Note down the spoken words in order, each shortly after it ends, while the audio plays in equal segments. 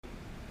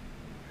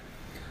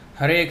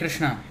Hare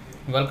Krishna.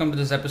 Welcome to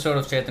this episode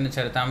of Chaitanya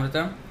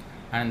Charitamrita.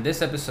 And in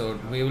this episode,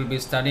 we will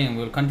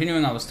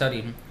continuing our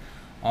study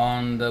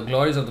on the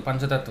glories of the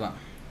Panchatattva,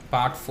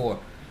 part 4.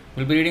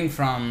 We'll be reading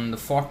from the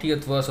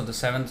 40th verse of the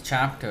 7th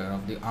chapter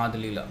of the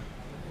Adilila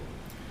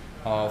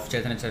of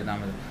Chaitanya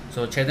Charitamrita.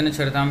 So, Chaitanya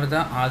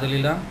Charitamrita,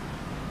 Adilila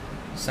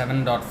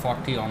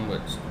 7.40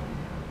 onwards.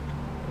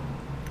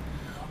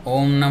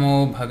 Om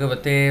Namo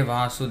Bhagavate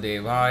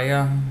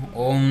Vasudevaya.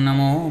 Om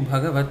Namo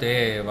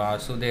Bhagavate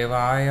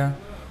Vasudevaya.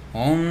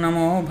 Om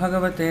Namo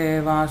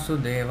Bhagavate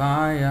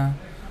Vasudevaya.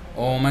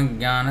 Om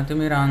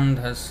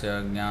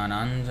Jnanatimirandhasya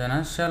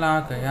Jnananjanasya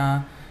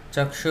Lakaya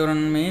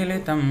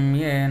Chakshurunmilitam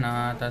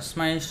Yena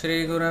Tasmai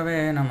Shri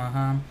Gurave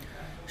Namaha.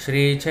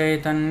 Shri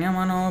Chaitanya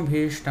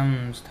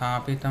Manobhishtam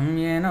Sthapitam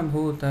Yena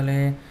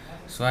Bhutale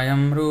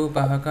Swayam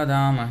Rupaha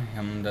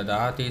Kadamahyam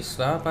Dadati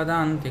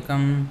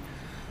Swapadantikam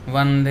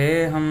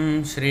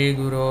Vandeham Shri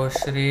Guru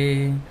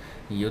Shri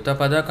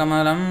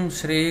Yutapadakamalam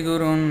Shri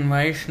Gurun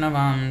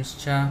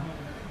Vaishnavamscha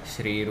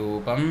Shri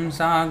Rupam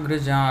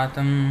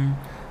Sagrajatam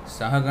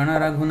Sahagana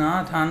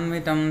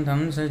Raghunathanvitam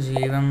Tam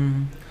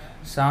Sajivam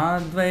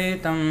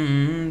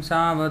Sadvaitam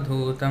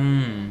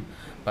Savadhutam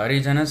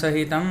Parijana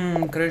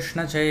Sahitam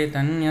Krishna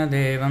Chaitanya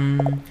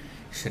Devam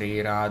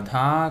Shri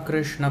Radha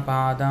Krishna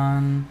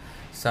Padan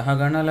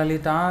Sahagana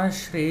Lalita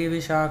Shri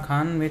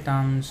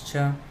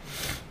Vishakhanvitamscha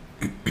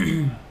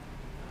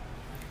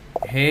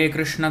He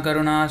Krishna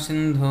Karuna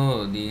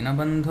Sindho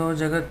Deenabandho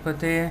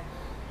Jagatpate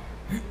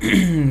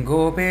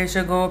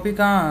Gopesha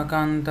Gopika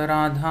Kanta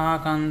Radha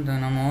Kanta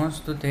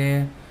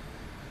Namostute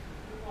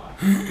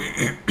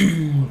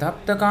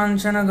Tapta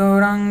Kanchana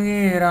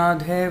Gaurangi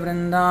Radhe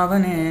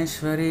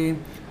Vrindavaneshwari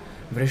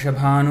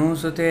Vrishabhanu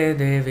Sute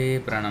Devi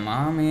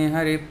Pranamami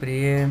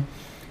Haripriye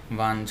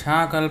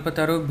Vancha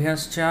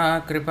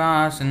Kalpatarubhyascha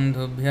Kripa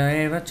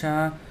Sindhubhya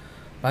Evacha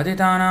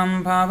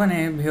Patitanam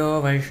Pavanebhyo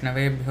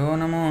Vaishnavebhyo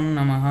Namo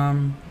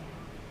Namaha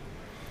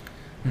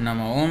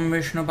Namo Om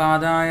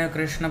Vishnupadaya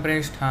Krishna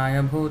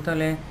Presthaya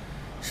Bhutale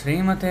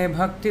Srimate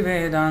Bhakti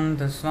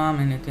Vedanta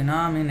Swaminiti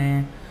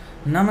Namine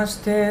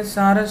Namaste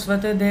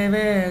Saraswate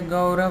Deve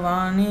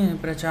Gauravani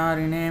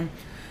Pracharine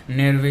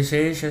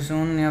Nirvishesha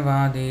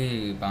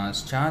Sunyavadi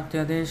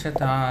Paschatya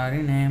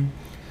Deshatarine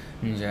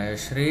Jai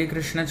Shri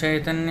Krishna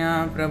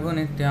Chaitanya Prabhu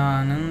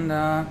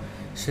Nityananda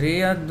Shri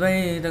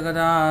Advaita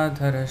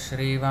Gadadhara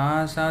Shri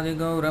Vasadi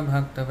Gaura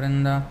Bhakta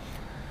Vrinda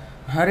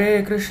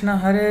Hare Krishna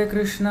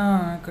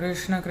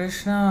Krishna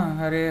Krishna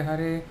Hare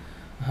Hare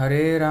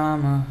Hare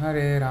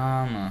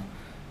Rama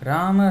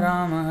Rama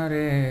Rama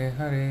Hare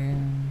Hare.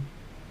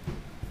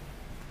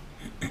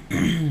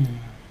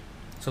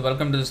 So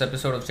welcome to this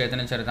episode of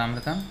Chaitanya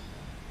Charitamrita.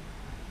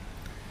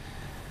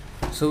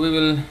 So we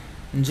will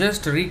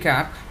just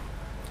recap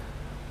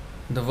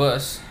the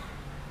verse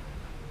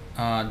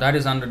that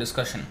is under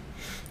discussion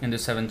in the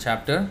 7th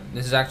chapter.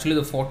 This is actually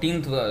the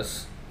 14th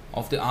verse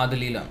of the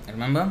Adilila.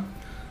 Remember?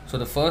 So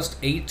the first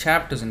 8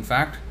 chapters, in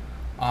fact,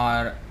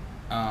 are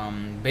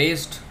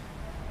based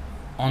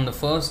on the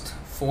first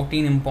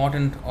 14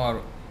 important,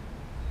 or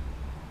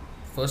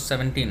first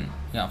 17,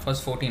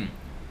 first 14,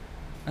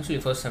 actually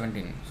first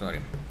 17,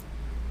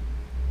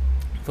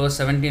 first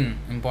 17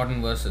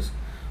 important verses.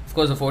 Of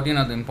course, the 14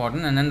 are the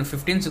important, and then the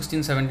 15,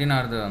 16, 17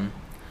 are the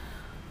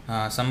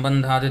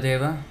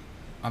Sambandhadideva,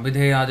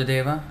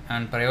 Abhidheyadideva,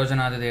 and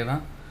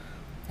Prayojanadideva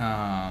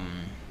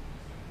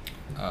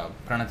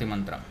Pranati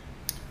Mantra.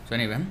 So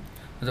anyway,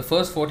 the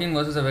first 14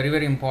 verses are very,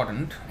 very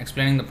important,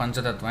 explaining the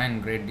Panchatattva in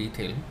great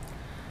detail,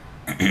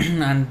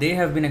 and they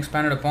have been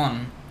expanded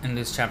upon in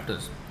these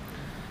chapters.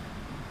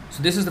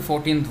 So this is the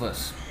 14th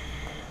verse.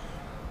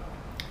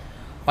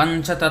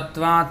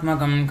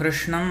 Panchatattvatmakam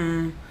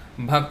Krishnam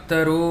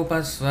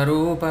Bhaktarupa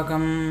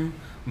Swarupakam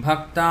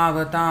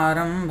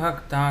Bhaktavataram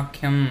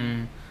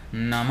Bhaktakhyam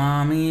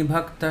Namami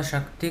Bhakta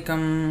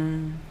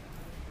Shaktikam.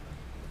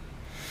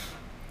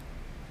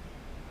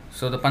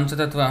 So the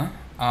Panchatattva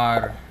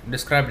are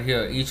described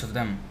here, each of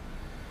them.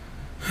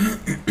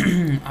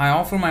 I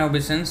offer my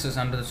obeisances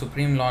unto the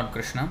Supreme Lord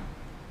Krishna,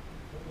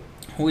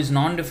 who is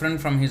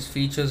non-different from his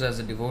features as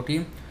a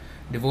devotee,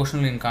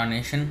 devotional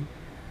incarnation,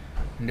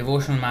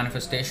 devotional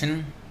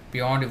manifestation,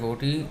 pure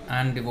devotee,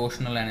 and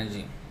devotional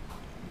energy.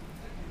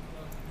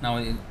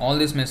 Now, all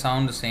this may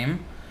sound the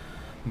same,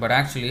 but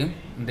actually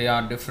they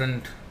are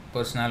different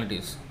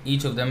personalities.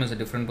 Each of them is a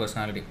different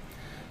personality.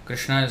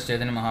 Krishna is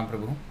Chaitanya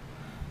Mahaprabhu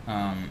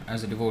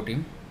as a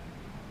devotee.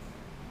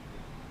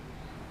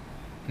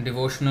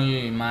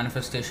 Devotional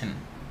manifestation.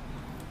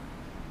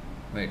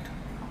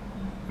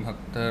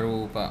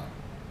 Bhaktarupa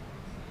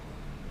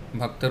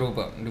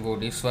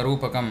devotee.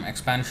 Swarupakam,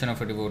 expansion of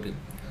a devotee.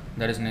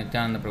 That is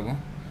Nityananda Prabhu.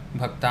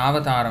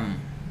 Bhaktavataram,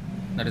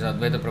 that is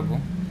Advaita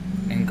Prabhu,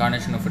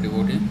 incarnation of a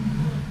devotee.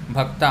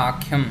 Bhakta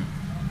Akhyam,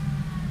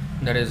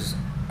 that is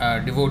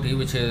a devotee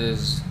which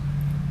is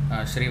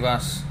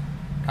Srivas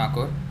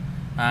Thakur.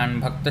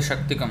 And Bhakta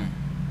Shaktikam,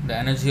 the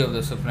energy of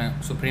the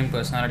Supreme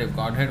Personality of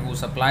Godhead, who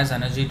supplies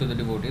energy to the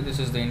devotee. This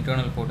is the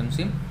internal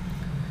potency,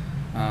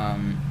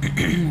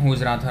 who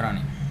is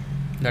Radharani.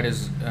 that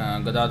is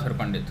Gadadhar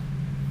Pandit.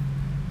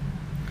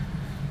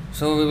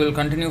 So we will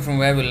continue from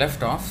where we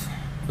left off.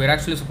 We're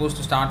actually supposed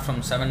to start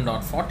from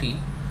 7.40,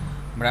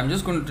 but I'm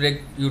just going to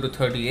take you to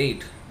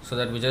 38 so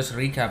that we just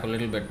recap a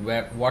little bit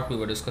what we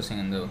were discussing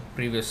in the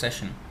previous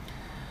session.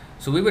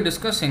 So we were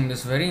discussing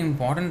this very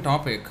important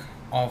topic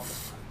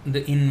of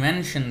the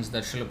inventions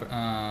that Sri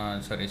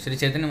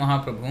Chaitanya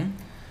Mahaprabhu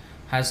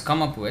has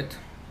come up with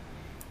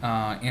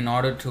in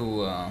order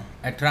to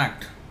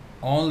attract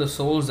all the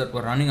souls that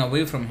were running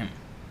away from him.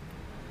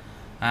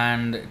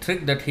 And the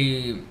trick that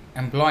he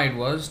employed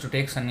was to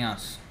take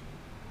sannyas,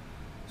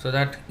 so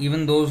that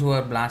even those who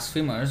are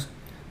blasphemers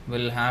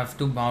will have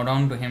to bow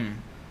down to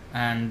him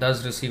and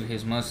thus receive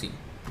his mercy.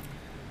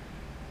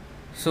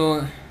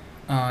 So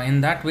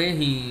in that way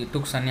he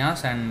took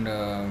sannyas and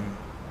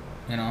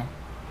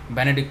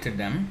benedicted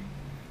them.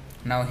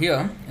 Now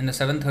here in the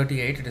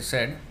 738 it is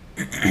said,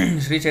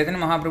 Sri Chaitanya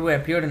Mahaprabhu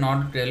appeared in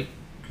order to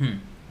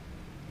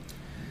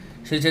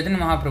Sri Chaitanya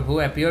Mahaprabhu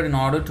appeared in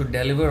order to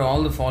deliver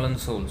all the fallen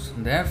souls.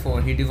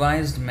 Therefore, he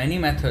devised many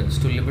methods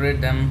to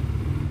liberate them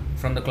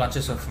from the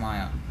clutches of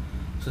Maya.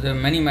 So there are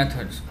many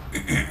methods.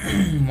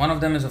 One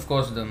of them is, of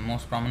course, the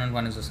most prominent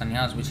one is the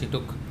sannyas, which he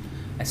took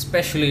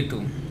especially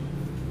to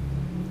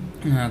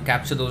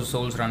capture those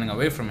souls running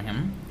away from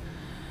him.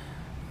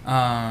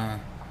 But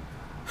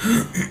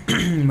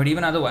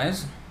even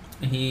otherwise,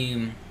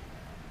 he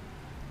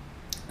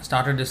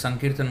started this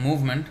Sankirtan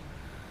movement,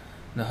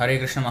 the Hare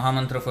Krishna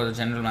Mahamantra for the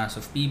general mass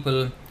of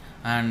people,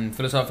 and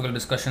philosophical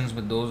discussions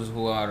with those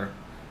who are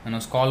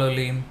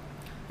scholarly,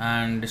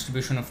 and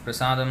distribution of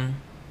prasadam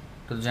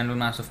to the general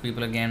mass of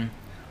people again.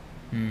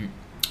 And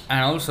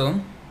also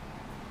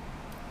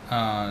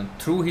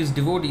through his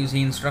devotees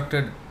he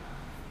instructed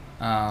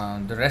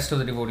the rest of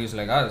the devotees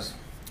like us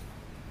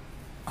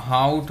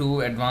how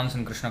to advance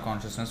in Krishna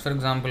consciousness. For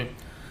example,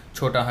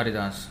 Chota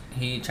Haridas,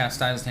 he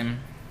chastised him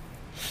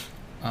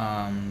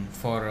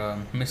for a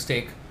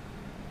mistake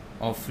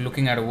of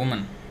looking at a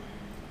woman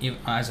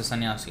as a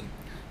sannyasi.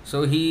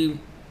 So he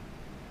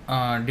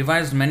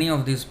devised many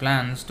of these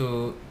plans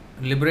to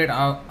liberate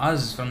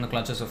us from the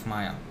clutches of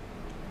Maya.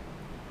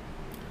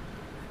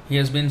 He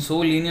has been so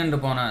lenient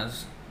upon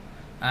us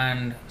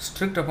and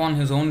strict upon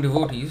his own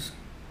devotees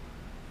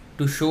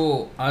to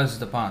show us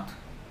the path.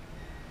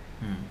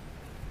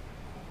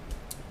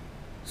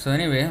 So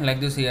anyway,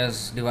 like this he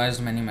has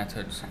devised many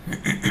methods.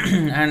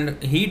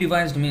 And he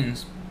devised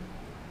means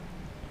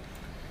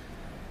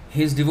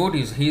his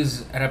devotees,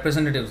 his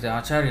representatives, the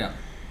Acharya,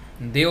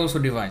 they also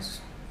devise.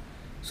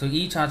 So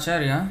each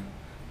Acharya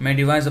may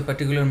devise a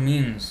particular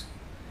means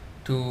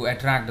to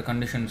attract the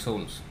conditioned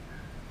souls.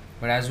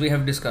 But as we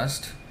have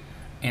discussed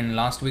in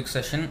last week's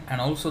session, and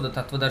also the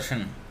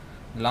Tattvadarshan,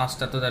 the last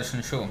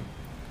Tattvadarshan show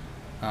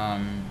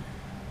on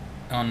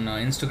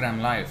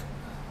Instagram Live,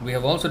 we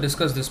have also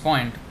discussed this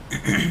point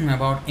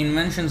about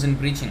inventions in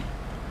preaching.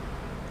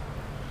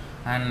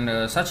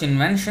 And such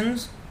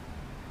inventions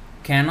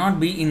cannot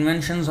be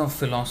inventions of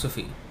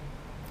philosophy.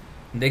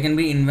 They can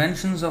be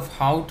inventions of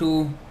how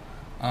to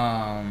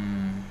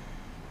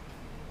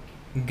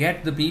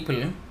get the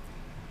people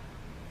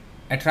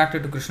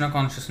attracted to Krishna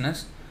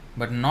consciousness,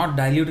 but not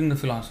diluting the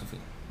philosophy.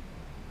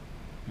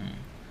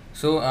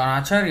 So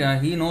our Acharya,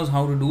 he knows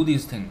how to do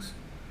these things.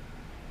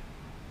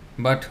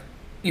 But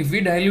if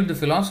we dilute the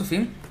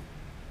philosophy,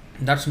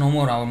 that's no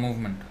more our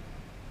movement.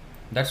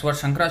 That's what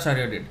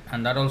Shankaracharya did,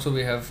 and that also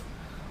we have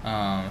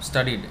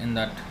studied in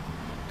that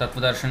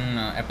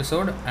Tattvadarshan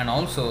episode and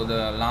also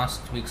the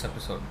last week's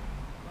episode.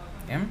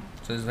 Okay?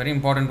 So it's very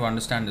important to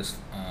understand this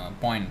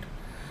point,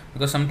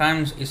 because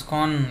sometimes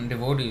ISKCON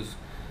devotees,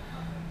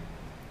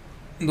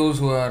 those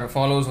who are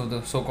followers of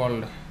the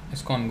so-called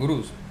ISKCON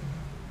gurus,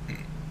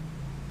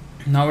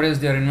 nowadays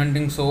they are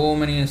inventing so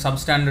many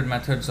substandard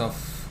methods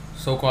of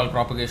so-called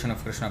propagation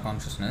of Krishna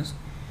consciousness,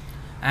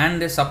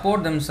 and they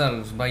support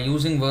themselves by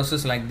using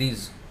verses like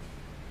these.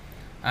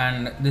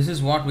 And this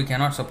is what we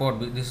cannot support.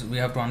 We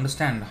have to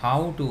understand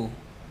how to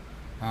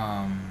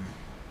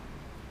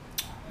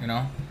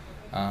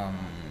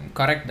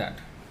correct that.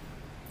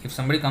 If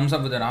somebody comes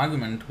up with an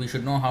argument, we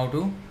should know how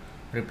to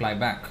reply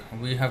back.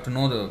 We have to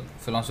know the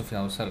philosophy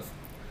ourselves.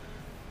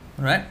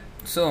 Right?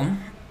 So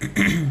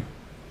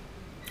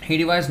he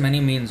devised many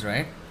means,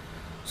 right?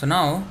 So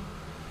now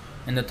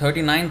in the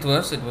 39th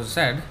verse it was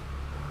said,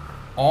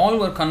 all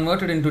were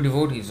converted into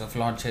devotees of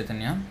Lord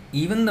Chaitanya,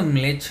 even the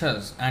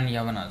Mlechas and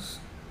Yavanas.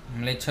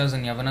 Mlechas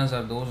and Yavanas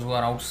are those who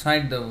are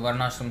outside the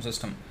Varnashram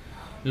system,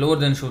 lower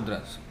than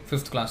Shudras,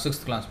 5th class,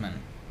 6th class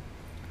men.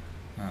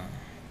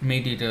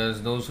 Meat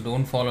eaters, those who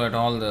don't follow at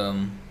all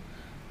the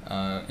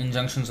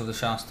injunctions of the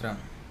Shastra.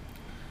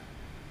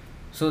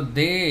 So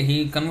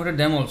he converted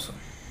them also.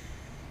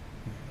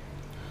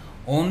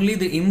 Only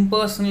the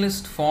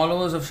impersonalist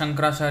followers of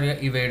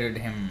Shankaracharya evaded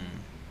him.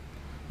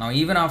 Now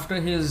even after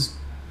his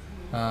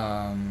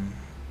grand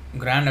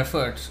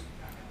efforts,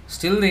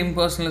 still the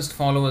impersonalist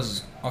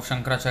followers of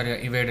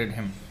Shankaracharya evaded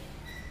him.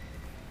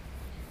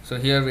 So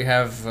here we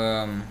have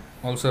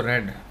also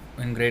read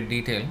in great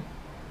detail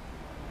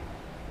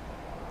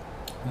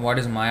what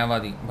is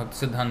Mayavadi.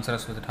 Bhaktisiddhanta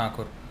Saraswati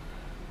Thakur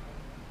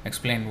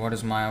explained what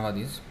is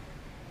Mayavadis.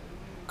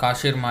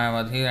 Kashir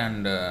Mayavadi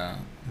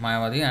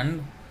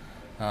and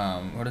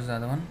what is the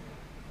other one?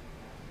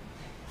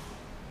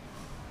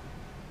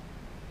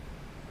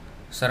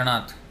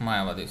 Saranath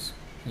Mayavadis.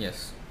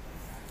 Yes,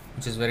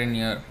 which is very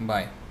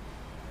nearby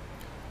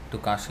to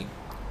Kashi.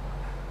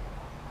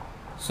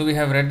 So we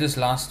have read this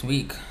last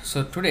week.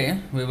 So today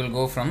we will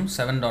go from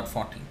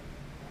 7.40.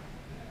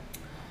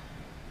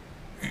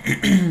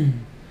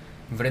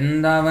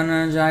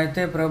 Vrindavan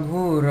जायते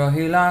प्रभु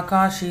रहिला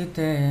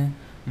काशीते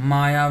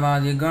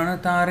मायावादी गण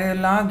तारे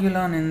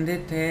लागिला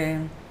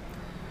निंदिते.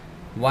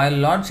 While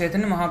Lord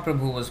Chaitanya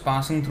Mahaprabhu was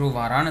passing through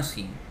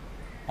Varanasi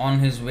on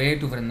his way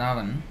to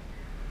Vrindavan,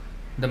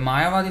 the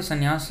Mayavadi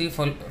sannyasi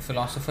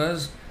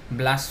philosophers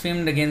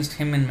blasphemed against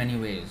him in many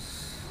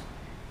ways.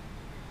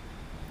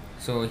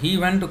 So he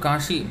went to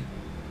Kashi.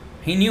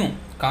 He knew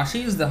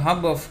Kashi is the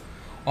hub of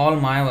all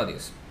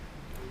Mayavadis.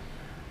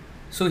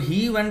 So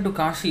he went to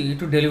Kashi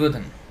to deliver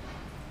them.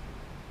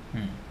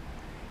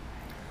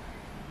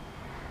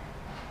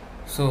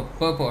 So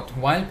purport: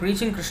 while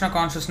preaching Krishna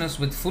consciousness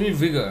with full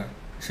vigor,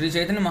 Sri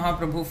Chaitanya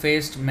Mahaprabhu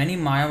faced many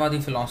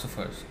Mayavadi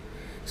philosophers.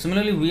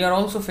 Similarly, we are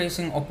also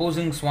facing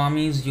opposing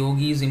swamis,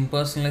 yogis,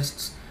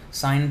 impersonalists,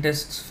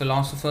 scientists,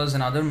 philosophers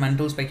and other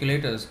mental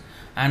speculators,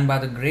 and by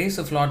the grace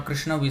of Lord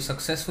Krishna we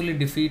successfully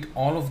defeat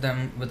all of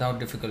them without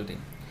difficulty.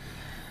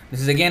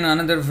 This is again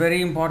another very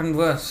important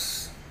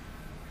verse.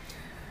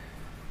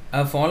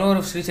 A follower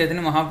of Sri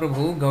Chaitanya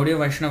Mahaprabhu, Gaudiya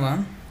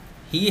Vaishnava,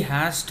 he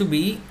has to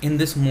be in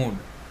this mood,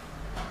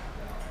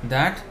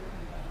 that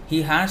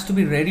he has to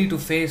be ready to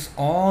face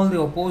all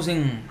the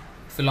opposing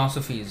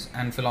philosophies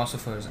and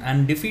philosophers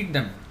and defeat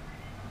them.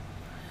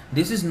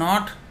 This is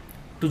not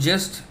to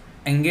just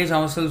engage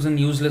ourselves in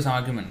useless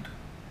argument.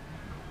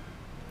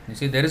 You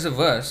see, there is a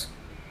verse,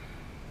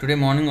 today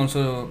morning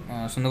also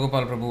Sundar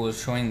Gopal Prabhu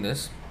was showing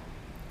this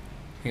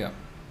here.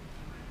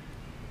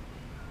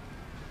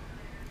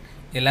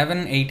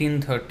 11,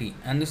 18, 30,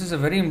 and this is a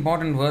very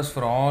important verse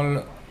for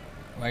all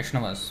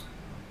Vaishnavas.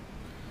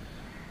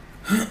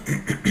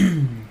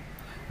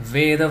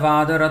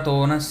 वेदवाद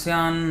रतो न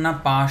स्यान्न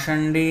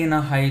पाषण्डेन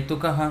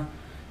हैतुकः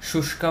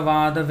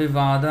शुष्कवाद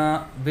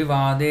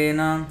विवादेन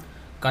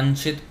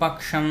कंचित्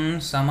पक्षं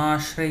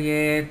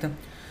समाश्रयेत्.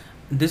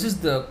 This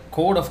is the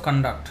code of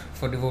conduct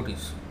for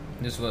devotees,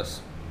 this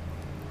verse.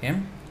 Okay?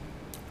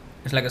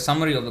 It's like a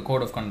summary of the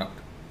code of conduct,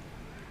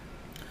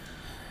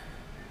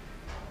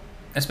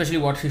 especially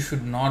what he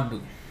should not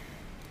do.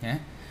 Okay?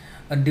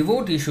 A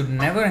devotee should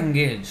never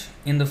engage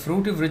in the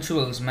fruitive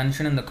rituals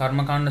mentioned in the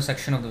Karmakanda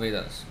section of the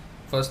Vedas.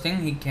 First thing,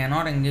 he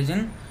cannot engage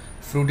in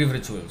fruitive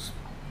rituals.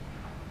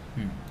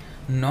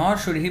 Nor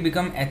should he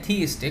become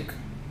atheistic,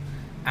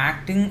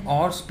 acting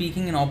or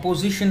speaking in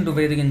opposition to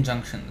Vedic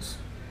injunctions.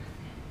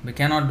 We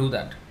cannot do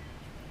that.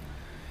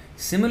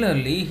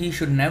 Similarly, he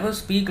should never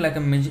speak like a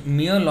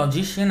mere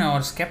logician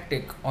or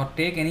skeptic or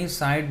take any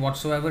side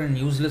whatsoever in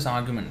useless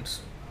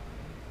arguments.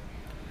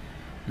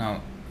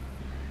 Now,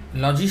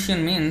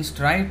 logician means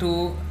trying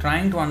to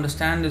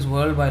understand this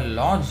world by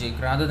logic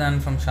rather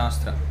than from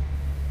Shastra.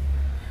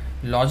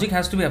 Logic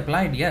has to be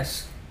applied,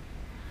 yes,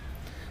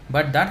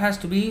 but that has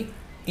to be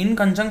in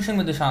conjunction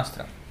with the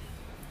Shastra.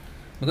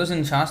 Because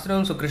in Shastra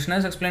also Krishna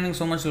is explaining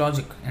so much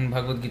logic in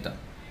Bhagavad Gita.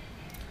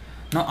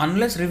 Now,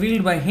 unless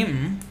revealed by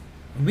him,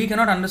 we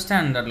cannot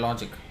understand that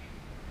logic.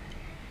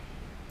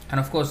 And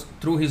of course,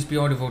 through his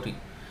pure devotee,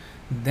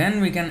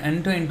 then we can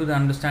enter into the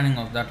understanding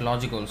of that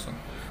logic also.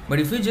 But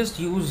if we just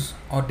use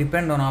or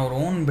depend on our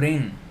own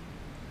brain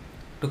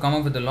to come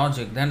up with the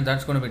logic, then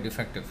that's going to be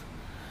defective.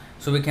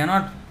 So we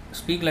cannot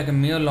speak like a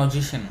mere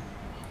logician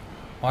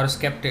or a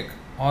skeptic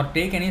or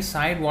take any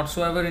side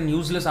whatsoever in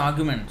useless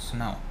arguments.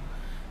 Now,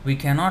 we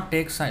cannot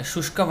take side.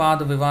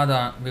 Shushkavada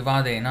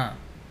vivadena.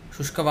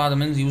 Shushkavada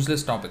means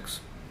useless topics.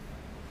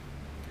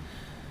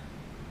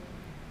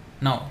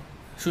 Now,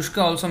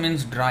 Shushka also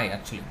means dry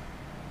actually.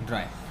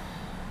 Dry.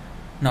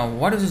 Now,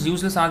 what is this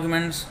useless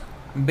arguments?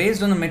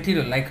 Based on the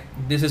material, like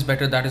this is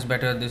better, that is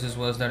better, this is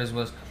worse, that is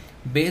worse.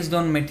 Based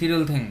on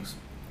material things.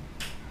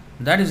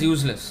 That is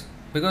useless.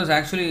 Because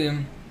actually,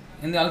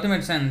 in the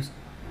ultimate sense,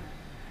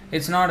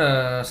 it's not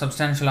a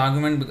substantial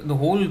argument. The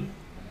whole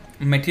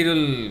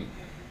material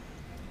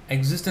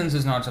existence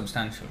is not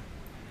substantial.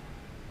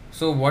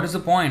 So what is the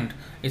point?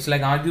 It's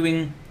like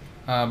arguing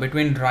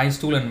between dry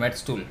stool and wet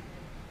stool.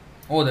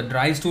 Oh, the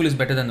dry stool is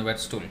better than the wet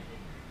stool.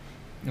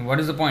 What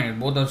is the point?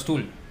 Both are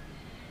stool.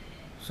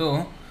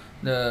 So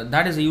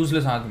that is a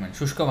useless argument,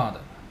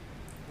 Shushkavada.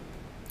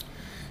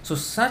 So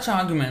such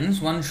arguments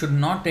one should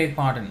not take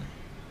part in.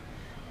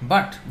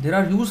 But there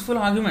are useful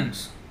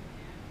arguments.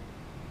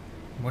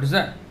 What is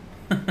that?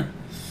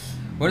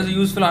 What is a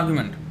useful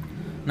argument?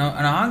 Now,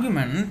 an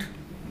argument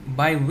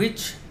by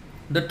which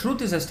the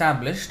truth is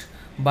established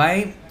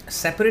by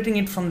separating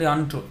it from the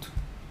untruth.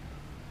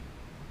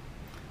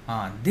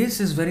 This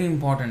is very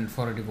important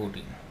for a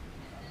devotee.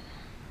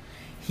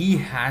 He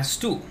has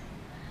to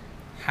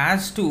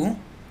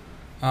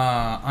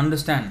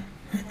understand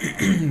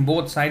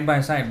both side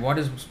by side, what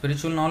is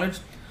spiritual knowledge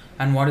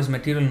and what is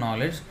material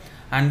knowledge,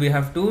 and we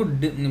have to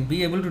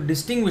be able to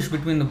distinguish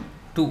between the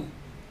two.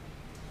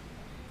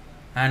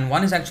 And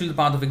one is actually the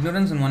path of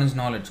ignorance and one is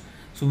knowledge.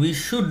 So we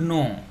should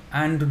know,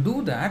 and to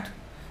do that,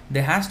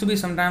 there has to be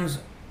sometimes,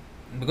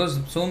 because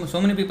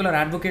so many people are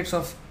advocates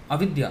of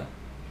avidya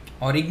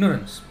or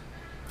ignorance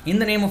in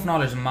the name of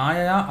knowledge,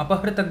 maya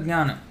apahrita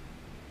jnana.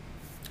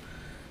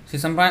 See,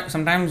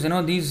 sometimes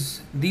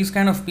these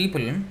kind of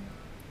people,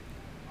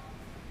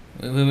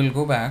 we will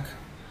go back.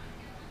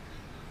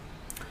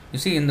 You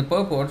see, in the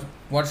purport,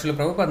 what Srila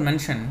Prabhupada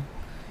mentioned,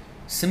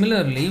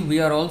 similarly, we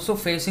are also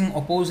facing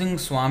opposing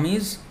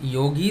swamis,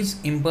 yogis,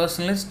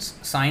 impersonalists,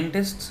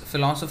 scientists,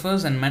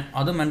 philosophers, and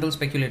other mental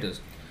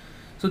speculators.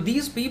 So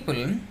these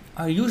people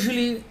are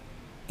usually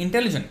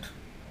intelligent.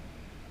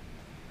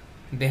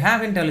 They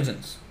have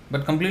intelligence,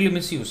 but completely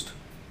misused.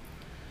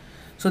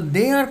 So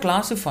they are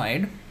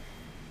classified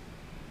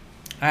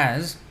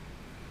as,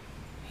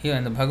 here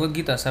in the Bhagavad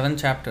Gita, 7th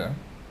chapter,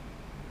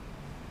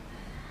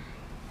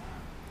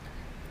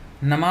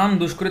 Namam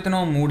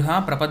dushkritino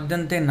mudha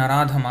prapadyante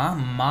naradhama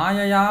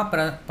mayaya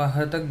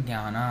apahrita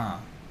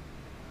jnana.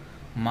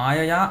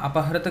 Mayaya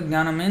apahrita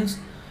jnana means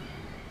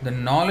the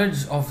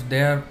knowledge of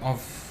their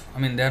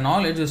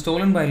knowledge is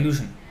stolen by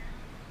illusion.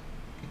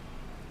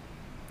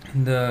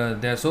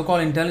 Their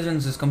so-called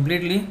intelligence is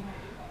completely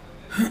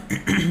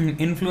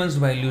influenced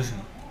by illusion.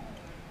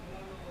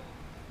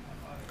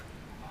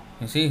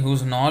 You see,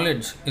 whose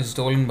knowledge is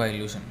stolen by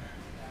illusion.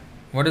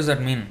 What does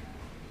that mean?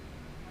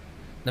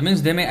 That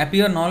means they may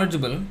appear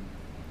knowledgeable,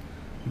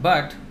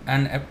 but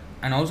and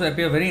also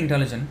appear very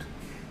intelligent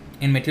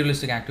in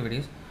materialistic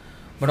activities,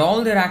 but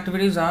all their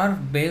activities are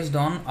based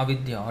on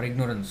avidya or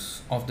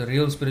ignorance of the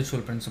real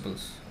spiritual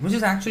principles, which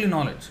is actually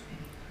knowledge.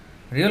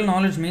 Real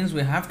knowledge means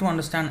we have to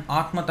understand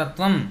Atma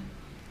Tattvam.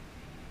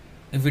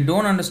 If we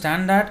don't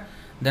understand that,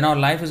 then our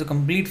life is a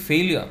complete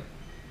failure.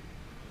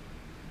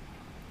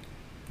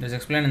 It is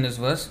explained in this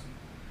verse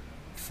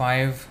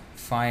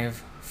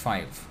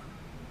 555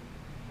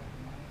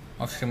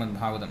 of Srimad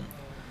Bhagavatam.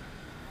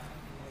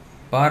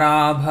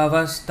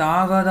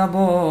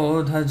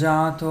 Parabhavastavad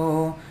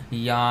jato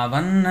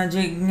yavanna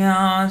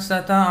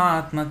jignasata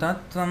atma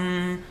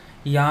tattvam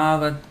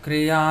yavat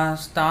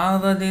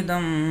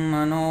kriyastavadidam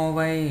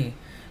manovai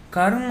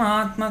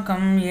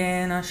karmatmakam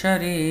yena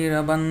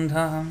sharira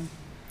bandha.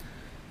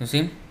 You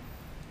see,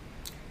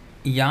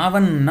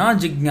 yavanna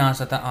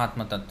jignasata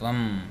atma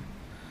tattvam.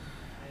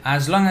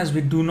 As long as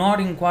we do not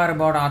inquire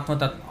about Atma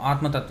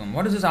Tattvam.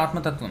 What is this Atma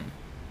Tattvam?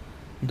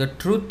 The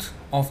truth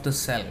of the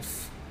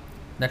self.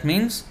 That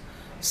means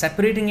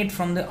separating it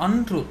from the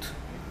untruth.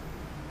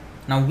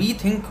 Now we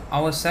think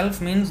our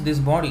self means this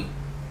body.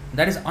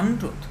 That is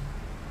untruth.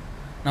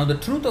 Now the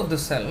truth of the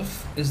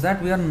self is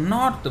that we are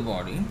not the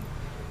body.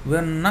 We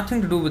have nothing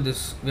to do with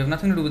this. We have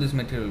nothing to do with this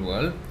material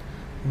world.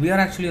 We are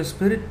actually a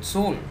spirit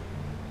soul.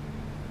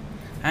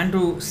 And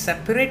to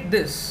separate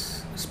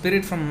this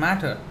spirit from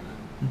matter,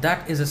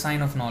 that is a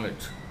sign of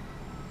knowledge.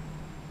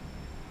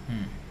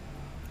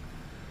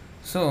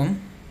 So,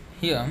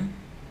 here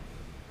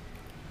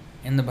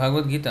in the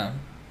Bhagavad Gita,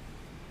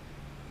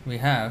 we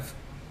have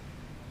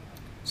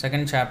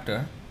 2nd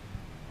chapter,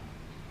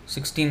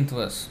 16th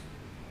verse.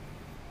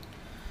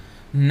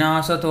 Na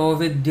sato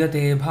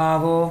vidyate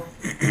bhavo,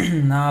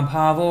 na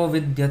bhavo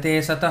vidyate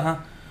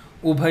satah,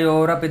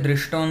 ubhayorapi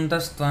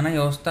drishtontas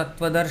tvanayos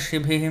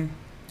tattvadarshibhih.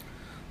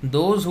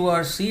 Those who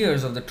are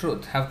seers of the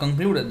truth have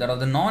concluded that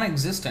of the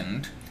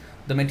non-existent,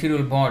 the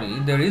material body,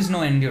 there is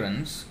no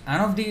endurance,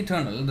 and of the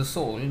eternal, the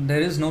soul, there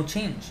is no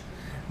change.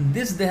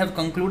 This they have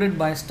concluded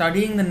by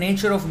studying the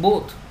nature of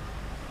both.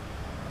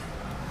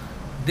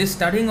 This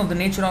studying of the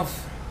nature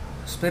of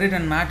spirit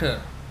and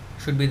matter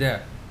should be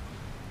there.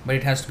 But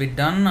it has to be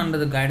done under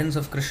the guidance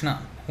of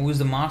Krishna, who is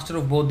the master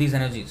of both these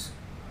energies.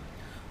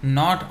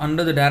 Not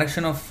under the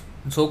direction of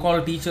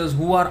so-called teachers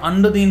who are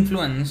under the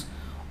influence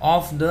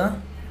of the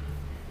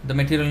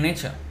material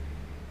nature,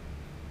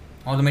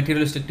 or the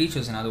materialistic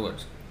teachers, in other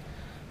words.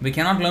 We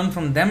cannot learn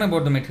from them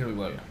about the material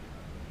world.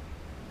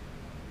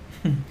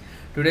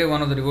 Today,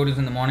 one of the devotees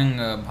in the morning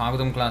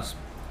Bhagavatam class,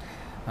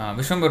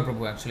 Vishwambar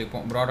Prabhu actually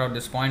brought out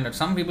this point that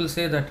some people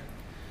say that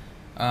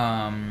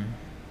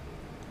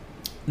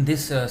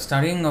this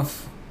studying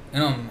of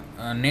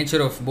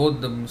nature of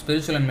both the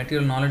spiritual and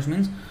material knowledge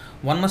means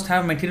one must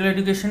have material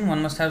education,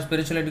 one must have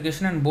spiritual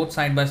education, and both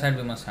side by side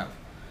we must have.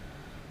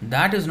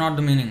 That is not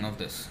the meaning of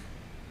this.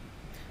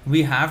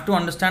 We have to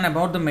understand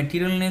about the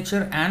material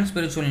nature and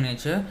spiritual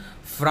nature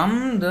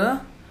from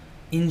the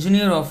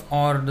engineer of,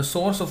 or the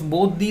source of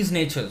both these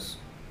natures,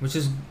 which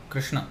is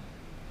Krishna.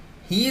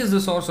 He is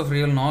the source of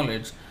real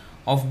knowledge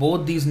of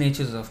both these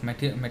natures of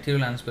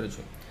material and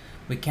spiritual.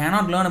 We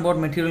cannot learn about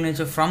material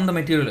nature from the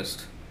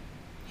materialist.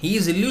 He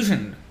is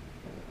illusioned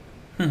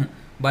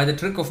by the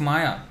trick of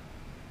Maya.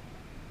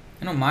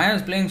 Maya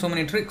is playing so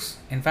many tricks.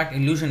 In fact,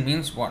 illusion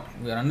means what?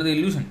 We are under the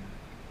illusion.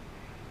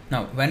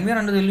 Now, when we are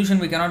under the illusion,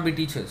 we cannot be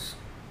teachers.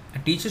 A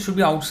teacher should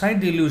be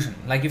outside the illusion.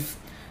 Like if,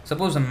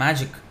 suppose a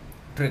magic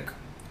trick,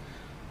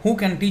 who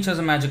can teach us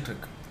a magic trick,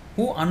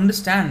 who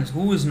understands,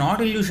 who is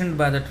not illusioned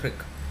by the trick,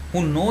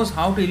 who knows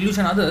how to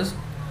illusion others,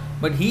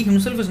 but he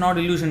himself is not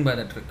illusioned by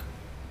the trick.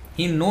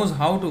 He knows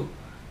how to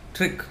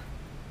trick.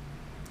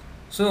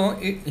 So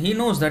he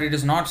knows that it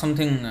is not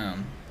something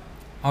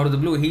out of the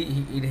blue.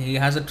 He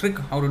has a trick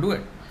how to do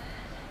it.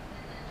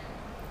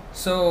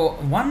 So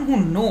one who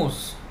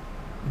knows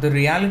the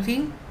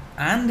reality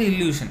and the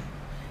illusion,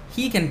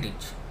 he can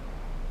teach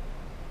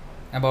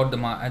about the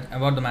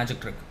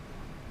magic trick.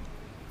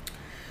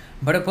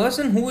 But a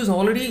person who is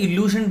already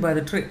illusioned by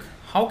the trick,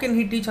 how can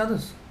he teach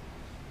others?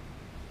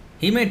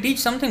 He may teach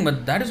something,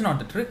 but that is not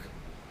the trick.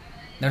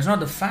 That's not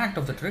the fact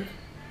of the trick.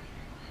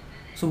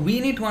 So we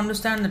need to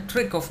understand the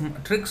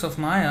tricks of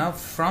Maya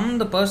from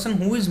the person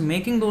who is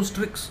making those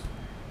tricks.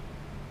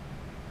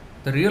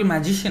 The real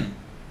magician.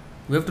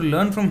 We have to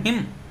learn from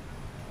him.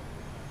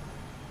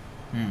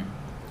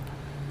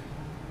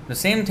 The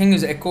same thing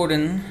is echoed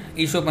in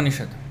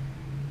Ishopanishad.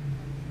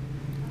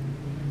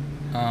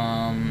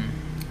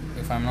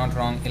 If I'm not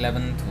wrong,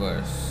 11th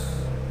verse.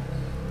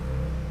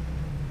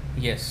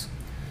 Yes.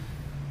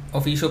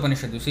 Of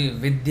Ishopanishad, you see,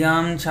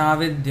 Vidyam cha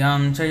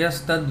vidyam cha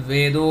yastad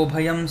vedo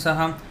bhayam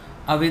saha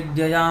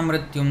avidyaya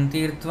mrityum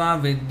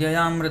tirtva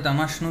vidyaya mritam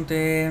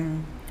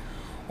ashnute.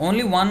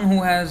 Only one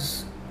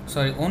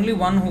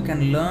who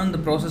can learn the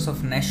process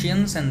of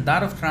nescience and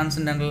that of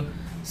transcendental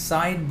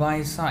side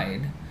by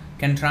side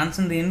can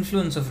transcend the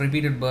influence of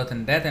repeated birth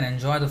and death and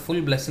enjoy the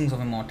full blessings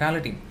of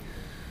immortality.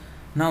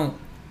 Now,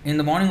 in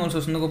the morning also,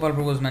 Sundar Gopal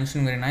Prabhu was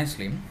mentioning very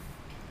nicely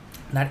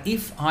that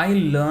if I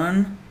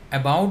learn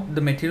about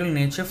the material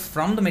nature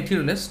from the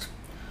materialist,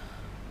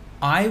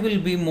 I will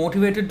be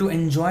motivated to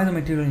enjoy the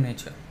material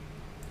nature.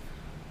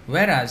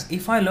 Whereas,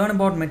 if I learn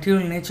about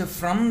material nature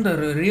from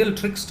the real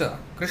trickster,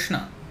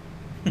 Krishna,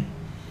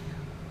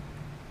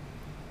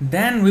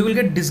 then we will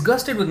get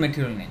disgusted with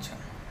material nature.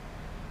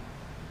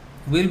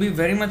 We will be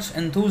very much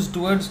enthused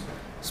towards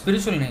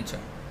spiritual nature,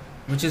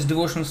 which is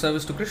devotional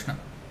service to Krishna,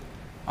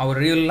 our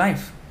real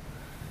life.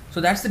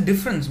 So that's the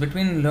difference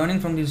between learning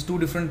from these two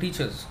different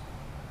teachers.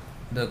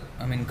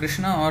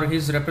 Krishna or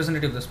his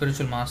representative, the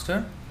spiritual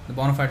master, the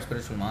bona fide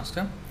spiritual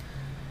master.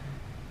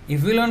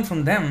 If we learn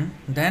from them,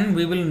 then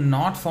we will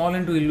not fall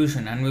into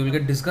illusion and we will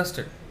get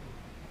disgusted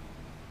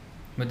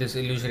with this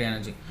illusory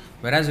energy.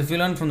 Whereas if we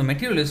learn from the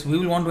materialist, we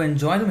will want to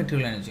enjoy the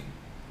material energy.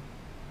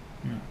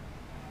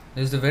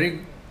 There is a very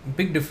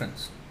big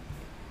difference.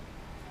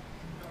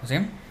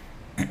 See?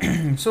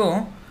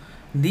 So,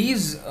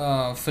 these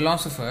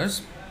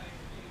philosophers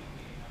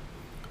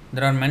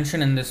that are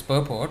mentioned in this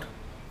purport,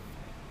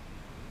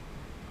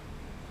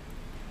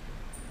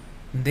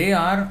 they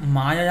are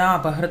Mayaya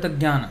Apahrata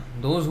Jnana,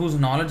 those whose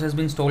knowledge has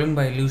been stolen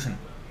by illusion.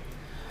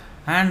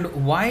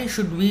 And why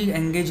should we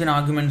engage in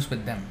arguments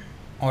with them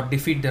or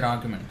defeat their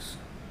arguments?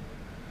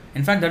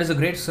 In fact, that is a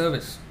great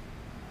service.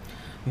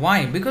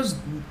 Why? Because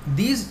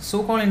these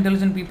so-called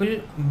intelligent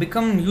people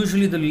become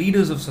usually the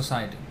leaders of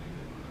society,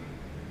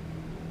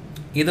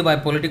 either by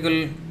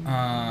political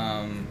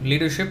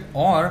leadership,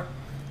 or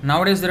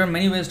nowadays there are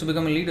many ways to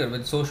become a leader.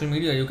 With social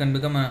media, you can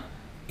become an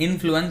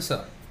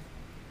influencer.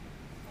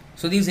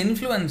 So these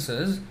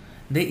influencers,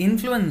 they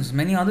influence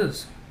many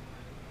others.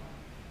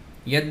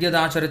 Yadyad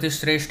acharati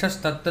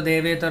shreshthas tatta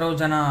devetaro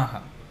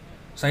janaha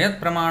sayat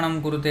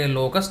pramanam kurute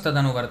lokas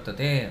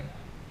tadanuvartate.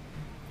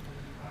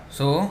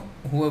 So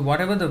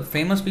whatever the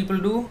famous people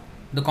do,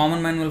 the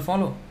common man will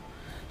follow.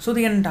 So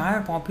the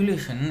entire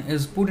population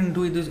is put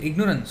into this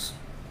ignorance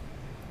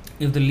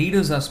if the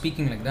leaders are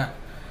speaking like that.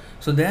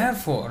 So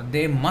therefore,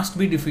 they must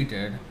be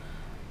defeated.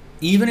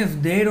 Even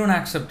if they don't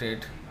accept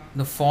it,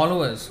 the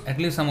followers, at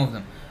least some of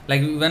them,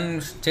 like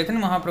when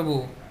Chaitanya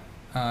Mahaprabhu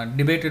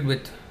debated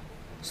with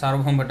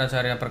Sarvabhauma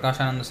Bhattacharya,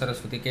 Prakashananda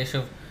Saraswati,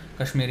 Keshav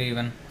Kashmiri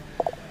even,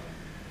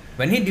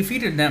 when he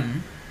defeated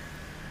them,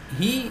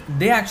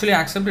 they actually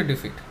accepted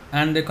defeat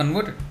and they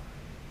converted.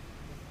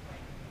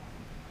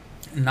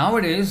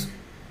 Nowadays,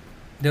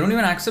 they don't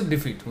even accept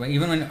defeat,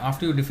 even when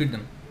after you defeat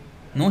them.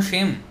 No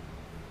shame.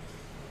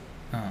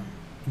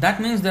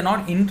 That means they're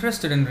not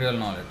interested in real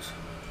knowledge.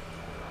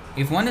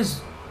 If one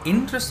is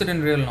interested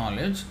in real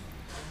knowledge,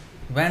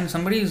 when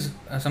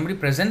somebody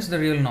presents the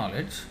real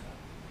knowledge,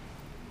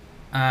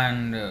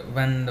 and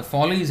when the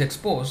folly is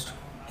exposed,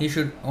 he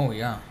should, oh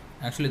yeah,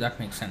 actually that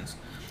makes sense.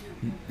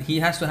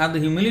 He has to have the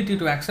humility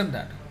to accept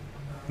that.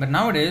 But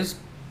nowadays,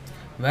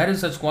 where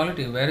is such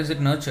quality? Where is it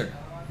nurtured?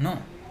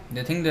 No,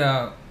 they think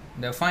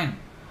they're fine.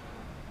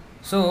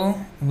 So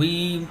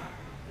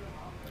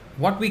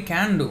what we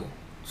can do.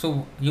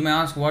 So you may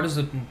ask, what is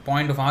the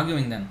point of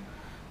arguing then?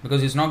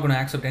 Because he's not going to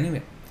accept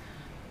anyway.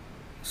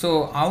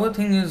 So our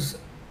thing is,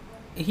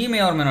 he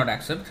may or may not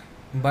accept,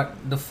 but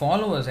the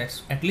followers,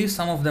 at least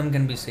some of them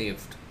can be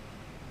saved.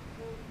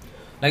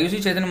 Like you see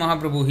Chaitanya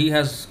Mahaprabhu, he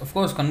has of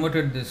course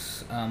converted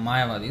this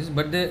Mayavadis,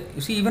 but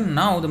you see even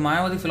now the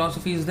Mayavadi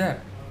philosophy is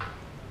there.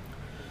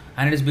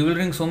 And it is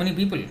bewildering so many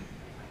people.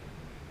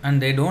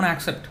 And they don't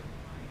accept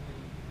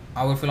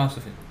our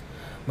philosophy.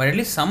 But at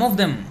least some of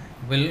them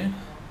will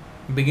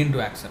begin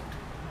to accept.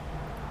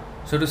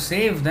 So to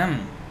save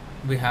them,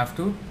 we have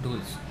to do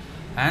this.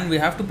 And we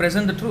have to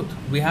present the truth.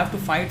 We have to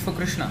fight for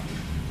Krishna.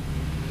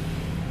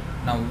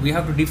 Now, we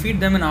have to defeat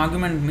them in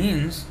argument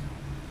means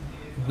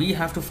we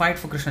have to fight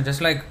for Krishna. Just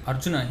like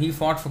Arjuna, he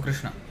fought for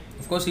Krishna.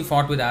 Of course, he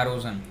fought with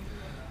arrows and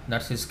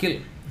that's his skill.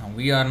 Now,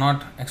 we are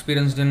not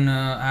experienced in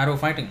arrow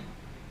fighting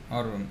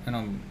or,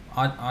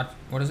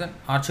 what is that?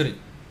 Archery.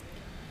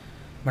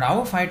 But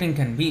our fighting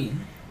can be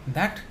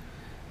that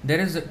there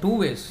is two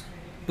ways,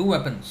 two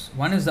weapons.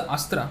 One is the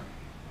astra,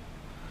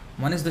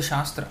 one is the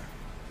shastra.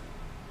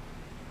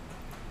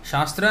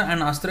 Shastra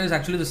and astra is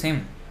actually the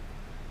same.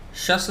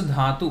 Shas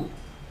dhatu.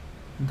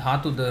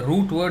 Dhatu, the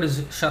root word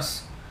is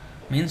shas,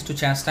 means to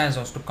chastise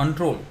or to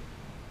control.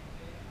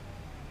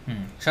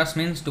 Shas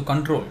means to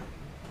control.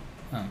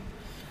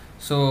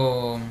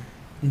 So,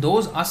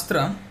 those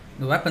astra,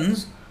 the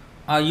weapons,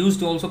 are used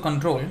to also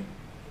control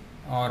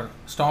or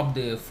stop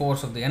the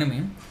force of the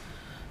enemy.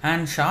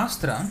 And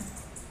shastra,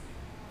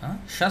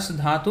 shas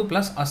dhatu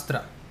plus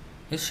astra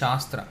is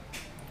shastra.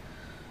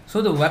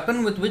 So the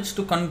weapon with which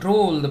to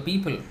control the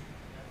people,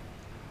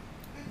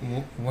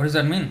 what does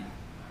that mean?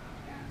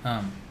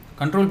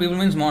 Control people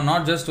means more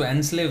not just to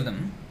enslave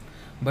them,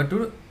 but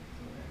to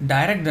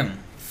direct them,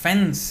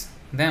 fence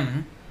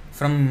them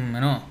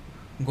from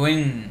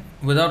going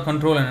without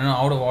control and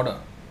out of order.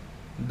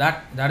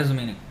 That is the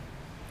meaning.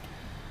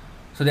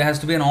 So there has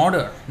to be an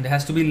order. There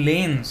has to be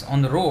lanes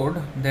on the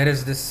road. There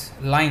is this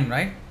line,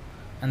 right?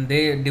 And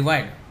they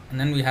divide. And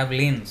then we have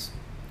lanes.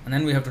 And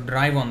then we have to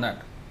drive on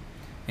that.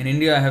 In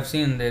India, I have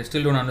seen they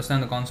still don't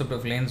understand the concept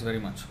of lanes very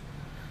much.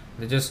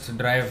 They just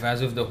drive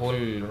as if the whole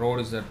road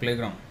is their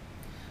playground.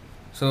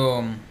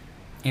 So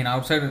in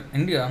outside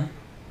India,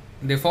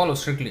 they follow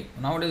strictly.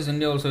 Nowadays,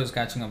 India also is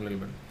catching up a little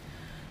bit.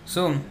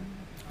 So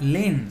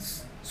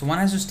lanes. So one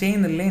has to stay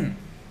in the lane.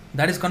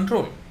 That is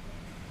control.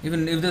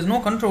 Even if there is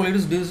no control, it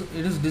is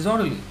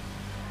disorderly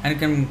and it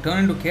can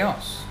turn into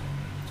chaos.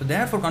 So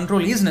therefore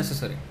control is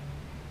necessary.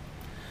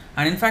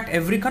 And in fact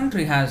every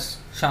country has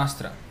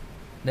Shastra.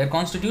 Their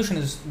constitution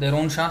is their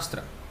own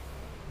Shastra.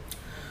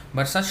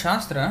 But such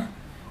Shastra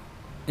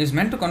is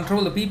meant to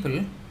control the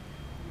people,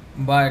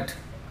 but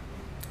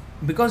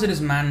because it is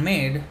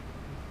man-made,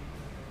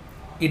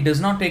 it does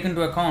not take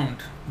into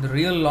account the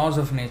real laws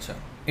of nature.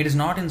 It is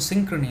not in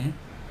synchrony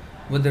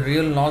with the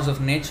real laws of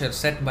nature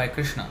set by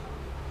Krishna.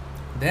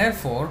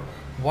 Therefore,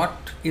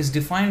 what is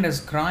defined as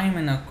crime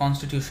in a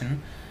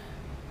constitution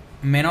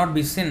may not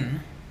be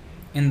sin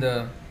in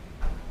the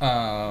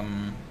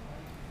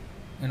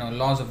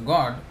laws of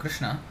God,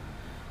 Krishna,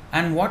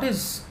 and what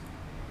is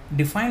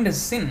defined as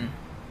sin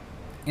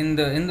in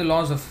the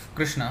laws of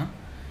Krishna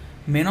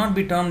may not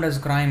be termed as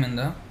crime in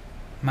the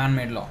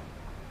man-made law.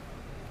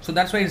 So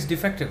that's why it's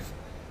defective.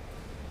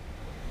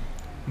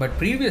 But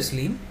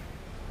previously,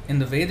 in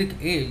the Vedic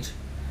age,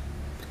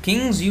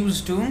 kings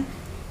used to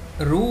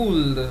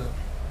rule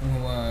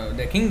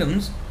their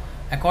kingdoms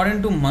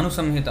according to Manu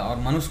Samhita or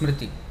Manu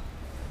Smriti,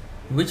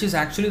 which is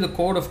actually the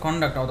code of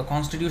conduct or the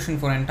constitution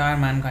for entire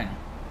mankind,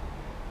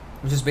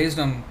 which is based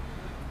on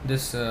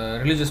this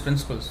religious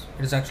principles.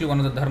 It is actually one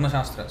of the Dharma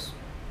Shastras.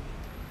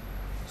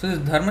 So this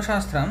Dharma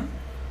Shastra,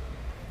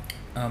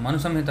 Manu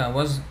Samhita,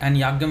 was and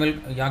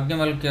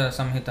Yajnavalkya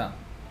Samhita.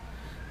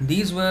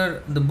 These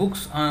were the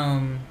books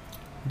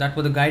that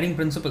were the guiding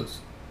principles,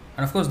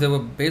 and of course they were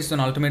based on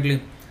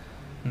ultimately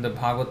the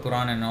Bhagavad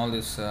Purana and all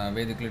this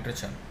Vedic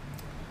literature.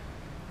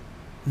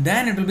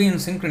 Then it will be in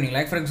synchrony.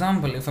 Like for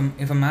example, if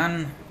a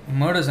man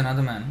murders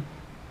another man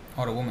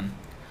or a woman,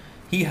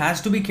 he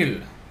has to be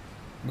killed,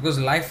 because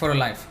life for a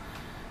life.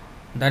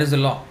 That is the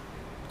law.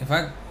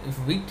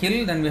 If we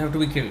kill, then we have to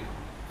be killed.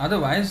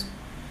 Otherwise,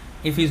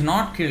 if he's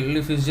not killed,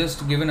 if he's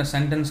just given a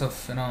sentence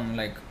of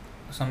like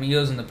some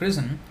years in the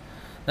prison,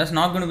 that's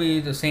not going to be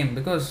the same,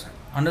 because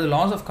under the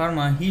laws of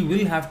karma, he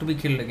will have to be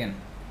killed again.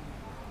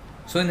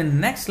 So in the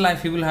next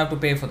life, he will have to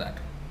pay for that.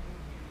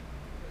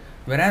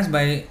 Whereas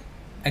by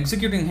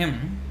executing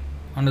him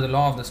under the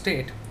law of the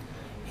state,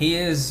 he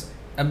is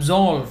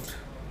absolved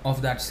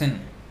of that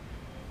sin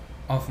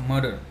of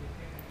murder.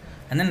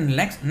 And then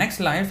next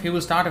life, he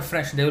will start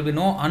afresh. There will be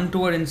no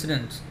untoward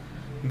incidents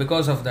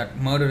because of that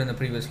murder in the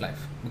previous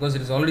life, because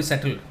it is already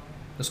settled.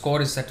 The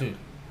score is settled.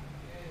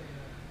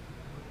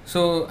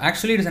 So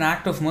actually, it is an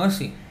act of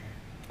mercy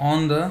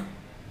on the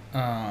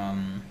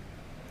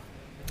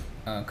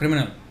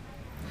criminal.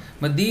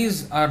 But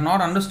these are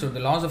not understood. The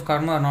laws of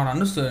karma are not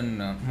understood in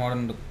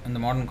the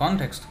modern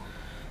context,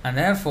 and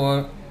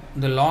therefore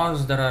the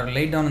laws that are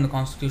laid down in the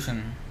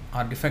constitution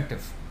are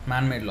defective,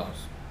 man-made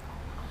laws.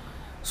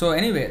 So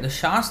anyway, the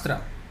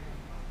Shastra,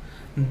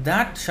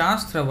 that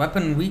Shastra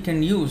weapon we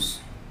can use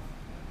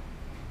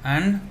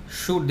and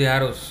shoot the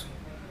arrows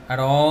at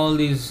all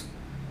these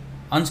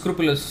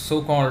unscrupulous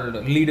so-called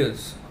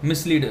leaders,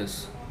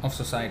 misleaders of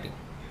society,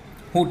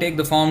 who take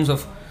the forms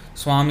of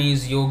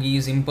Swamis,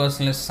 yogis,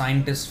 impersonalists,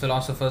 scientists,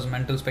 philosophers,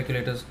 mental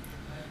speculators.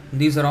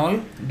 These are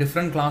all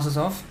different classes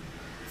of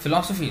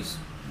philosophers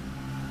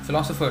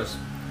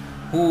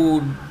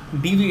who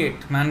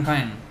deviate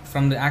mankind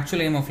from the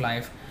actual aim of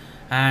life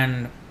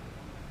and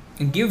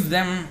give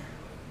them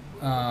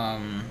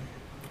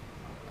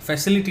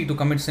facility to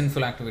commit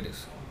sinful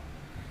activities.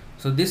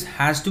 So this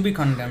has to be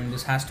condemned,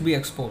 this has to be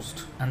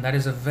exposed, and that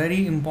is a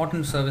very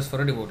important service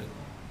for a devotee.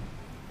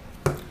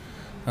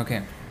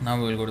 Okay, now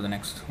we will go to the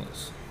next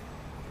verse.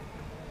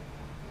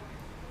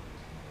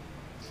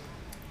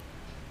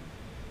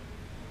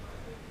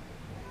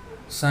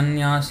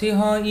 सन्यासी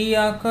हो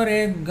या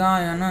करे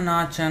गायन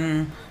नाचन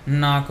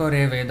ना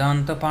करे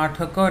वेदांत पाठ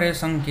करे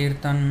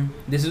संकीर्तन.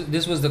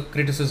 This was the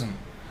criticism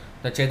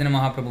that Chaitanya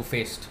Mahaprabhu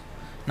faced.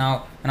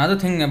 Now another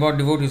thing about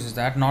devotees is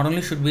that not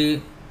only should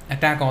we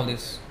attack all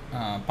these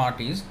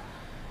parties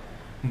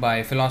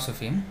by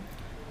philosophy,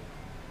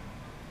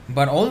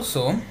 but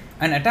also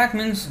an attack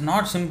means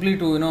not simply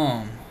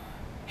to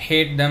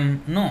hate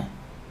them. No,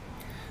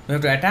 we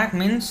have to attack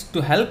means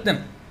to help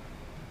them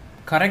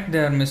correct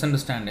their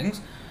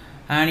misunderstandings.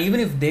 And even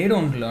if they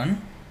don't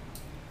learn,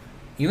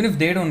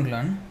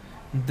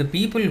 the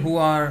people who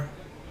are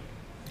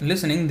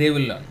listening, they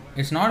will learn.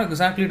 It's not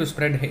exactly to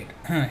spread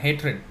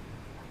hatred,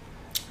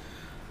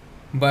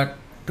 but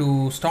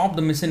to stop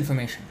the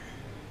misinformation.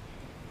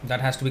 That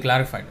has to be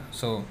clarified.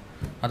 So,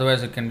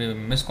 otherwise it can be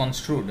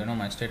misconstrued,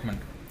 my statement.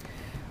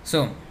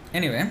 So,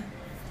 anyway,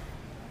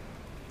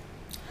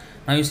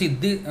 now you see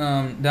the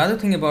other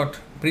thing about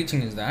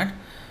preaching is that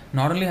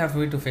not only have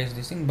we to face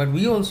this thing, but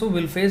we also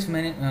will face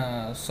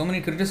so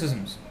many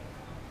criticisms.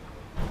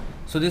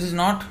 So this is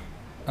not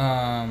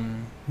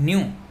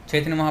new.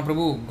 Chaitanya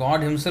Mahaprabhu,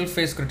 God himself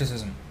faced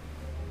criticism.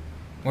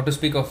 What to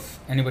speak of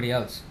anybody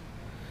else?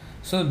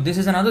 So this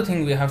is another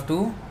thing we have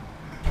to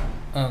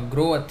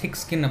grow a thick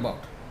skin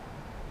about.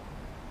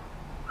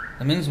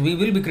 That means we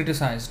will be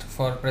criticized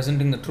for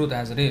presenting the truth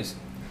as it is,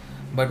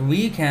 but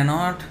we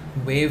cannot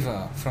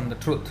waver from the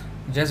truth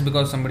just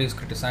because somebody is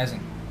criticizing.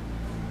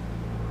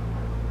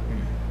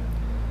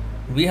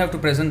 We have to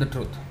present the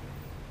truth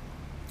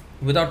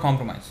without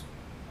compromise.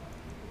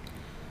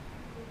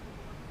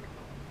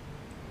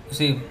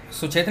 See,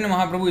 so Chaitanya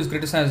Mahaprabhu is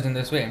criticized in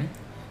this way.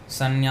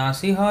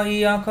 Sannyasi ha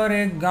iya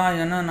kare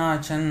gayana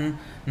nachan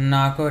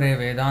na kare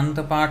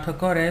vedanta patha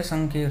kare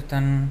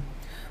sankirtan.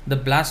 The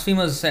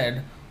blasphemers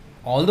said,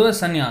 although a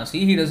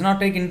sannyasi, he does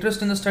not take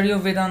interest in the study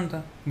of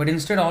Vedanta, but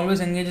instead always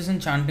engages in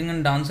chanting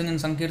and dancing in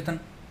sankirtan.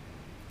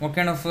 What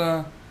kind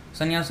of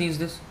sannyasi is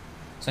this?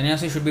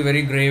 Sannyasi should be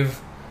very grave,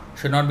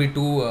 should not be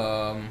too,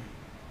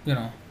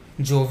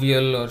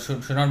 jovial, or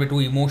should not be too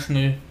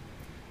emotional.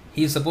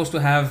 He is supposed to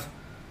have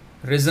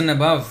risen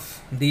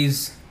above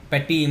these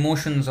petty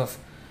emotions of,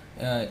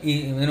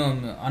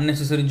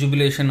 unnecessary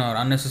jubilation or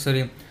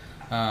unnecessary,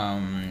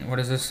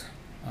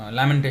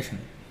 lamentation.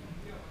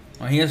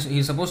 He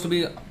is supposed to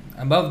be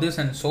above this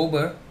and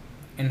sober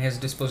in his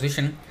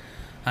disposition,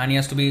 and he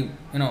has to be,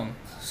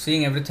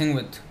 seeing everything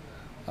with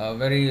a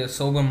very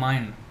sober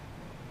mind.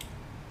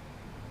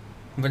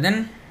 But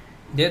then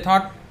they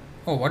thought,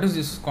 oh, what is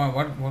this?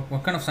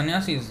 What kind of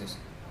sannyasi is this?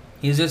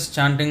 He is just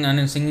chanting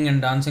and singing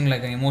and dancing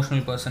like an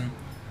emotional person,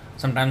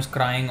 sometimes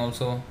crying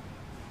also.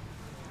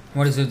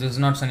 What is this? This is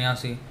not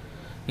sannyasi.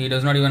 He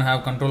does not even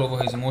have control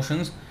over his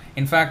emotions.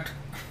 In fact,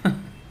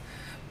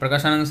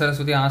 Prakashananda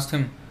Saraswati asked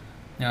him,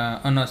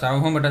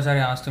 Sarvabhauma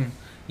Bhattacharya asked him,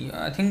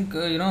 I think,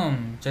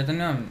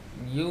 Chaitanya,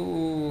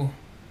 you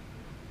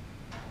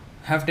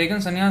have taken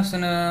sannyas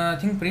I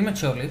think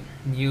prematurely.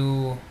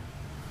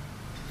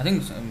 I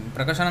think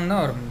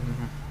Prakashananda or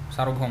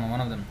Sarvabhauma,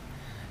 one of them.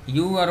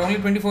 You are only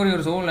 24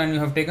 years old and you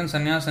have taken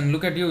sannyas, and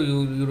look at you,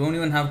 you don't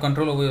even have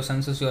control over your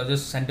senses. You are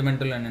just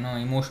sentimental and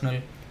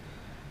emotional,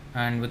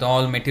 and with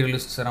all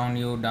materialists around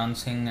you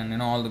dancing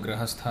and all the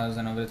grihasthas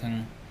and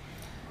everything.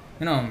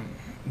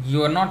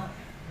 You are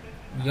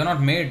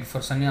not made for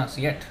sannyas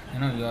yet.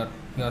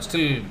 You are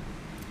still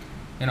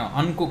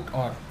uncooked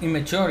or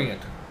immature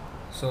yet.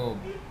 So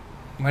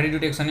why did you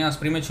take sannyas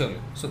prematurely?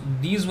 So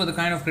these were the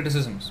kind of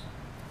criticisms.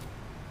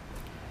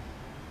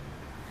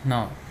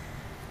 Now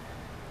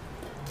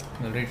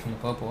we'll read from the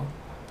purport.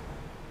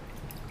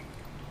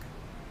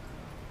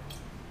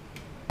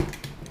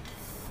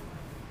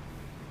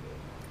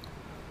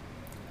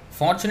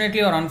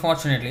 Fortunately or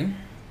unfortunately,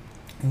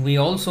 we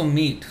also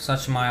meet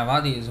such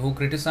Mayavadis who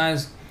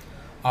criticize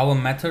our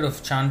method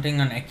of chanting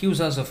and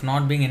accuse us of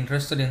not being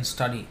interested in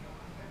study.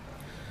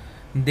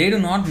 They do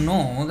not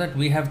know that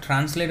we have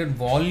translated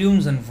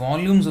volumes and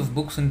volumes of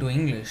books into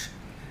English,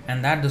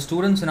 and that the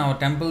students in our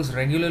temples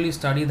regularly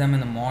study them in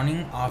the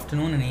morning,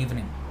 afternoon and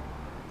evening.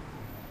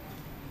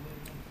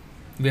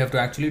 We have to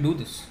actually do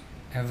this.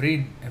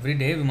 Every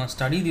day we must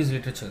study these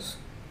literatures,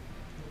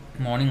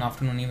 morning,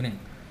 afternoon, evening.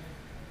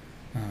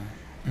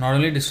 Not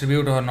only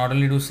distribute or not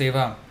only do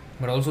seva,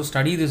 but also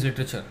study this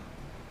literature.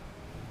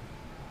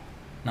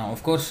 Now,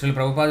 of course, Srila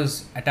Prabhupada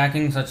is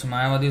attacking such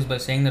Mayavadis by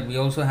saying that we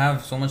also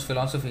have so much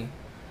philosophy,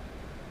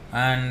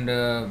 and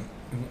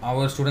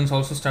our students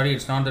also study.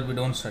 It's not that we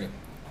don't study.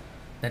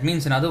 That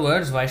means, in other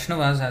words,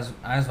 Vaishnavas,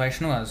 as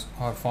Vaishnavas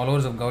or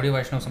followers of Gaudiya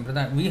Vaishnava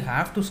Sampradaya, we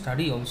have to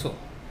study also.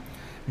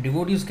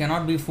 Devotees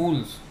cannot be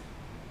fools.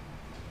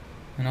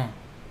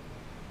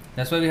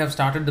 That's why we have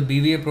started the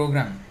BVA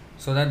program,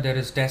 so that there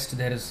is test,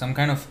 there is some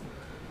kind of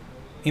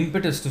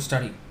impetus to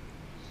study.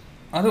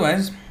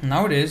 Otherwise,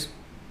 nowadays,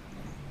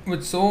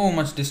 with so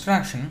much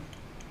distraction,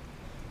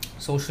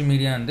 social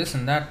media and this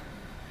and that,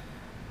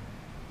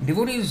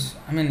 devotees,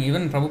 I mean,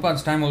 even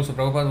Prabhupada's time also,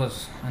 Prabhupada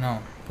was,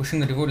 pushing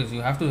the devotees,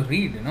 you have to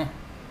read,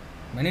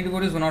 Many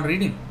devotees were not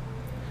reading.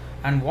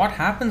 And what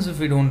happens if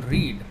we don't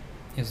read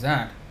is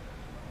that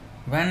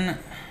when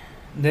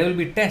there will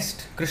be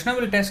test, Krishna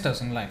will test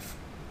us in life.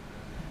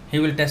 He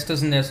will test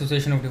us in the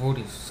association of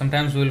devotees.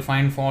 Sometimes we will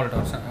find fault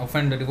or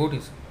offend the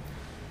devotees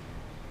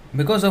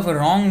because of a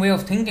wrong way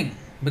of thinking,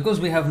 because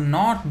we have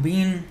not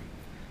been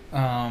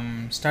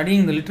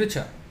studying the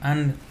literature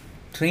and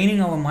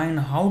training our mind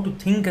how to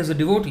think as a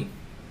devotee.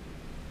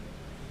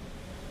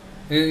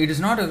 It is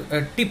not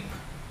a tip.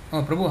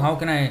 Oh, Prabhu,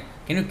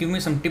 can you give me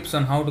some tips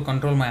on how to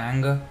control my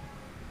anger?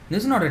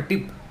 This is not a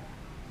tip.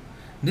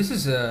 This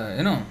is,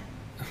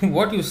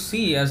 what you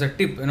see as a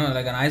tip,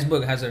 like an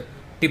iceberg has a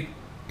tip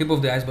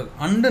of the iceberg.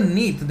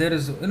 Underneath, there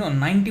is,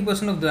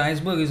 90% of the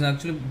iceberg is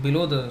actually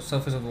below the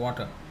surface of the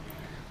water.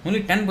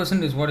 Only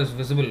 10% is what is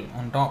visible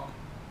on top.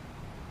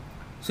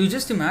 So you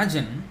just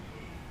imagine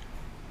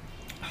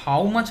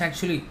how much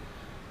actually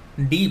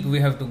deep we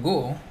have to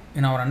go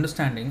in our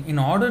understanding in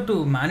order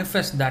to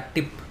manifest that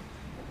tip.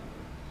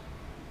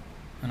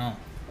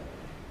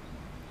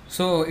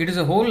 So it is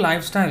a whole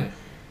lifestyle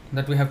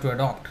that we have to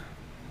adopt,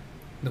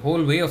 the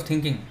whole way of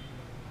thinking.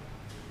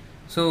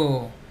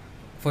 So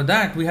for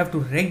that we have to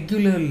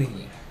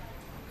regularly,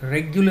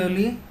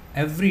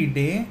 every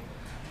day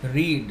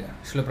read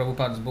Srila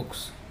Prabhupada's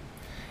books.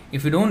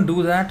 If we don't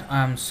do that,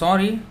 I am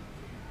sorry,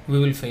 we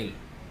will fail.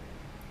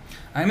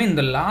 I mean,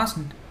 the last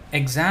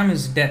exam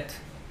is death.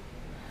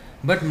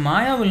 But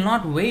Maya will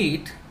not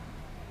wait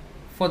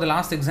for the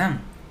last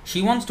exam.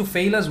 She wants to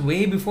fail us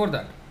way before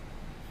that.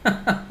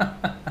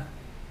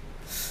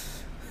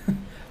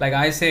 Like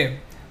I say,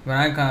 when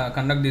I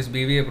conduct this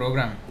BVA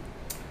program,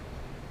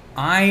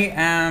 I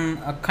am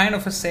a kind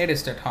of a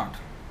sadist at heart,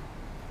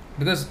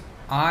 because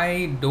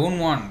I don't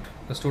want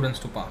the students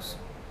to pass.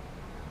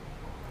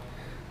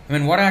 I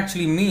mean, what I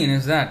actually mean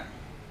is that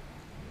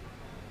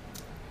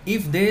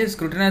if they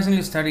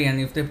scrutinizingly study and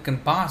if they can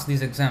pass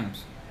these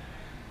exams,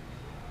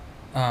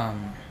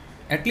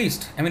 at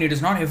least, it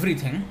is not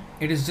everything,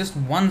 it is just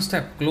one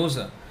step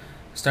closer.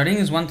 Studying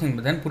is one thing,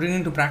 but then putting it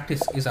into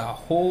practice is a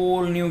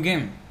whole new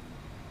game.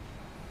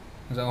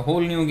 It's a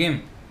whole new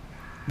game.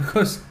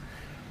 Because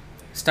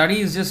study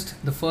is just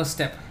the first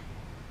step.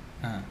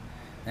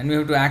 And we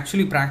have to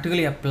actually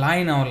practically apply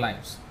in our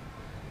lives.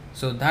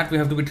 So that we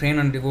have to be trained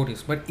on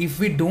devotees. But if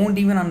we don't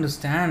even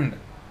understand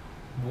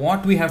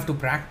what we have to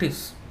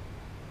practice,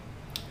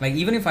 like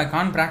even if I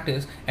can't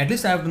practice, at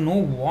least I have to know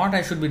what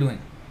I should be doing,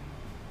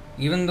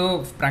 even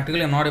though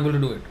practically I'm not able to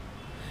do it.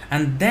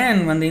 And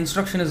then when the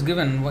instruction is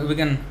given, we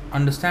can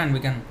understand,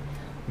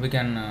 we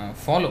can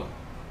follow.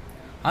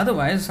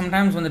 Otherwise,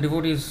 sometimes when the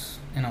devotees,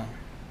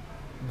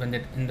 when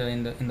they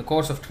in the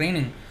course of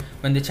training,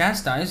 when they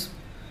chastise,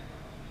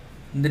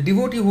 the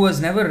devotee who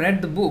has never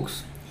read the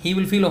books, he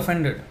will feel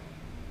offended.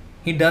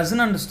 He doesn't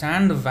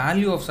understand the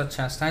value of such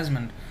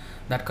chastisement,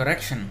 that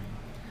correction,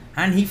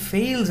 and he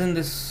fails in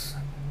this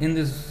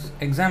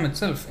exam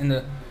itself,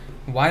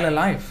 while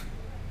alive.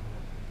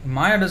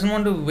 Maya doesn't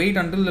want to wait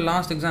until the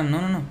last exam.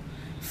 No.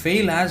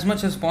 Fail as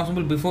much as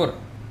possible before.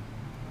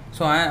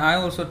 So I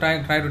also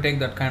try to take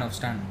that kind of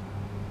stand.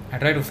 I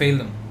try to fail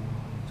them.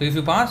 So if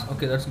you pass,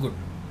 okay, that's good.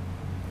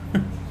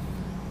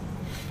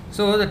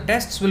 So the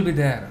tests will be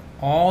there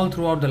all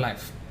throughout the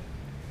life.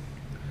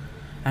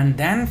 And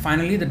then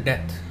finally the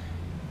death.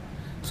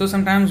 So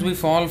sometimes we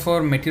fall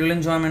for material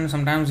enjoyment,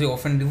 sometimes we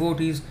offend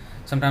devotees,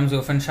 sometimes we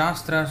offend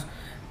shastras,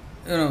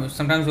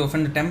 sometimes we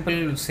offend the temple,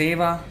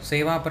 seva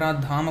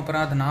aparad, dham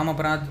aparad, nam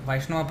aparad,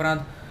 Vaishnava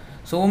aparad.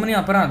 So many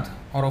aparad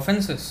or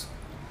offenses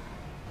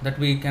that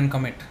we can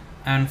commit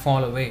and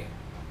fall away.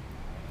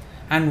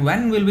 And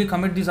when will we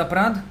commit these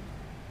aparad?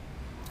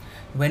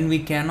 When we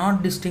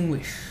cannot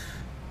distinguish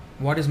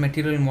what is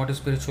material and what is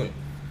spiritual.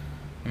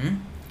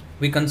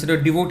 We consider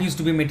devotees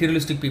to be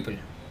materialistic people,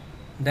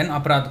 then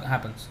aparad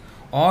happens.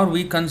 Or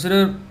we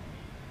consider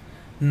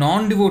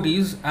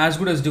non-devotees as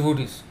good as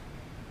devotees.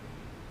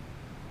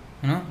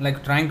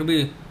 Like trying to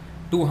be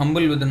too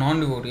humble with the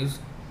non-devotees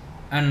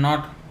and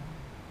not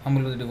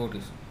humble with the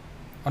devotees.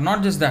 Or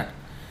not just that,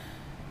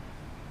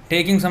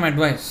 taking some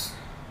advice,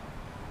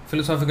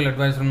 philosophical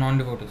advice from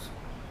non-devotees.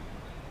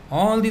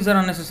 All these are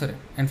unnecessary.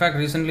 In fact,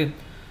 recently,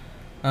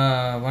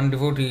 one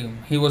devotee,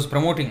 he was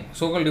promoting,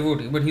 so-called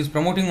devotee, but he's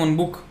promoting one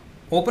book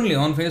openly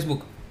on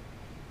Facebook.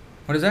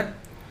 What is that?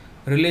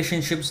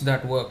 Relationships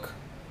That Work.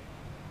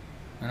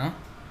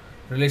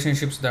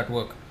 Relationships That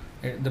Work.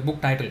 The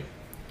book title.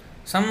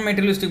 Some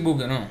materialistic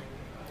book,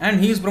 and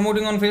he is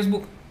promoting on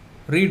Facebook.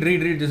 Read.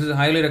 This is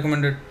highly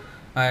recommended.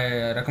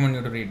 I recommend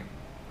you to read.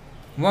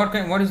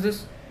 What is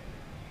this?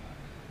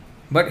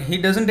 But he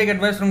doesn't take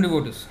advice from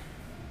devotees.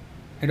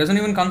 He doesn't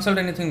even consult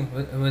anything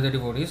with the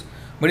devotees.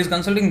 But he's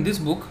consulting this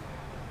book,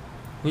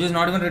 which is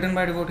not even written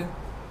by a devotee.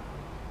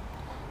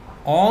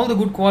 All the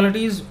good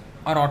qualities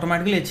are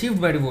automatically achieved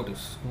by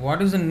devotees.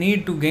 What is the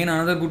need to gain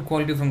another good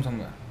quality from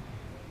somewhere?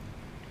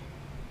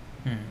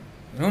 You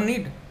don't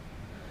need.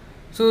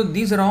 So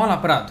these are all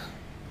aparadh.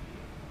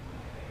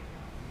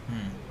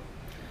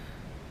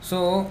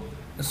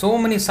 So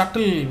many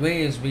subtle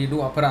ways we do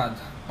aparadh,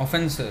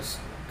 offenses,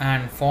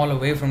 and fall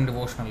away from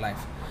devotional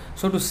life.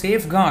 So to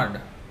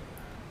safeguard,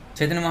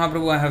 Chaitanya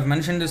Mahaprabhu, I have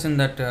mentioned this in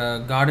that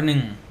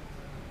gardening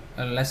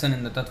lesson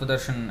in the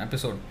Tattvadarshan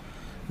episode,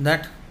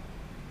 that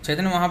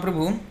Chaitanya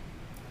Mahaprabhu,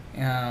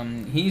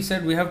 he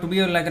said we have to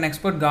be like an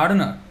expert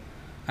gardener,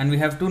 and we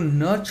have to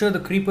nurture the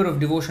creeper of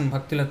devotion,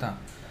 Bhaktilata.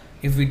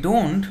 If we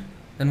don't,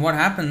 then what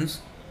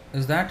happens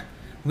is that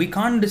we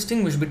can't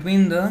distinguish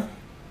between the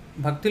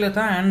Bhaktilata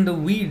and the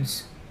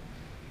weeds,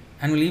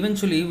 and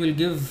will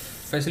give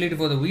facility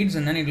for the weeds,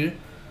 and then it will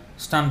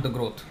stunt the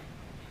growth,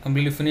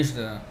 completely finish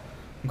the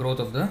growth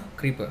of the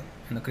creeper,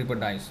 and the creeper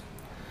dies.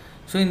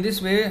 So in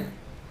this way,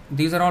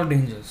 these are all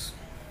dangers.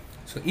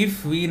 So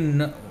if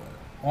we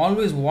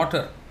always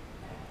water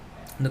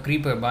the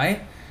creeper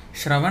by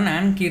Shravan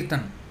and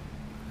Kirtan,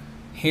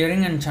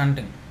 hearing and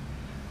chanting.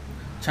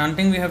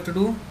 Chanting we have to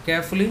do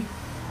carefully,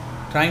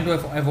 trying to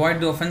avoid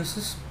the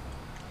offenses,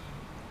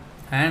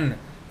 and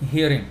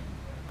hearing.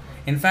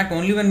 In fact,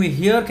 only when we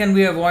hear can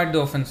we avoid the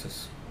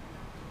offenses.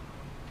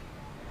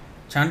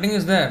 Chanting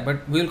is there,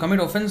 but we will commit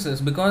offenses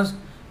because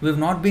we have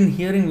not been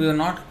hearing, we are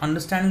not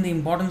understanding the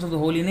importance of the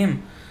holy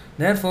name.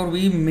 Therefore,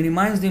 we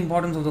minimize the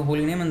importance of the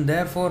holy name, and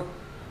therefore,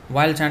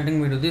 while chanting,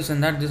 we do this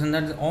and that, this and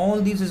that.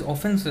 All these is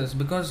offenses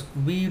because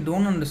we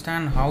don't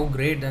understand how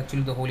great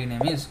actually the holy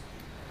name is.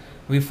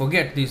 We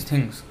forget these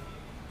things,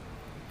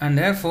 and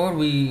therefore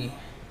we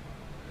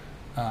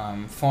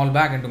fall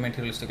back into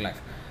materialistic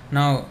life.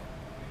 Now,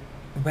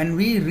 when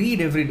we read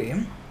every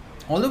day,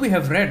 although we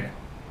have read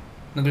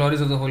the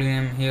glories of the holy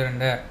name here and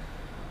there,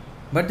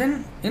 but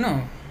then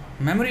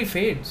memory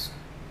fades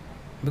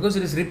because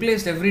it is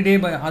replaced every day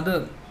by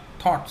other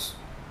thoughts,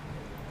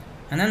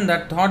 and then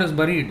that thought is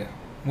buried,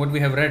 what we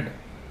have read.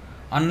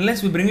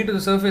 Unless we bring it to the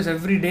surface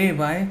every day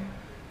by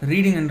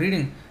reading and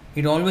reading,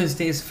 it always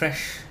stays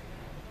fresh.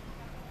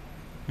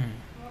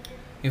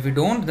 If we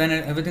don't, then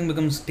everything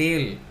becomes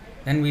stale,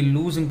 then we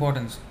lose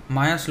importance.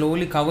 Maya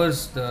slowly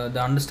covers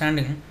the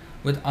understanding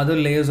with other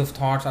layers of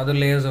thoughts, other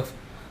layers of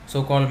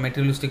so-called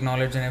materialistic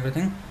knowledge and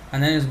everything,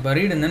 and then it's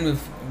buried, and then we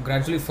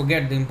gradually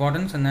forget the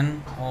importance, and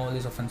then all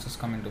these offenses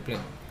come into play.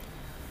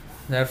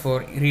 Therefore,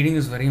 reading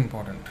is very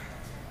important.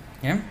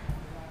 Yeah?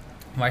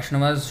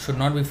 Vaishnavas should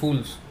not be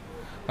fools.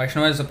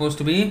 Vaishnava is supposed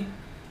to be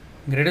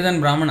greater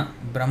than Brahmana.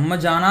 Brahma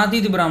janati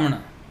iti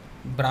Brahmana.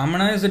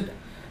 Brahmana is a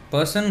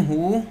person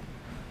who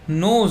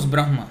knows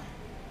Brahma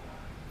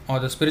or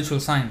the spiritual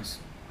science.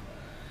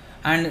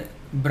 And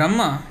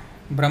Brahmeti,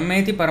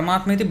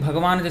 Paramatmeti,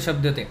 Bhagavaniti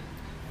Shabdate.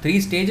 3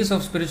 stages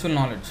of spiritual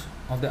knowledge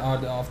of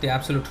the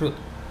absolute truth.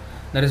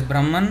 There is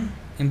Brahman,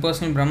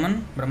 impersonal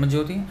Brahman,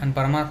 Brahmajyoti, and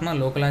Paramatma,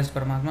 localized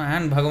Paramatma,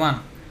 and Bhagavan,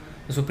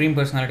 the Supreme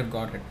Personality of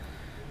Godhead.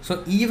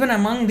 So even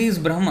among these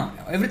Brahma,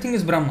 everything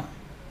is Brahma.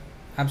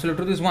 Absolute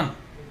truth is one.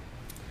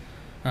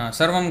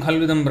 Sarvam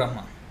Khalvidam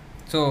Brahma.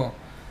 So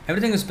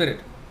everything is spirit.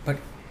 But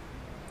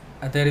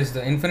there is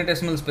the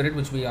infinitesimal spirit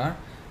which we are.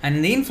 And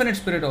in the infinite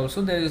spirit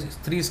also there is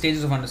 3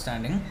 stages of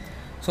understanding.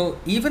 So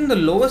even the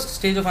lowest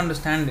stage of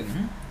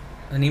understanding,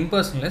 an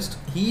impersonalist,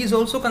 he is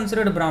also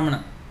considered a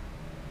Brahmana.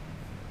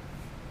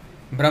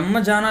 Brahma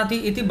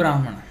janati iti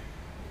Brahmana.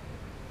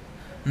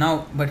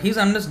 Now, but his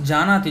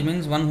janati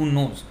means one who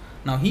knows.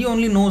 Now, he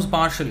only knows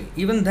partially.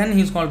 Even then,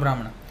 he is called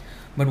Brahmana.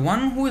 But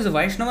one who is a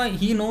Vaishnava,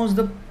 he knows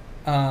the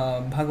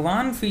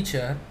Bhagavan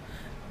feature,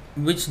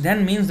 which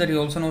then means that he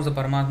also knows the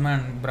Paramatma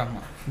and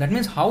Brahma. That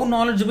means how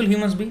knowledgeable he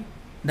must be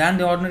than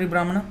the ordinary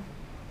Brahmana.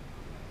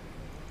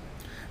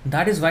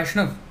 That is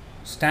Vaishnava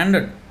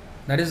standard.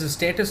 That is the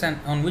status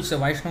on which the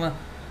Vaishnava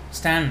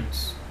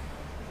stands.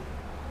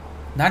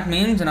 That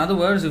means, in other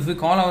words, if we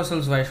call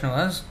ourselves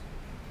Vaishnavas,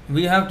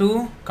 we have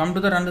to come to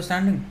that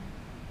understanding.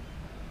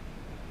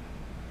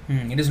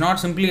 It is not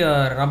simply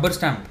a rubber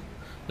stamp.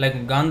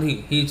 Like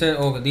Gandhi, he said,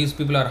 oh, these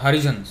people are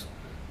Harijans.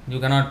 You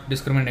cannot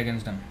discriminate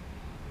against them.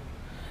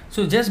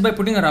 So just by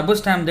putting a rubber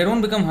stamp, they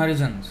don't become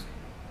Harijans.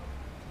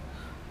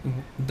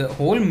 The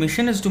whole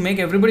mission is to make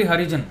everybody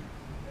Harijan.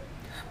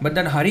 But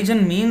that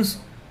Harijan means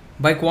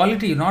by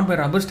quality, not by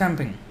rubber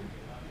stamping.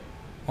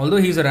 Although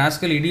he is a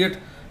rascal idiot,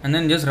 and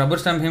then just rubber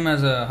stamp him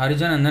as a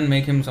Harijan and then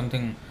make him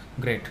something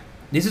great.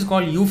 This is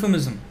called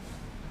euphemism.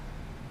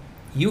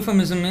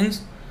 Euphemism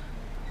means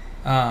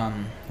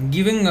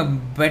giving a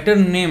better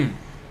name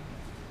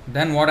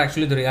than what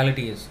actually the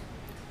reality is.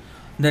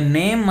 The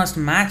name must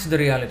match the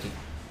reality.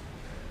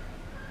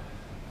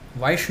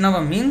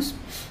 Vaishnava means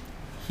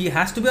he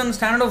has to be on the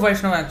standard of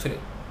Vaishnava actually.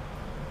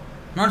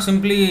 Not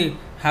simply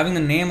having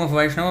the name of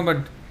Vaishnava,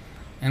 but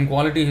in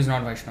quality he is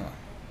not Vaishnava.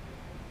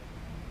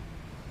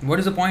 What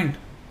is the point?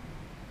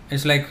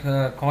 It's like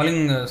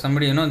calling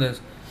somebody,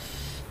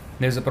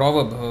 there's a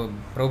proverb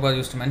Prabhupada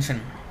used to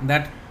mention,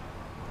 that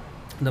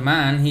the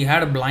man, he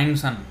had a blind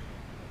son.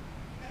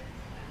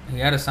 He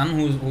had a son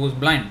who was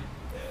blind.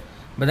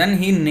 But then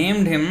he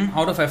named him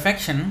out of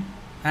affection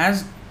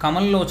as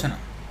Kamal Lochana.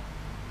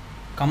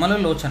 Kamala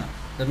Lochana.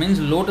 That means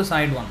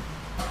lotus-eyed one.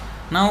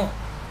 Now,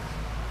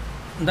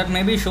 that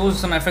maybe shows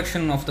some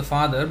affection of the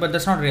father, but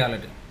that's not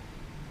reality.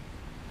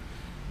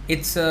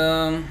 It's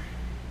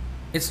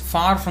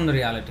far from the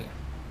reality.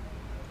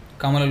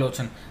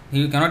 Kamalalochan,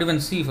 you cannot even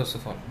see first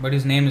of all, but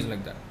his name is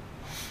like that.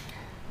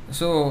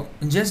 So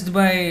just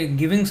by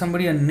giving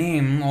somebody a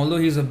name, although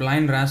he is a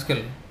blind rascal,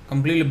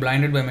 completely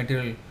blinded by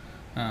material,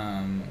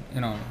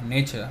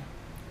 nature,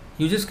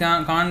 you just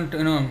can't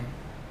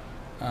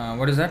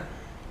what is that?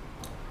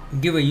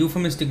 Give a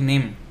euphemistic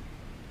name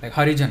like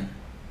Harijan.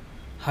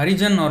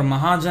 Harijan or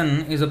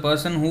Mahajan is a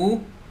person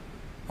who,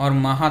 or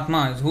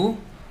Mahatma is who,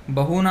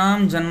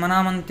 Bahunam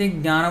Janmanam Ante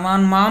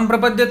Jnanavan Mam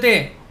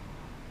Prapadyate.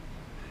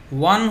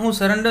 One who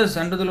surrenders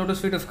unto the lotus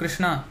feet of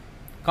Krishna,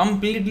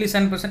 completely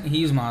 100%,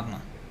 he is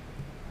Mahatma.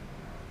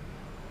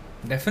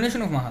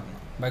 Definition of Mahatma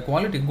by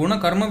quality, Guna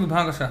Karma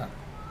Vibhagashaha.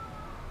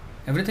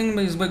 Everything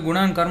is by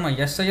Guna and Karma.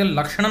 Yasaya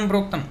Lakshanam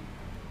Proktam.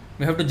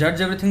 We have to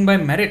judge everything by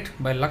merit,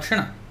 by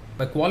Lakshana,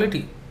 by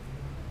quality,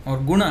 or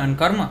Guna and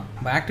Karma,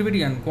 by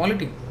activity and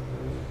quality.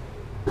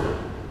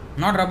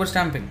 Not rubber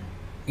stamping,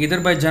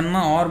 either by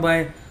Janma or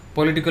by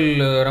political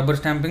rubber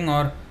stamping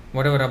or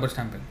whatever rubber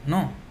stamping.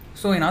 No.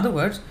 So, in other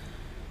words,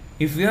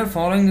 if we are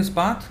following this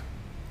path,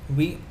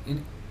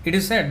 it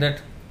is said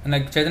that,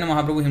 like Chaitanya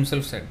Mahaprabhu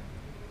himself said,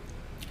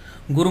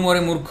 Guru More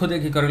Murkho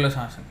Dekhi Karila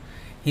Shasan.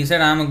 He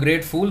said, I am a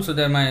great fool, so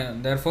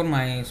therefore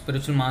my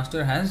spiritual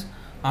master has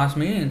asked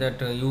me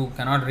that you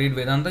cannot read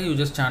Vedanta, you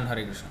just chant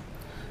Hare Krishna.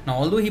 Now,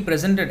 although he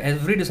presented,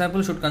 every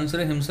disciple should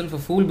consider himself a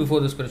fool before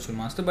the spiritual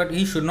master, but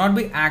he should not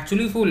be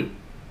actually fool.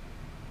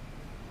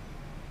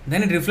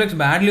 Then it reflects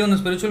badly on the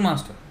spiritual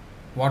master.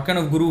 What kind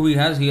of guru he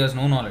has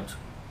no knowledge.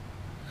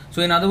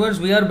 So, in other words,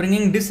 we are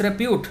bringing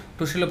disrepute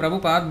to Srila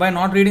Prabhupada by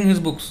not reading his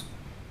books.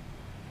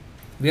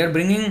 We are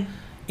bringing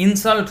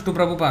insult to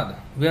Prabhupada.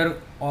 We are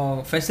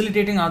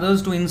facilitating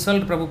others to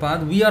insult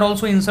Prabhupada. We are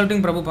also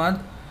insulting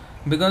Prabhupada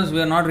because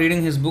we are not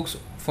reading his books,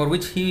 for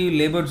which he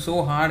labored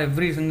so hard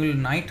every single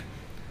night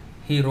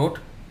he wrote.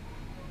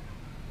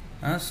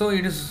 So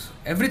it is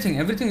everything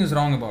is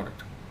wrong about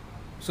it.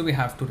 So we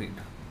have to read.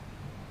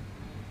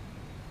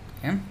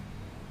 Okay?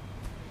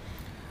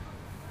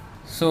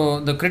 So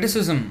the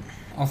criticism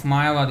of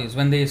Mayavadis,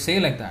 when they say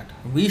like that,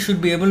 we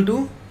should be able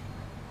to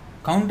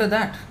counter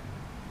that.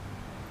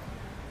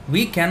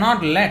 We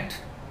cannot let,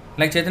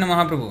 like Chaitanya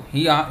Mahaprabhu,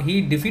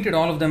 he defeated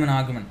all of them in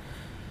argument.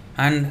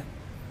 And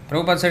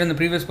Prabhupada said in the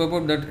previous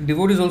purport that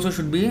devotees also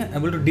should be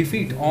able to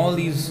defeat all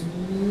these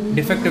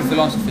defective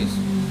philosophies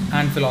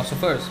and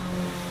philosophers.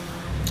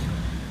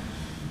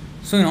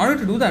 So in order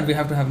to do that, we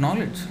have to have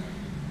knowledge.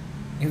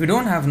 If we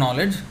don't have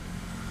knowledge,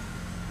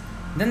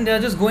 then they are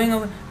just going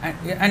away.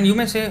 And you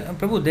may say,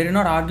 Prabhu, they did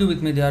not argue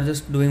with me, they are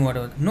just doing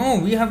whatever. No,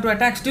 we have to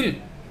attack still.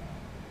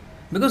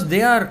 Because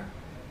they are,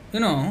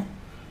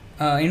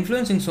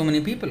 influencing so many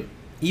people.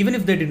 Even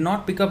if they did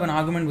not pick up an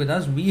argument with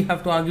us, we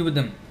have to argue with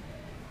them.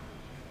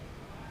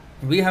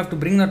 We have to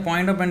bring that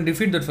point up and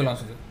defeat that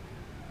philosophy.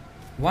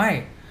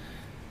 Why?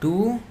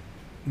 To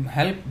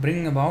help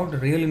bring about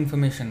real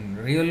information,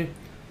 real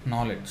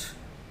knowledge.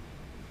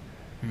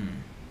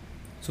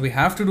 So we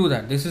have to do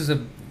that. This is a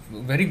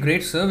very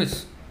great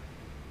service,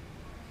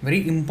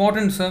 very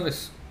important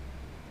service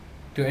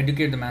to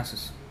educate the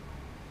masses.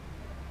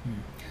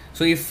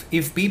 So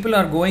if people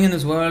are going in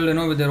this world,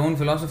 with their own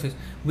philosophies,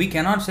 we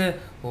cannot say,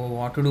 oh,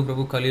 what to do,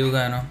 Prabhu, Kali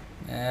Yuga,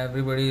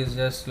 everybody is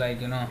just like,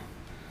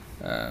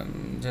 they're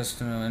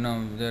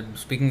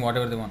speaking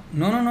whatever they want.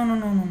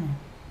 No.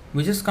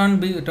 We just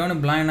can't turn a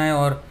blind eye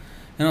or,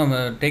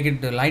 take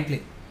it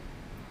lightly.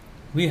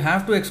 We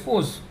have to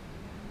expose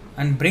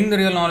and bring the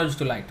real knowledge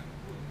to light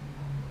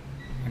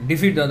and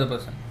defeat the other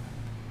person.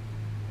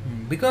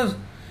 Because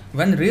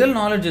when real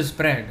knowledge is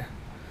spread,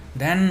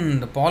 then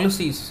the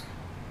policies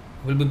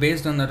will be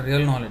based on that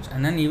real knowledge,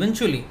 and then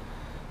eventually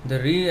the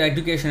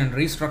re-education and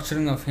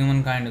restructuring of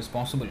humankind is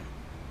possible.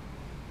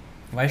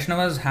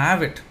 Vaishnavas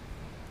have it.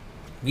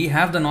 We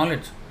have the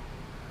knowledge.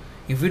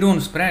 If we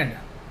don't spread,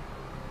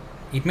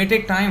 it may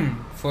take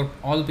time for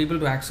all people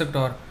to accept,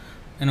 or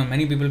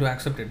many people to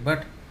accept it,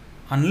 but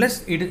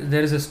unless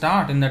there is a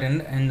start in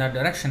that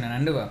direction and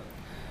endeavor,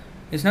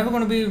 it's never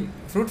going to be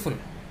fruitful.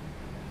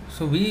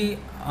 So we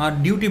are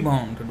duty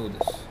bound to do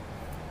this.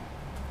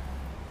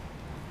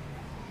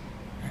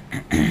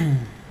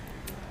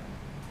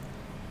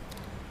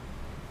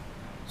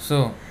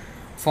 So,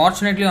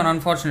 fortunately or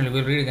unfortunately,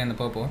 we'll read again the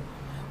purport.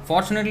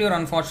 Fortunately or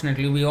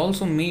unfortunately, we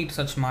also meet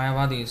such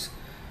Mayavadis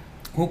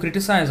who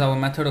criticize our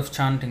method of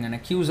chanting and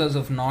accuse us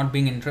of not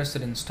being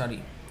interested in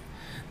study.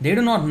 They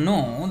do not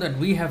know that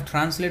we have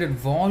translated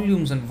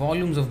volumes and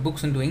volumes of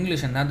books into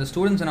English, and that the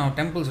students in our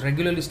temples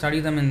regularly study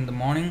them in the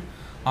morning,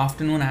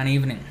 afternoon and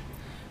evening.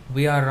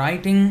 We are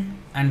writing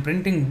and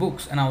printing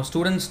books, and our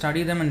students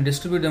study them and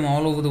distribute them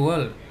all over the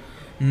world.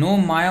 No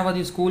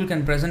Mayavadi school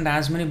can present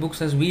as many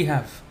books as we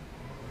have.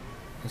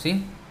 You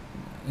see?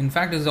 In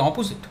fact, it's the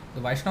opposite.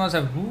 The Vaishnavas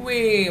have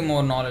way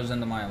more knowledge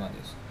than the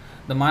Mayavadis.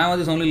 The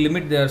Mayavadis only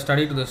limit their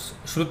study to the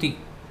Shruti,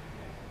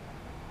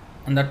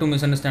 and that too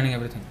misunderstanding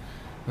everything.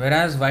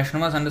 Whereas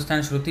Vaishnavas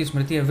understand Shruti,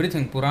 Smriti,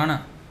 everything,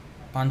 Purana.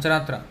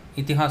 Pancharatra,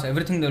 Itihas,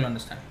 everything they will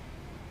understand.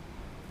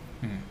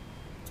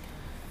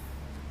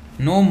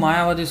 No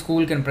Mayavadi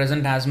school can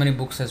present as many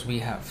books as we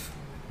have.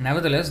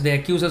 Nevertheless, they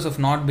accuse us of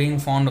not being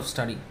fond of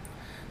study.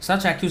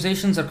 Such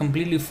accusations are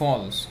completely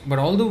false, but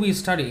although we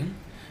study,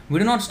 we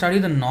do not study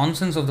the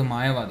nonsense of the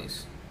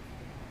Mayavadis.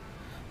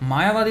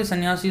 Mayavadi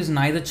sannyasis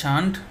neither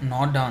chant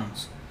nor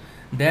dance.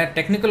 Their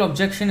technical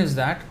objection is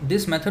that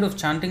this method of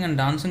chanting and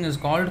dancing is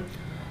called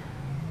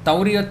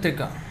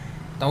Tauriyatrika,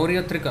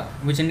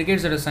 which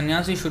indicates that a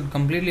sannyasi should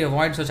completely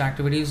avoid such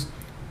activities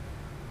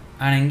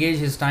and engage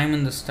his time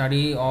in the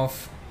study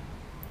of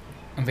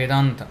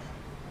Vedanta.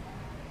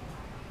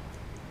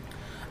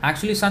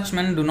 Actually, such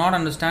men do not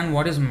understand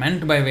what is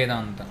meant by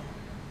Vedanta.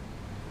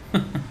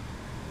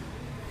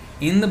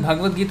 In the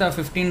Bhagavad Gita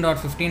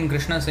 15.15,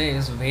 Krishna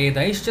says,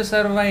 Vedaischa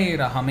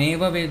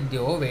sarvairahameva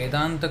vedyo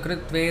Vedanta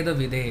krit veda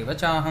videva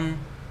chaham.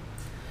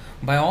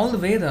 By all the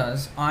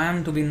Vedas, I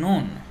am to be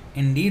known.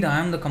 Indeed, I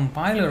am the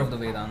compiler of the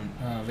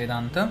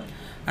Vedanta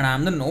and I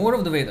am the knower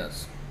of the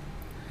Vedas.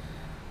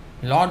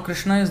 Lord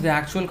Krishna is the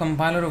actual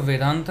compiler of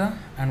Vedanta,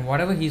 and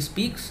whatever he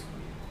speaks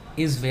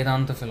is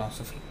Vedanta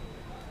philosophy.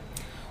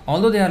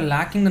 Although they are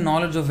lacking the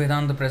knowledge of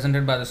Vedanta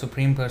presented by the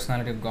Supreme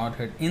Personality of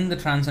Godhead in the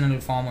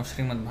transcendental form of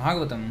Srimad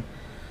Bhagavatam,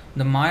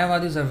 the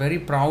Mayavadis are very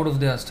proud of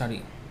their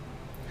study.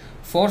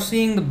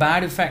 Foreseeing the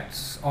bad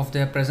effects of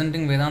their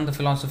presenting Vedanta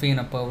philosophy in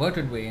a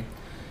perverted way,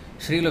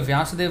 Srila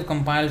Vyasadeva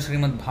compiled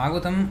Srimad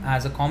Bhagavatam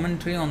as a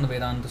commentary on the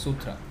Vedanta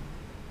Sutra.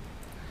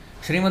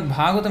 Srimad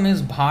Bhagavatam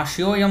is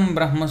Bhashyoyam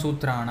Brahma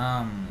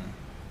Sutranam.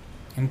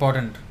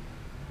 Important.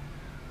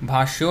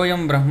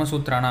 Bhashyoyam Brahma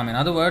Sutranam. In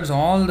other words,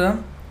 all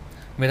the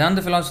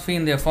Vedanta philosophy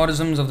in the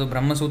aphorisms of the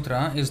Brahma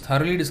Sutra is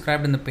thoroughly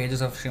described in the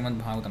pages of Srimad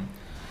Bhagavatam.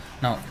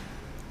 Now,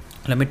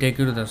 let me take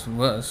you to this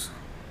verse.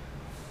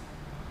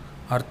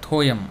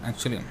 Arthoyam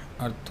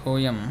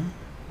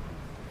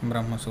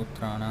Brahma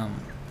Sutranam.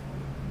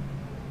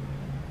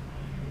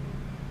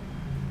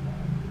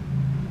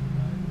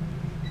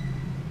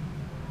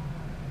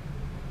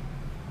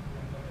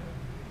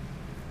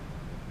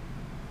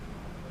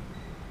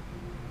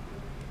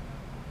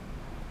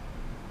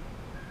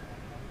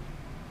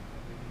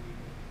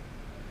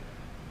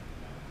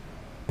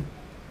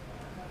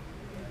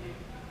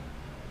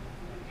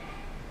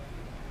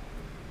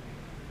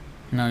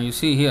 Now you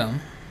see here,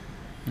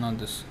 not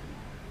this,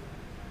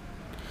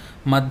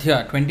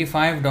 Madhya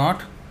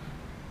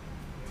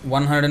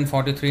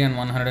 25.143 and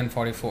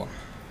 144.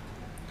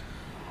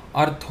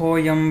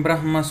 Arthoyam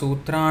Brahma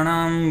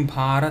Sutranam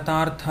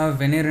Bharatartha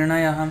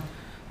Vinirnayah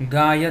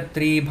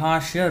Gayatri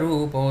Bhashya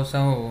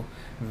Ruposau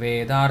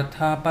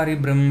Vedartha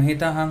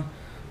Paribrahmhitah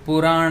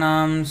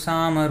Puranam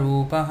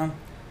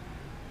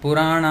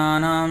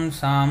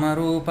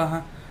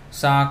Samarupah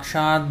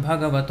Sakshad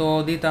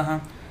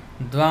Bhagavatoditah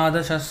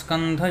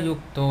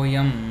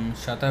Dvadashaskandhayuktoyam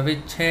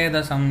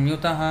Shatavicheda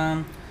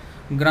Samyutah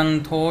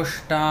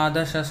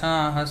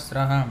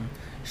Granthoštadashasahasrah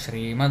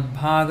Srimad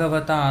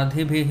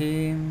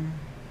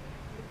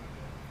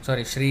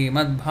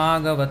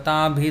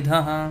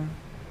Bhagavatabhidha.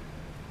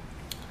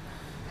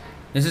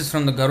 This is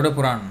from the Garuda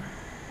Puran.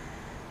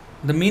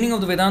 The meaning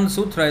of the Vedanta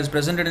Sutra is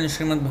presented in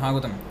Srimad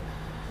Bhagavatam.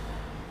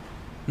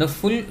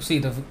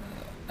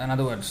 In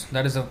other words,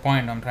 that is the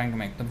point I am trying to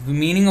make. The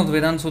meaning of the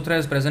Vedanta Sutra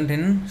is present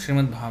in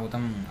Srimad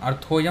Bhagavatam.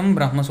 Arthoyam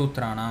Brahma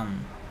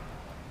Sutranam.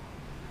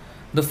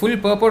 The full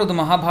purport of the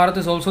Mahabharata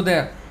is also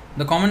there.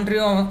 The commentary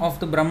of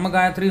the Brahma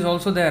Gayatri is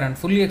also there and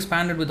fully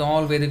expanded with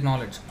all Vedic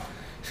knowledge.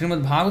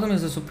 Srimad Bhagavatam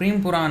is the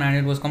Supreme Puran and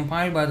it was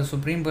compiled by the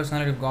Supreme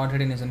Personality of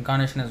Godhead in his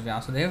incarnation as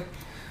Vyasadeva.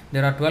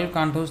 There are 12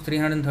 cantos,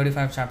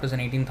 335 chapters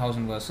and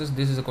 18,000 verses.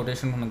 This is a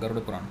quotation from the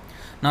Garuda Puran.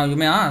 Now you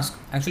may ask,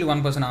 actually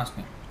one person asked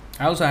me.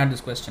 I also had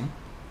this question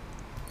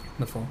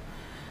before.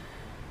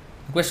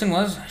 The question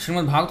was,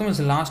 Srimad Bhagavatam is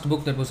the last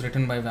book that was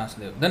written by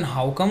Vyasadeva. Then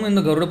how come in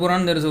the Garuda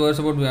Puran there is a verse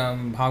about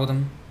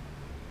Bhagavatam?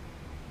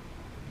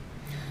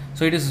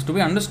 So it is to be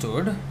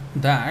understood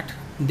that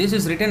this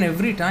is written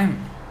every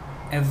time.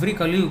 Every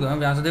Kali Yuga,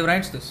 Vyasadeva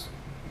writes this.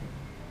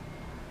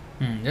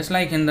 Just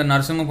like in the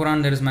Narasimha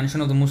Puran there is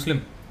mention of the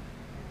Muslim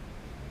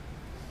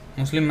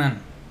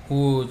man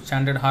who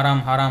chanted Haram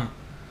Haram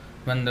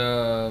when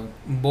the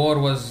boar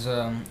was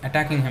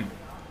attacking him.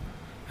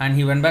 And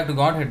he went back to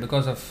Godhead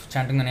because of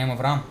chanting the name of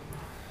Ram.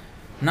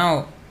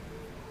 Now,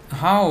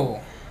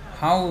 how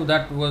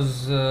that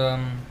was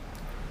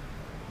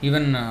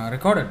even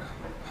recorded?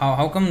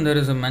 How come there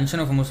is a mention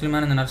of a Muslim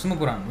man in the Narasimha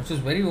Puran, which is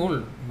very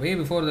old, way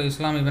before the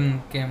Islam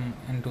even came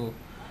into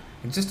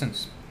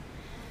existence?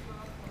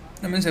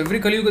 That means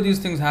every Kali Yuga these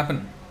things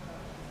happen.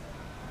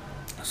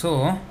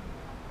 So,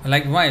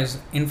 likewise,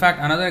 in fact,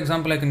 another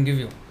example I can give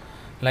you,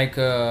 like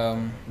the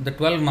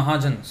 12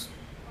 Mahajans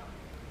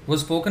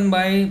was spoken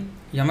by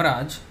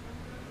Yamaraj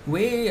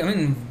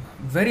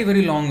very,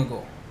 very long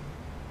ago.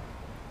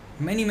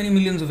 Many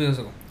millions of years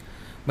ago.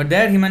 But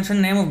there he mentioned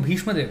the name of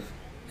Bhishma Dev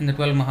in the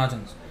 12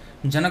 Mahajans.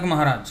 Janak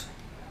Maharaj,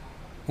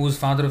 who is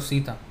father of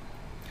Sita.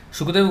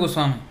 Shukadeva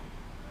Goswami.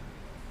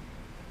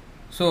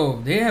 So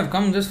they have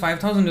come just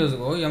 5,000 years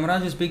ago.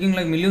 Yamaraj is speaking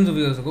like millions of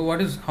years ago.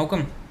 How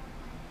come?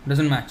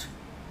 Doesn't match.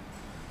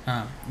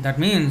 That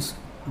means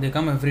they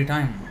come every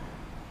time.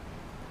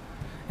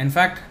 In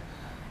fact,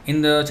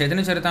 in the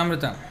Chaitanya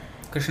Charitamrita,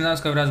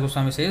 Krishnadas Kaviraj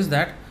Goswami says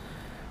that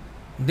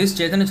this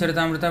Chaitanya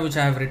Charitamrita which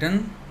I have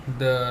written,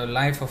 the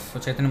life of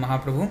Chaitanya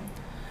Mahaprabhu,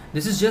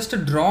 this is just a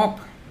drop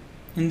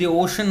in the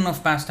ocean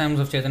of pastimes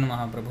of Chaitanya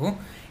Mahaprabhu.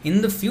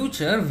 In the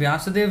future,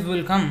 Vyasadeva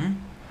will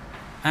come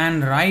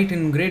and write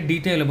in great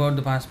detail about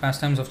the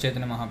pastimes of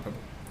Chaitanya Mahaprabhu.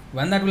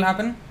 When that will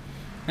happen?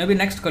 Maybe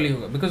next Kali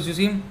Yuga. Because you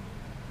see,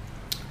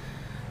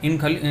 in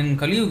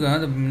Kali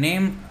Yuga,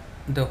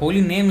 the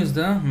holy name is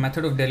the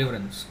method of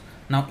deliverance.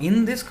 Now,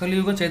 in this Kali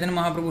Yuga, Chaitanya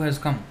Mahaprabhu has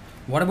come.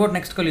 What about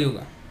next Kali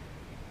Yuga?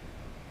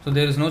 So,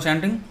 there is no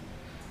chanting?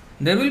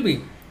 There will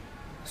be.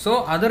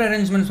 So, other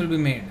arrangements will be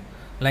made.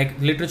 Like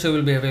literature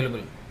will be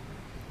available.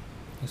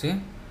 You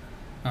see?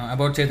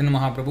 About Chaitanya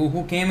Mahaprabhu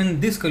who came in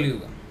this Kali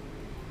Yuga.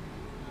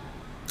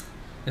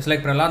 It's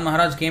like Prahlad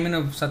Maharaj came in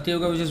a Satya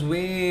Yuga which is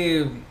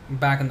way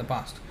back in the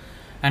past.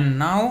 And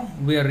now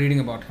we are reading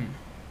about him.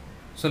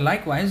 So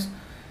likewise,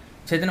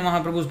 Chaitanya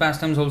Mahaprabhu's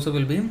pastimes also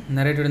will be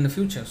narrated in the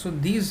future. So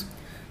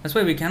that's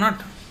why we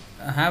cannot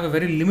have a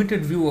very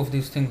limited view of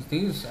these things.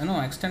 These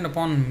extend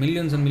upon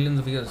millions and millions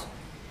of years.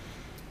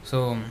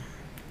 So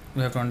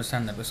we have to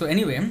understand that way. So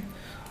anyway,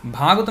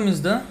 Bhagavatam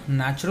is the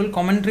natural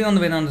commentary on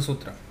the Vedanta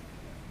Sutra.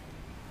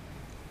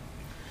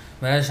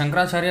 Whereas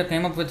Shankaracharya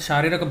came up with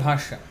Shariraka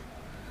Bhashya,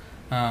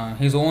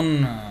 his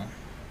own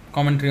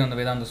commentary on the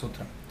Vedanta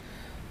Sutra.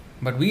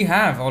 But we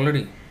have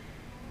already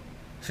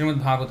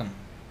Srimad Bhagavatam,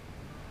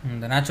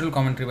 the natural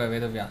commentary by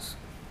Vedavyas.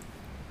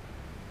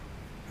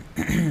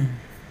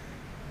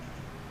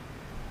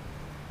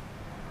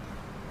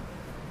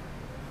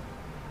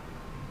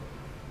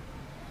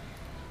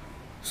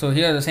 So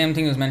here the same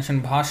thing is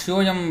mentioned,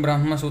 Bhashyoyam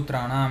Brahma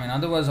Sutranam. In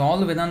other words, all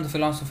the Vedanta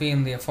philosophy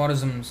in the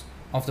aphorisms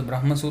of the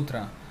Brahma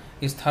Sutra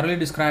is thoroughly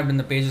described in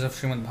the pages of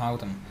Srimad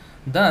Bhagavatam.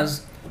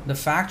 Thus, the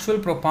factual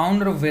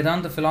propounder of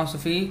Vedanta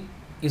philosophy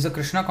is a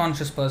Krishna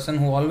conscious person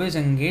who always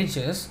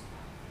engages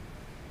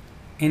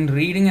in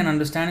reading and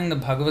understanding the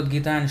Bhagavad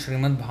Gita and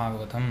Srimad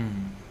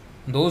Bhagavatam.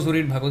 Those who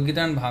read Bhagavad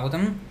Gita and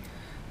Bhagavatam,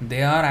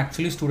 they are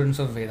actually students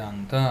of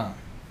Vedanta.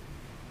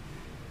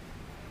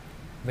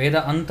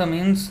 Veda Anta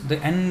means the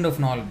end of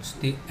knowledge,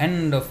 the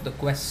end of the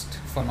quest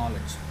for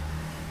knowledge.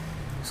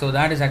 So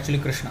that is actually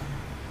Krishna.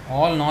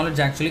 All knowledge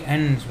actually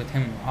ends with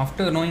him.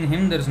 After knowing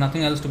him, there is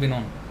nothing else to be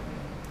known.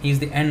 He is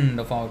the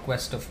end of our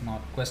quest for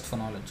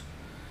knowledge.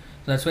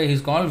 So that's why he is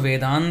called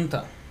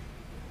Vedanta.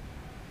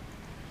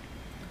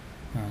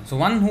 So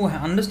one who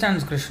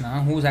understands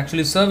Krishna, who is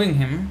actually serving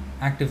him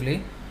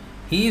actively,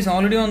 he is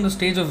already on the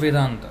stage of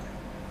Vedanta.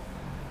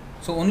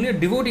 So only a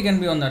devotee can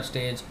be on that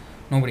stage,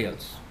 nobody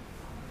else.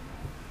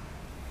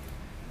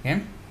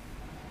 Okay?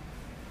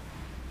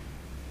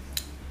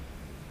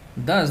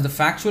 Thus, the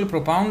factual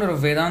propounder of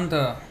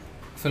Vedanta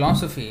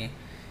philosophy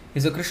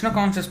is a Krishna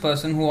conscious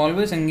person who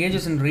always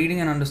engages in reading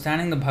and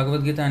understanding the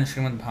Bhagavad Gita and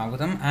Srimad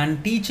Bhagavatam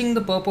and teaching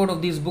the purport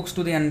of these books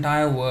to the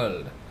entire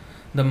world.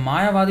 The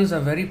Mayavadis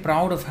are very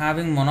proud of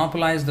having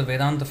monopolized the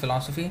Vedanta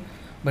philosophy,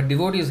 but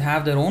devotees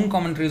have their own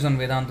commentaries on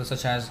Vedanta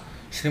such as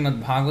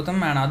Srimad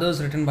Bhagavatam and others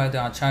written by the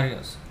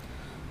Acharyas.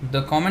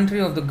 The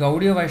commentary of the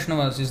Gaudiya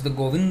Vaishnavas is the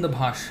Govinda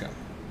Bhashya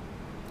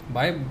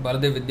by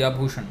Baladev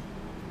Vidyabhushan.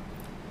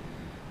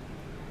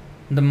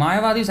 The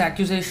Mayavadis'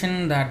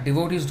 accusation that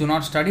devotees do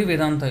not study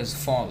Vedanta is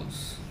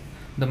false.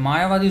 The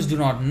Mayavadis do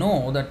not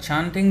know that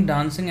chanting,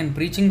 dancing and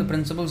preaching the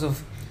principles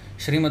of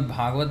Srimad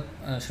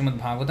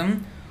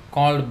Bhagavatam,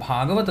 called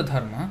Bhagavata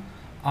Dharma,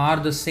 are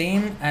the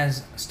same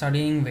as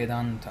studying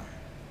Vedanta.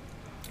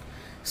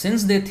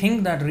 Since they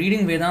think that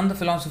reading Vedanta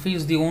philosophy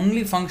is the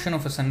only function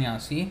of a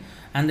sannyasi,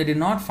 and they did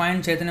not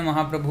find Chaitanya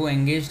Mahaprabhu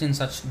engaged in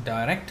such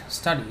direct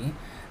study,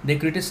 they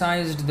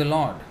criticized the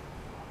Lord.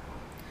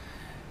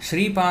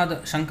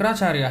 Shripad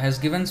Shankaracharya has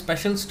given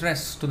special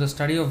stress to the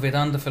study of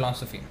Vedanta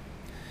philosophy.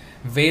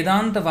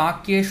 Vedanta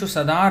Vakyeshu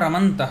Sada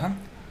Ramantah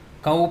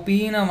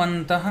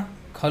Kaupinavantah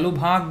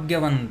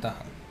Khalubhagyavantah.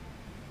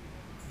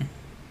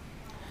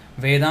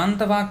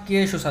 Vedanta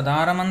Vakyeshu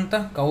Sada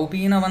Ramantah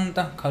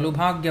Kaupinavantah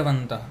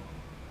Khalubhagyavantah.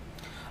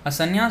 A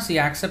sannyasi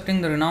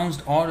accepting the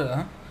renounced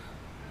order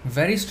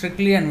very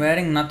strictly and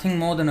wearing nothing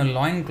more than a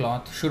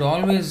loincloth should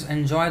always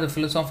enjoy the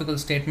philosophical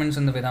statements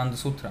in the Vedanta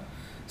Sutra.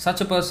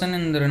 Such a person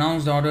in the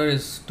renounced order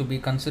is to be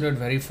considered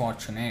very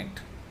fortunate.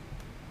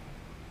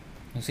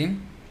 You see?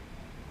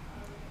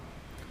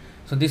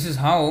 So this is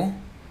how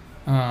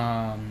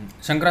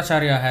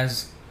Shankaracharya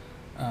has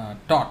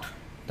taught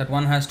that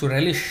one has to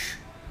relish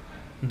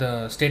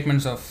the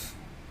statements of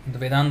the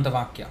Vedanta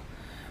Vakya,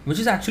 which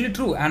is actually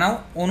true. And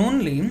now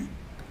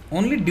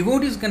only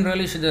devotees can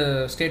relish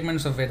the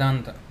statements of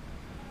Vedanta.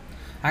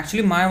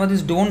 Actually,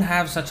 Mayavadis don't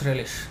have such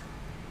relish.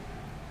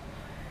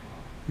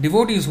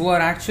 Devotees who are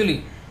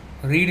actually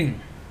reading,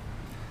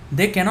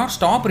 they cannot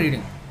stop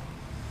reading.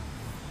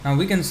 Now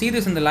we can see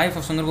this in the life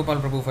of Sundar Gopal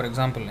Prabhu, for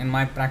example. In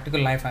my practical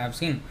life I have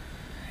seen,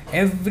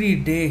 every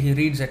day he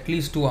reads at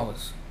least 2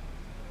 hours.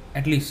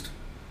 At least.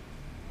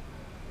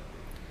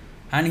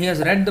 And he has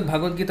read the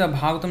Bhagavad Gita,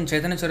 Bhagavatam,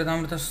 Chaitanya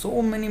Charitamrita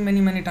so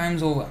many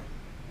times over.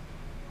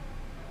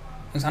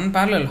 It's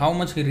unparalleled how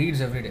much he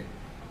reads every day.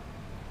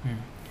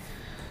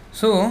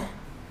 So,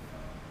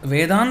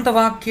 Vedanta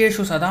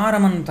Vakyeshu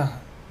Sadaramantah.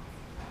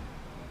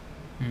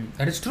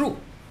 That is true.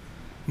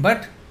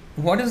 But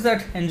what is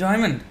that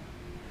enjoyment?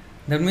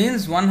 That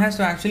means one has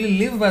to actually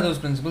live by those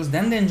principles,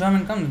 then the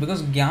enjoyment comes.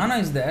 Because jnana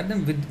is there,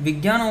 then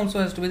vijnana also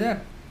has to be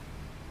there.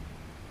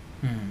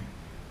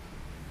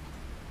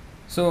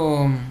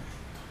 So,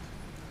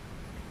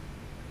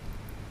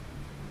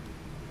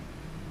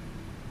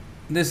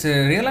 this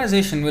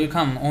realization will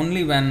come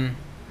only when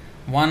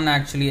one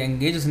actually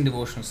engages in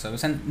devotional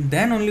service, and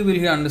then only will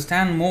he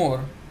understand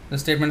more the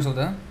statements of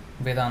the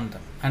Vedanta.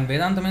 And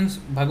Vedanta means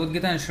Bhagavad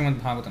Gita and Srimad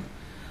Bhagavatam.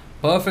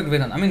 Perfect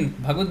Vedanta. I mean,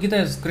 Bhagavad Gita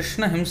is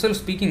Krishna himself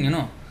speaking,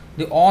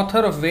 the author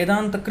of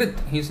Vedanta Krit.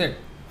 He said,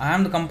 I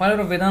am the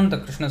compiler of Vedanta,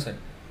 Krishna said.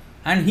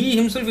 And he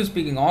himself is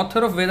speaking.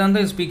 Author of Vedanta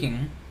is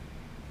speaking.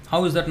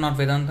 How is that not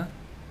Vedanta?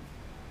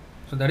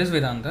 So that is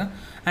Vedanta.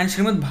 And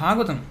Srimad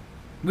Bhagavatam,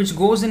 which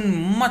goes in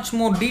much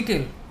more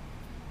detail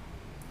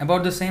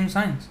about the same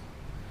science.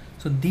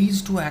 So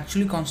these two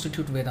actually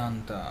constitute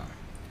Vedanta.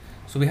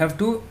 So we have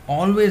to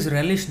always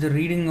relish the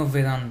reading of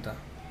Vedanta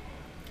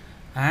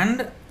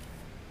and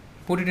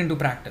put it into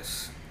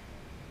practice.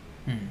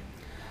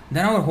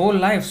 Then our whole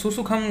life,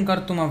 susukham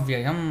kartum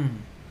avyayam,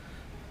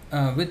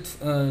 with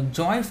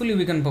joyfully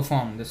we can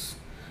perform this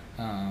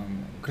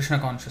Krishna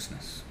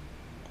consciousness.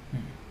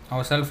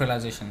 Our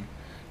self-realization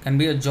can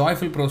be a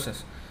joyful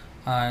process,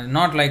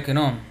 not like,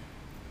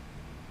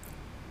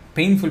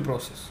 painful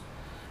process.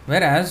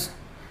 Whereas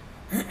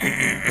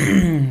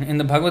in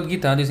the Bhagavad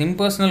Gita, this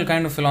impersonal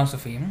kind of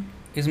philosophy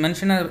is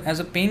mentioned as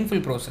a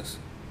painful process.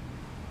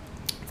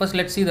 First,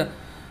 let's see the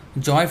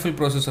joyful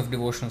process of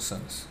devotional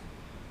service.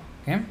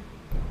 Okay,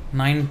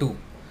 9.2.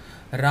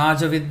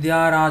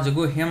 Rajavidya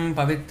Rajaguhyam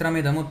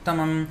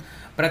Pavitramidamuttamam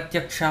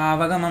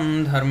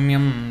Pratyakshaavagamam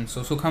Dharmyam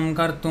Susukham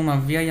Kartum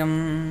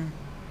Avyayam.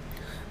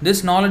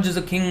 This knowledge is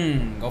the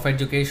king of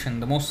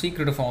education, the most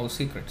secret of all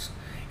secrets.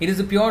 It is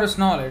the purest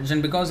knowledge,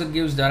 and because it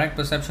gives direct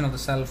perception of the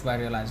self by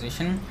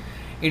realization,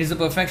 it is the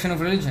perfection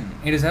of religion.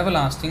 It is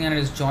everlasting and it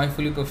is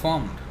joyfully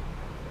performed.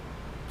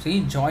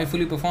 See,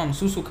 joyfully performed.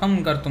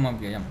 Susukham kartum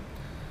avyayam.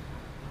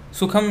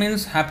 Sukham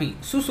means happy.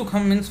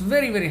 Susukham means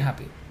very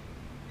happy.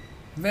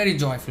 Very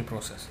joyful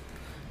process.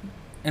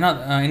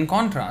 In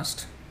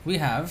contrast, we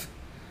have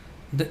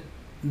the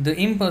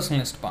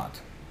impersonalist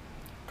path.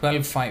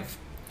 12.5.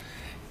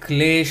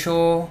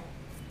 Klesho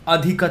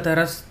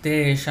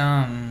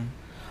adhikatarastesham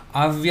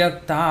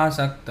avyakta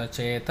sakta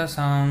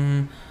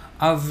chetasam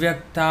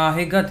avyakta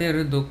hi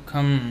gatir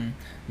dukkham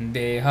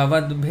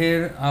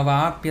dehavadbhir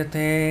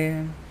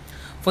avapyate.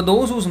 For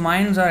those whose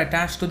minds are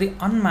attached to the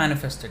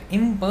unmanifested,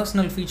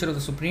 impersonal feature of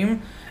the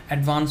Supreme,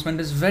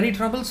 advancement is very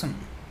troublesome.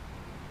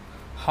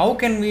 How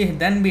can we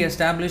then be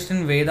established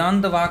in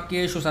Vedanta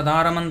Vakyeshu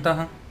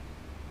Sadaramantaha?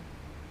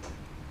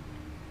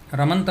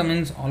 Ramanta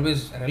means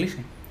always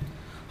relishing.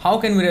 How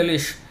can we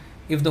relish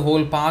if the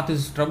whole path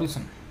is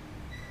troublesome?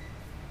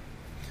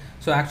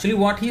 So actually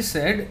what he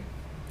said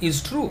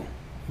is true.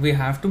 We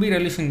have to be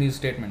relishing these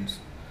statements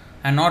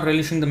and not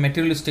relishing the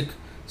materialistic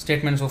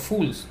statements of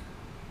fools.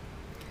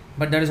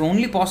 But that is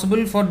only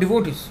possible for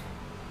devotees.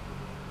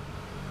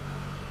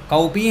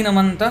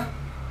 Kaupinamanta,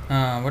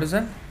 what is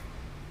that?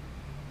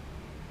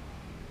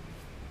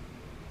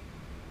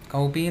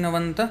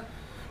 Kaupinavanta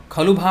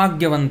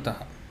Khalubhagyavanta,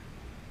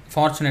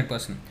 fortunate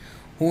person,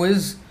 who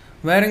is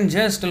wearing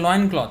just a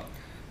loincloth.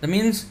 That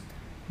means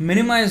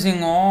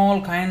minimizing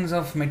all kinds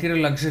of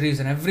material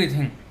luxuries and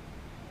everything.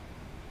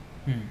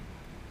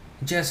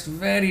 Just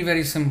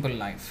very simple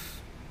life.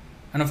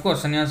 And of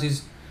course,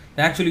 sannyasis,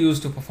 they actually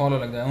used to follow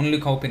like that, only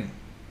kaupin,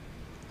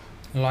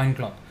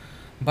 loincloth.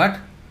 But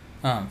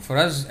for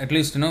us, at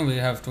least, we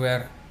have to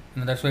wear,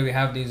 that's why we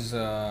have these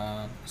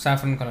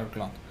saffron colored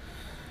cloth.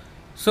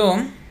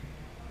 So,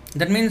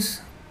 that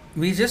means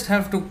we just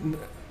have to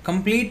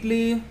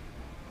completely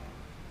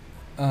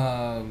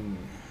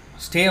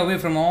stay away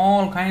from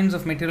all kinds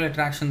of material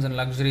attractions and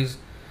luxuries,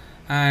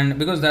 and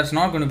because that's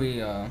not going to be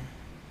a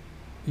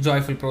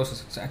joyful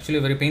process. It's actually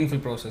a very painful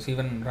process,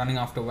 even running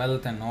after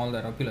wealth and all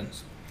that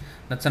opulence.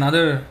 That's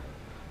another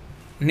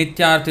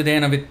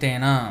nityartidena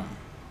vittena.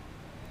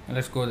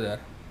 Let's go there.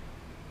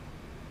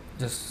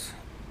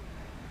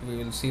 We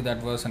will see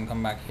that verse and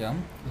come back here.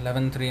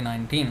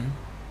 11.3.19.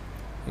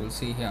 You will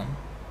see here.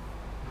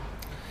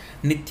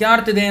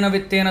 Nityartidena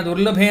vittena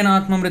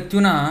durlabhena atma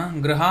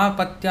mrityuna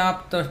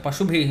grihapatyapta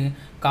pashubhi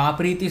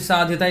kapriti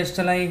sadhita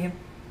ischalaihi.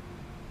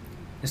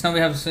 Just now we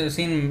have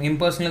seen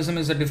impersonalism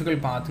is a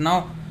difficult path.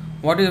 Now,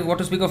 what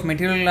to speak of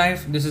material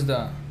life? This is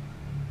the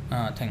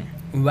thing.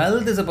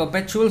 Wealth is a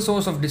perpetual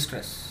source of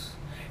distress.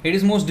 It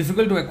is most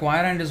difficult to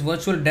acquire and is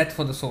virtual death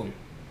for the soul.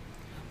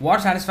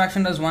 What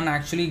satisfaction does one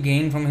actually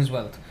gain from his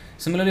wealth?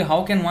 Similarly,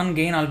 how can one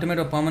gain ultimate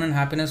or permanent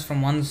happiness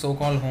from one's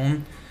so-called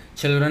home,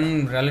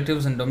 children,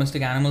 relatives and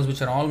domestic animals,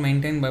 which are all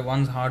maintained by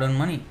one's hard-earned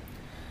money?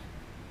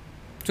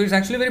 So it's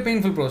actually a very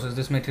painful process,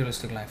 this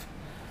materialistic life.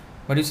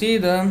 But you see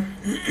the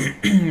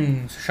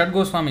Shad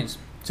Goswamis,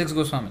 6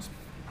 Goswamis.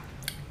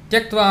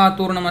 Tyaktva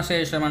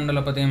turnamashesha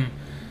mandalapatim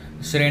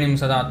shrenim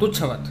sada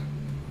tuchhavat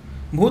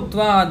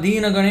bhutva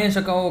dina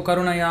ganeshakao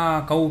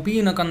karunaya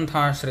kaupina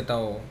kantha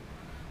shritao.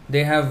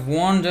 They have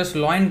worn just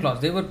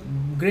loincloths. They were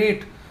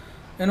great,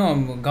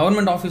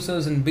 government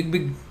officers in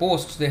big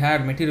posts they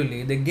had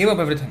materially. They gave up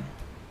everything.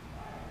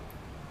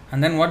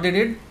 And then what they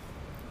did?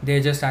 They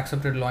just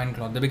accepted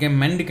loincloth. They became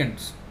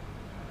mendicants.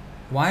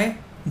 Why?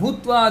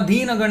 Bhutva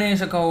dina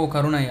ganeshakao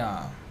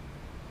karunaya.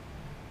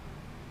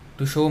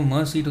 To show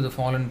mercy to the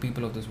fallen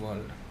people of this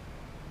world.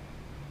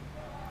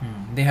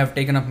 They have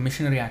taken up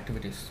missionary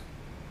activities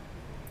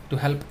to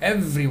help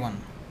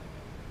everyone.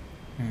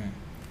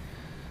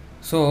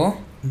 So,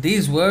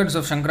 these words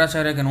of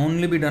Shankaracharya can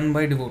only be done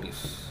by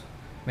devotees.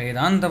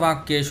 Vedanta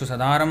vakyeshu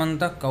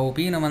sadaramanta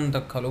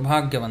kaupinamanta khalu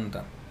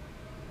bhagyavanta.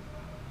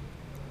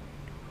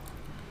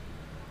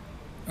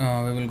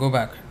 We will go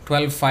back.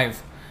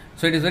 12.5.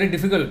 So it is very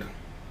difficult,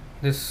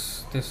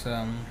 this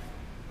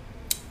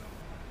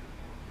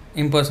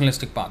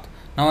impersonalistic path.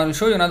 Now I will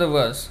show you another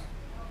verse.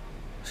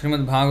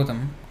 Srimad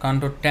Bhagavatam,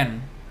 Canto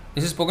 10.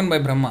 This is spoken by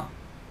Brahma.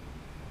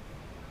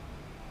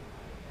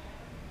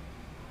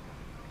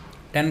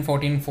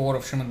 10.14.4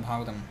 of Srimad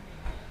Bhagavatam.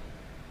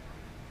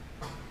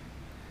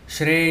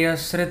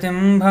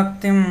 Shreyasritim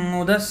bhaktim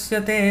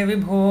udasyate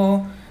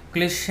vibho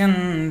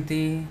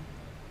klishyanti.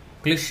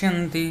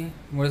 Klishyanti,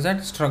 what is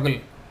that? Struggle.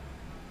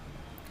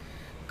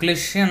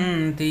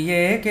 Klishyanti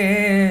ye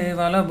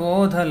kevala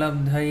bodha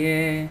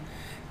labdhaye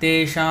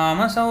tesham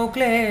asau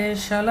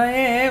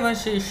kleshalaye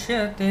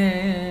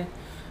vashishyate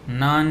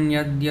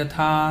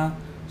nanyadyatha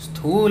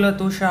sthula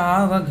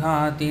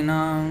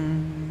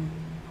tushavaghatinam.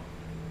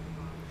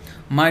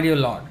 My dear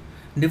Lord,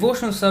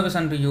 devotional service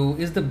unto you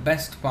is the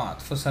best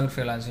path for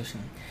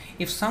self-realization.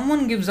 If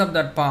someone gives up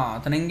that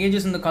path and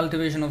engages in the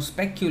cultivation of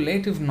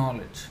speculative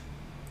knowledge,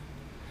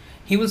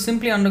 he will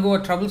simply undergo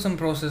a troublesome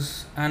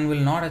process and will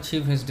not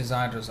achieve his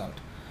desired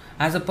result.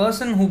 As a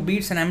person who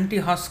beats an empty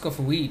husk of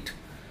wheat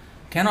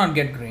cannot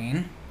get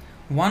grain,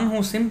 one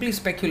who simply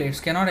speculates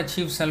cannot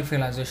achieve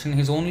self-realization.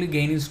 His only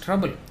gain is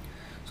trouble.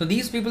 So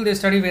these people, they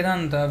study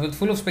Vedanta with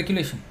full of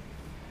speculation,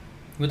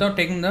 without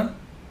taking the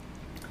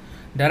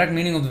direct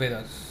meaning of the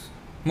Vedas.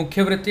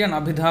 Mukhya vritti and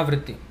abhidha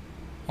vritti,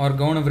 or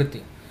gauna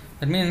vritti.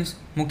 That means,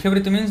 mukhya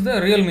vritti means the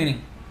real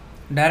meaning,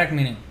 direct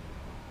meaning,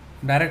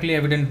 directly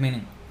evident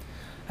meaning.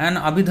 And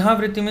abhidha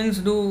vritti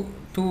means to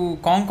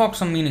concoct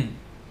some meaning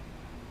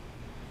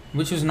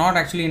which is not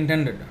actually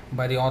intended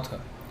by the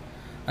author.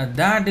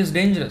 That is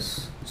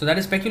dangerous. So that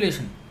is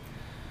speculation.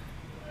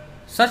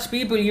 Such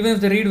people, even if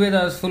they read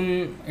Vedas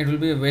full, it will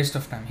be a waste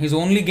of time. His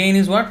only gain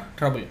is what?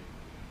 Trouble.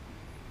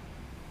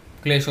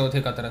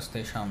 Kleshothe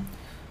katarastesham.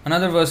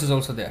 Another verse is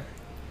also there.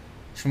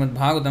 Srimad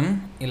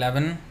Bhagavatam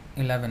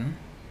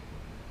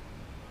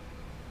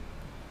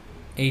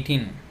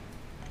 11:18.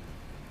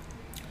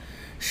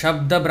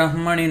 Shabda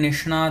brahmani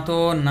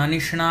nishnato na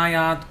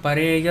nishnayat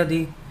pare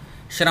yadi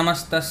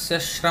shramastasya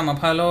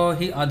shramafalo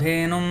hi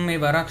adhenum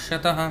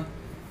ivarakshataha.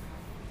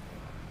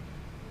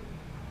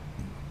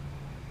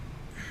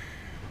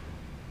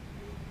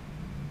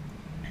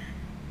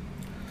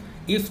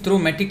 If through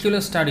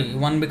meticulous study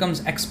one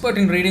becomes expert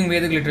in reading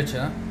Vedic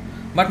literature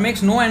but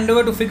makes no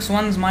endeavor to fix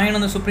one's mind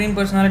on the Supreme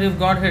Personality of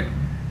Godhead,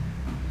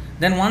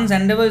 then one's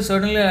endeavor is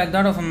certainly like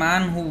that of a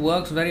man who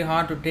works very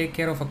hard to take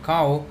care of a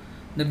cow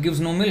that gives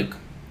no milk.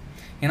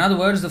 In other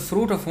words, the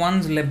fruit of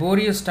one's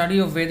laborious study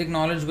of Vedic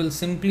knowledge will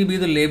simply be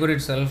the labor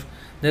itself.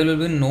 There will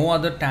be no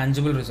other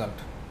tangible result.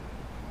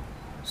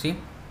 See?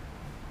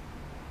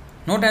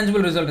 No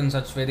tangible result in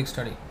such Vedic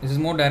study. This is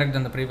more direct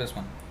than the previous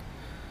one.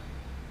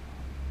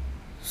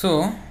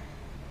 So,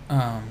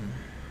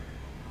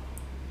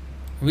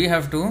 we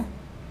have to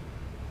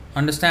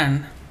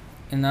understand,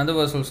 in other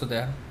verse also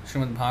there,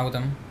 Srimad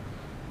Bhagavatam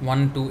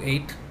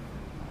 1-8.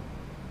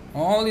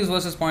 All these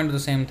verses point to the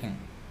same thing.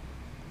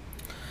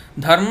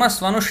 Dharma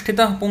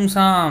svanushtita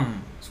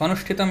pumsam.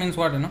 Svanushtita means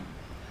what,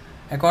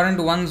 According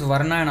to one's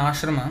varna and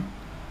ashrama,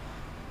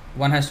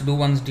 one has to do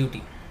one's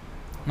duty.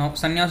 Now,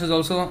 sannyas is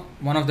also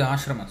one of the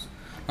ashramas.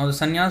 Now, the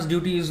sannyas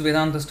duty is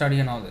Vedanta study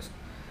and all this.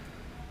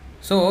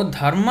 So,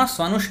 dharma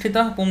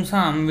svanushtita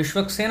pumsam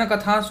vishvaksena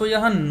kathasu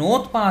yaha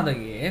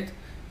notpadayet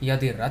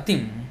yadi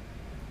ratim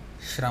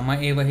shrama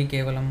evahi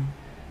kevalam.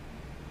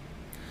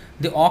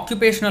 The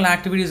occupational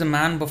activities a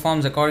man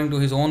performs according to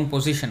his own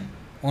position.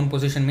 Own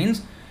position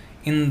means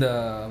in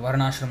the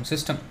varnashram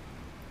system.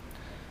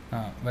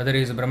 Whether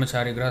he is a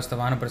brahmachari, grahastha,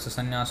 vanaprastha,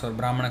 sannyas, or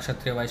brahmana,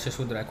 kshatriya, vaishya,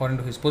 shudra, according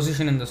to his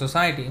position in the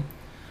society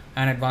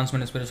and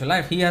advancement in spiritual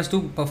life, he has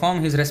to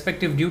perform his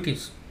respective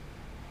duties.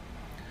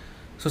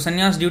 So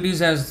sannyas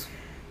duties, as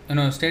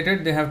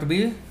stated, they have to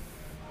be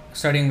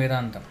studying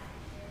Vedanta.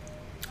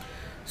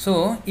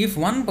 So if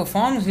one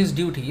performs his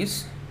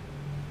duties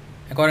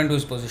according to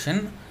his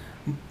position,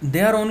 they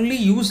are only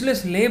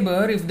useless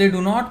labor if they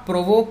do not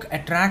provoke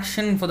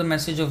attraction for the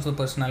message of the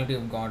personality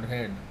of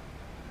Godhead.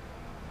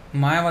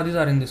 Mayavadis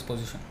are in this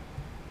position.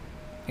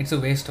 It's a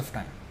waste of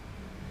time.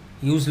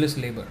 Useless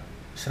labor.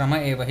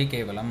 Shrama eva hi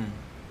kevalam.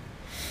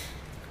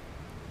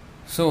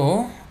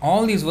 So,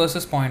 all these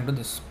verses point to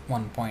this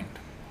one point.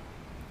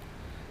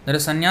 That a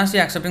sannyasi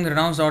accepting the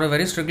renounced order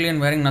very strictly and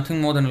wearing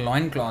nothing more than a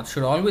loincloth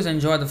should always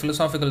enjoy the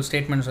philosophical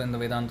statements in the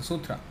Vedanta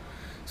Sutra.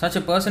 Such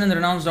a person in the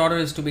renounced order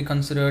is to be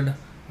considered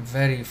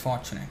very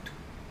fortunate.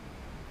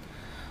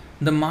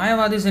 The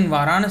Mayavadis in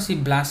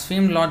Varanasi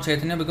blasphemed Lord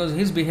Chaitanya because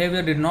his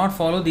behavior did not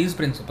follow these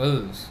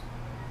principles.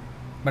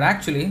 But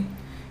actually,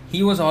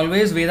 he was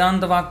always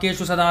Vedanta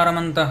Vakyeshu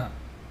Sadaramantah.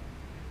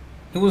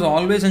 He was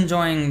always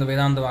enjoying the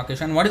Vedanta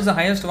Vakyeshu. And what is the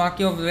highest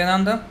Vakya of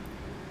Vedanta?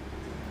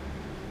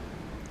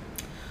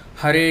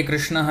 Hare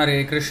Krishna,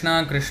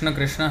 Krishna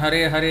Krishna,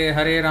 Hare Hare,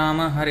 Hare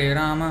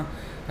Rama,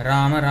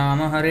 Rama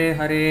Rama, Hare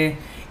Hare,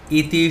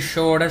 Iti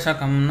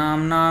Shodashakam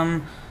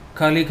Namnam,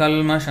 Kali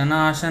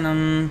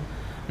Kalmashanashanam,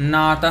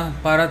 Nata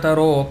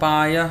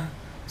Parataropaya,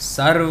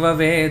 Sarva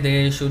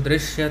Vedeshu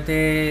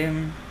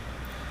Drishyate.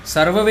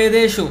 Sarva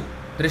Vedeshu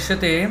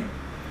Drishyate.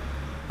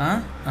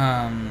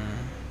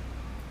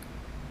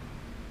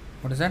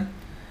 What is that?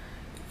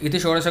 Iti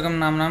Shodashakam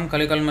Namnam,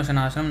 Kali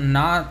Kalmashanashanam,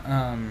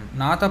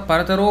 Nata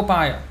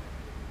Parataropaya.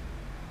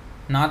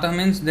 Nata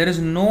means there is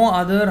no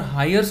other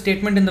higher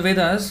statement in the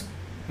Vedas.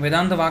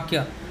 Vedanta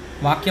Vakya.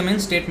 Vakya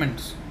means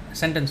statements,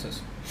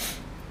 sentences.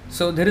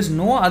 So there is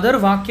no other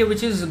Vakya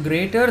which is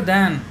greater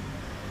than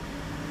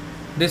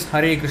this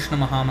Hare Krishna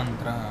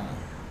Mahamantra.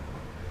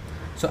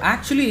 So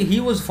actually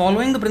he was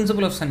following the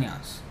principle of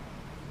sannyas,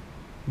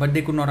 but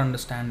they could not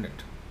understand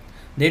it.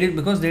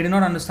 Because they did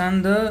not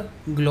understand the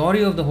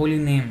glory of the holy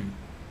name.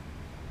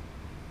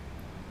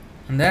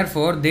 And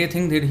therefore they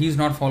think that he is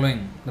not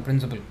following the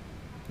principle.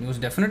 He was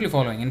definitely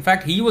following. In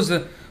fact, he was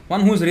the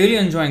one who is really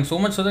enjoying, so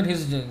much so that he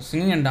is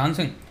singing and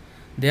dancing.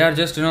 They are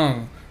just,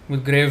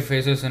 with grave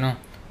faces,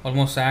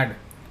 almost sad.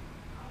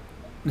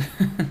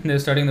 They are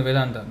studying the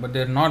Vedanta, but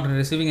they are not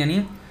receiving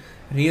any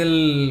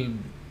real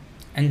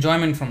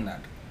enjoyment from that.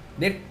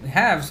 They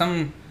have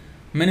some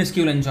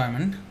minuscule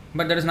enjoyment,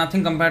 but that is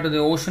nothing compared to the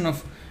ocean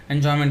of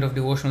enjoyment of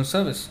devotional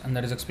service, and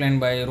that is explained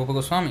by Rupa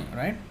Goswami,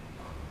 right?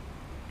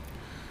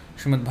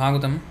 Srimad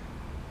Bhagavatam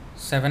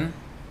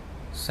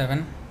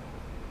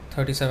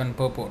 7:37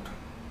 purport.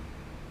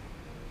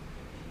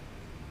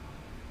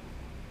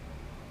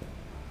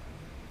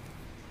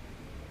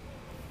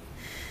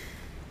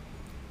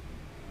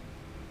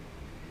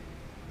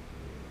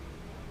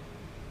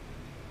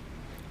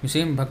 You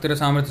see, Bhakti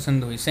Rasamrita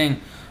Sindhu is saying,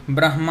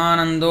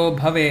 Brahmanando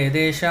bhave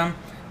desha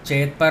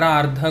chet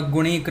parardha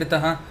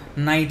gunikritah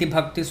naiti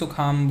bhakti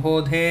sukham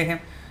bodhe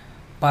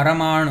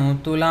paramanu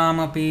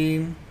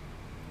tulamapi.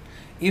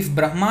 If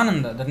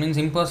Brahmananda, that means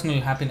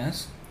impersonal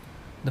happiness,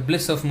 the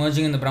bliss of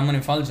merging in the Brahman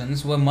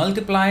effulgence, were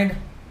multiplied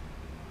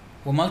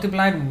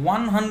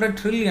 100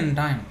 trillion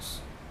times,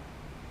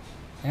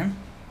 okay,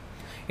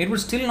 it would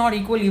still not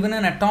equal even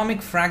an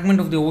atomic fragment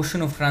of the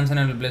ocean of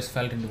transcendental bliss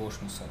felt in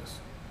devotional service.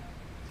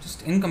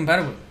 Just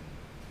incomparable.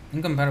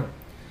 Moksha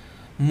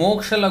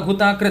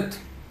Laghuta Krit.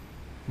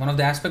 One of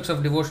the aspects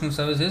of devotional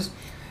service is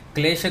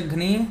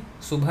Kleshagni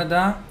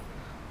Subhada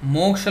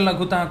Moksha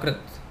Laghuta Krit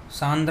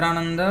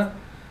Sandrananda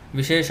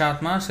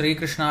Visheshatma Sri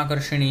Krishna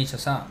Akarshini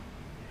Chasa.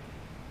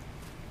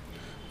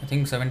 I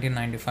think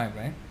 1795,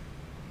 right?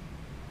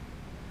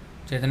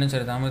 Chaitanya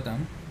Charitamrita,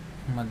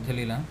 Madhya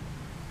Leela,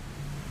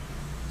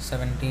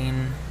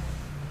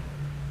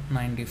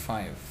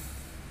 1795.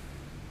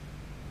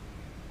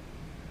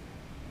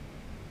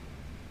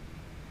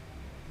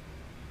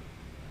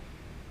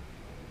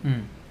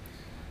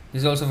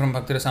 This is also from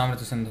Bhakti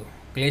Rasamrita Sindhu.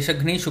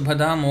 Kleshagni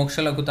Shubhada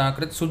Moksha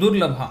Laghutakrit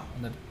Sudurlabha.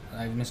 That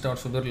I missed out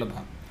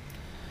Sudurlabha.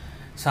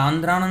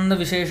 Sandrananda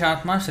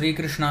Visheshatma Sri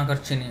Krishna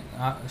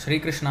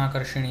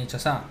Karshini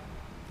Chasa.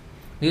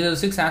 These are the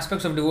 6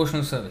 aspects of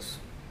devotional service.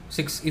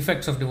 6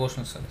 effects of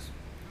devotional service.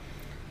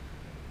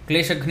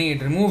 Kleshagni,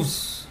 it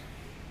removes,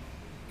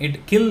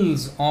 it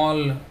kills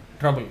all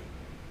trouble.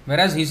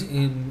 Whereas his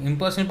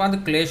impersonal path,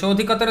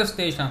 Kleshodhikatara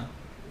Stesham,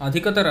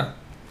 Adhikatara,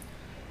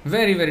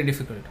 very, very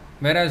difficult.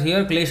 Whereas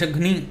here,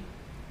 Kleshagni,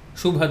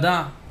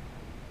 Shubhada,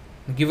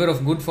 the giver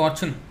of good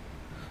fortune,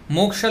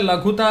 Moksha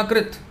Laghuta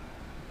Krit,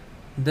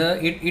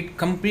 it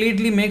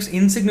completely makes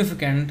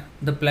insignificant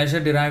the pleasure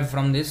derived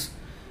from this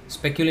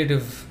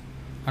speculative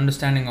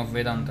understanding of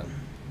Vedanta,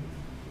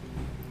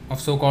 of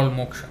so-called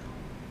moksha.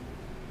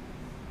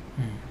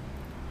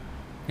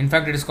 In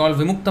fact, it is called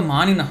Vimukta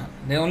Maninaha.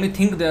 They only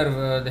think they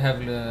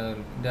are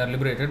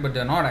liberated, but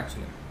they are not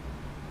actually.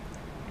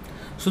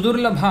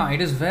 Sudurlabha,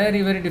 it is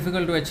very, very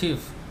difficult to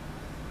achieve.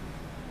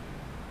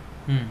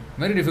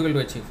 Very difficult to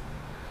achieve.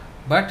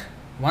 But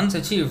once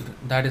achieved,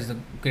 that is the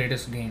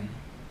greatest gain.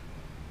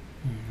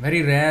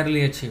 Very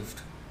rarely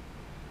achieved.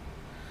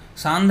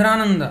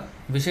 Sandrananda,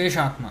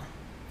 Visheshatma,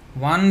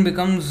 one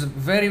becomes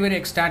very, very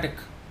ecstatic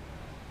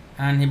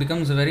and he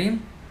becomes a very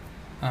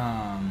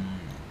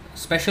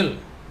special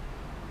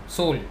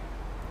soul.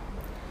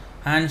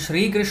 And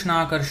Sri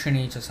Krishna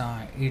Karshini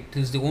Chasa, it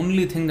is the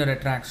only thing that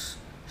attracts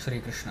Sri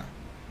Krishna.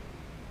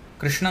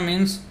 Krishna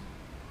means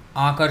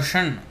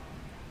Akarshan,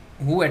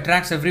 who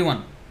attracts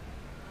everyone.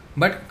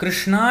 But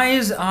Krishna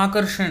is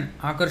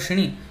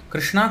Akarshini.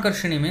 Krishna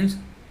Karshini means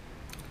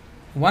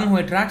one who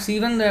attracts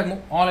even the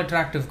all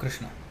attractive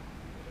Krishna.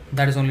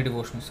 That is only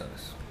devotional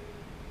service.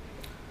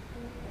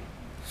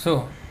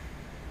 So,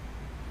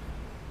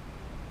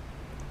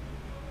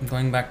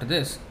 going back to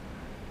this,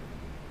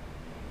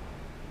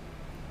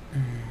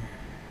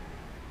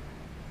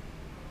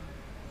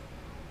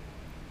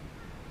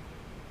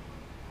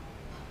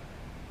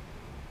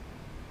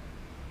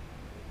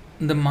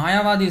 the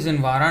Mayavadis in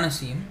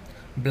Varanasi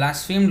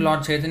blasphemed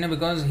Lord Chaitanya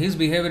because his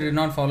behavior did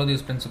not follow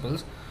these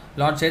principles.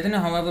 Lord Chaitanya,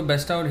 however,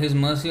 bestowed his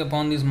mercy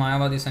upon these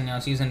Mayavadi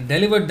sannyasis and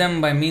delivered them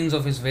by means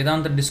of his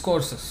Vedanta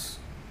discourses.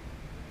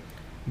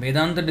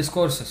 Vedanta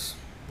discourses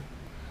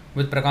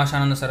with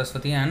Prakashananda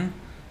Saraswati and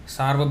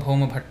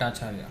Sarvabhauma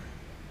Bhattacharya.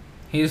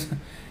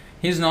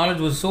 His knowledge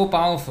was so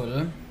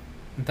powerful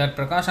that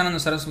Prakashananda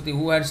Saraswati,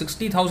 who had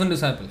 60,000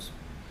 disciples,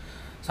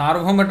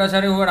 Sarvabhauma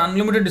Bhattacharya, who had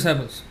unlimited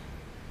disciples.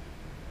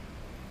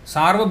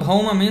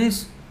 Sarvabhauma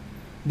means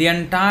the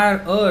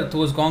entire earth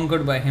was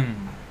conquered by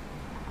him.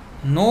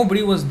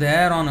 Nobody was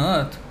there on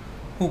earth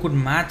who could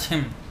match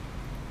him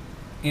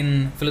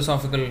in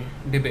philosophical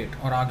debate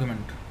or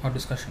argument or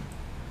discussion.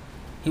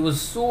 He was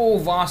so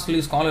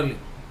vastly scholarly.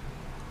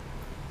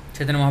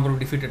 Chaitanya Mahaprabhu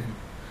defeated him.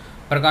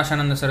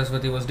 Prakashananda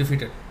Saraswati was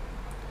defeated.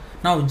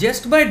 Now,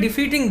 just by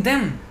defeating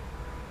them,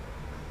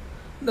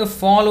 the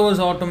followers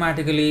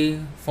automatically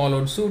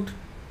followed suit.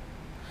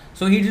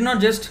 So he did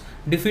not just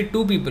defeat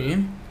two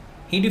people,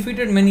 he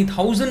defeated many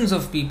thousands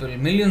of people,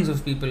 millions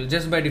of people,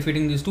 just by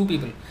defeating these two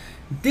people.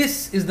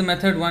 This is the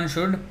method one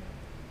should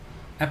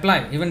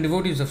apply, even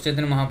devotees of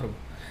Chaitanya Mahaprabhu.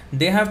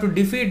 They have to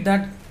defeat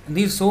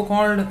these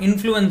so-called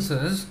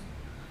influences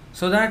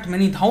so that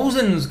many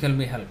thousands can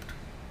be helped.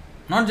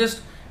 Not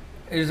just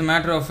it is a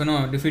matter of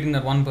defeating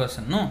that one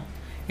person. No,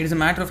 it is a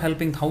matter of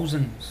helping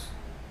thousands.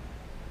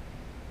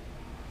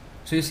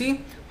 So you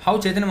see how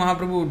Chaitanya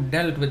Mahaprabhu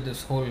dealt with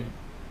this whole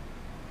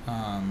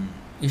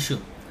issue.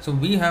 So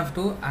we have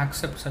to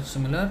accept such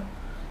similar.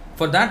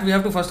 For that we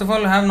have to first of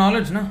all have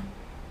knowledge. No?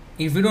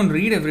 If we don't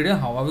read every day,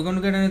 how are we going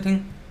to get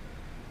anything?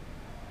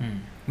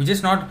 We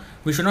should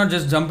not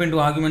just jump into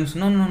arguments.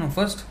 No.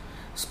 First,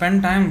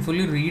 spend time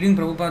fully reading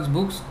Prabhupada's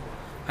books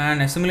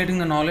and assimilating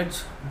the knowledge,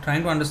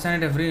 trying to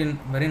understand it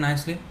very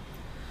nicely.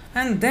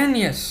 And then,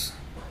 yes,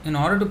 in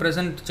order to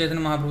present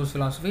Chaitanya Mahaprabhu's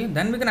philosophy,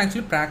 then we can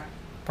actually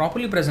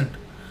properly present.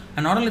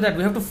 And not only that,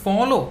 we have to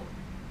follow.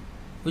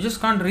 We just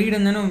can't read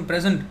and then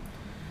present.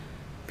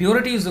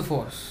 Purity is the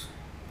force,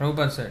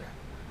 Prabhupada said.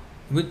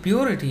 With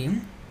purity,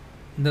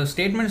 the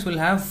statements will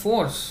have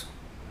force.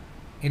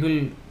 It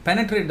will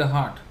penetrate the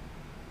heart.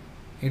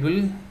 It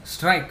will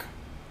strike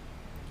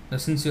the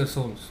sincere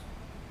souls.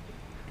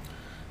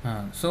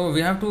 So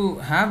we have to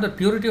have the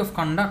purity of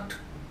conduct.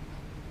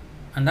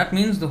 And that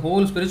means the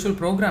whole spiritual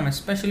program,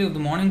 especially of the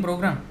morning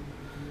program.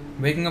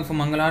 Waking up for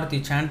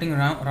Mangalarti, chanting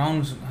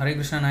rounds Hare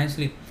Krishna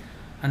nicely.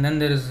 And then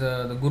there is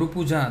the Guru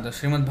Puja, the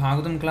Srimad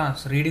Bhagavatam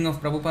class, reading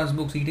of Prabhupada's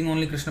books, eating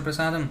only Krishna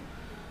Prasadam,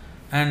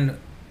 and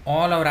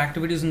all our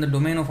activities in the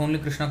domain of only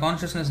Krishna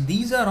consciousness.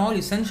 These are all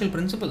essential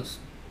principles.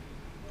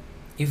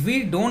 If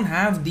we don't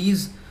have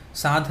these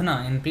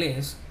sadhana in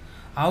place,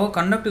 our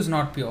conduct is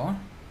not pure,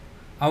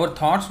 our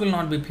thoughts will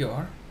not be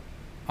pure,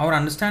 our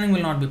understanding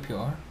will not be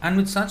pure, and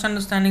with such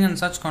understanding and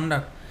such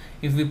conduct,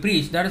 if we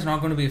preach, that is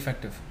not going to be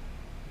effective.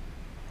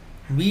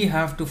 We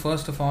have to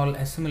first of all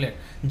assimilate.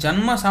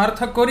 Janma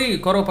sarthak kori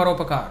karo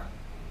paropakar.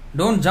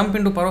 Don't jump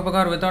into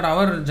paropakar without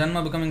our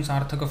janma becoming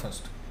sarthaka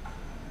first.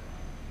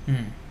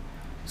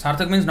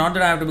 Sarthak means not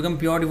that I have to become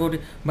pure devotee,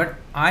 but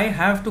I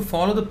have to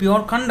follow the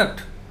pure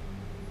conduct.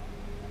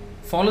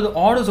 Follow the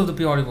orders of the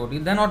pure devotee.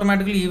 Then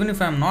automatically, even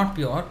if I am not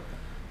pure,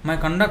 my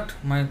conduct,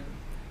 my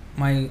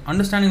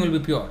understanding will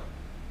be pure.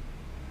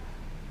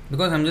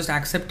 Because I am just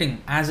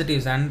accepting as it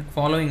is and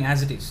following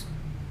as it is.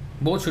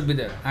 Both should be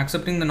there.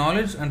 Accepting the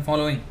knowledge and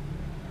following.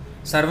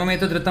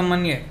 Sarvameta dhritam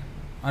manye.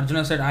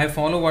 Arjuna said, I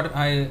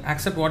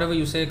accept whatever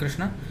you say,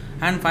 Krishna.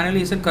 And finally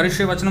he said,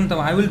 Karishya vachanam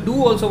tava. I will do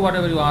also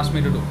whatever you ask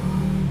me to do.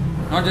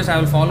 Not just I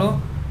will follow.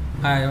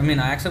 I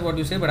accept what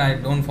you say, but I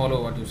don't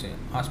follow what you say.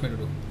 Ask me to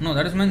do. No,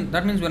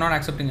 that means we are not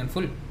accepting in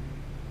full.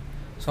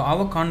 So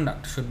our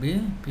conduct should be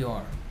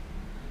pure.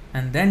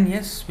 And then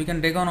yes, we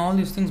can take on all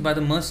these things by the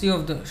mercy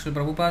of the Srila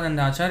Prabhupada and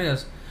the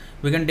Acharyas.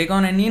 We can take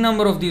on any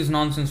number of these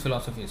nonsense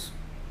philosophies.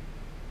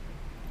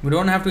 We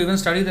don't have to even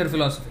study their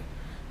philosophy.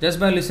 Just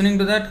by listening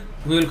to that,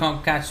 we will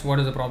catch what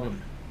is the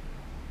problem.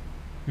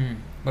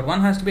 But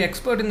one has to be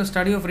expert in the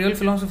study of real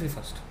philosophy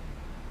first.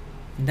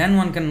 Then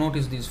one can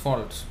notice these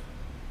faults,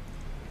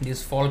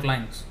 these fault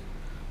lines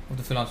of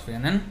the philosophy,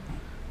 and then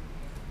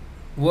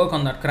work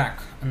on that crack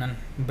and then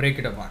break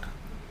it apart.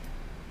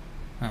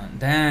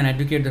 Then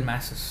educate the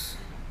masses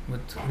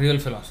with real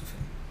philosophy.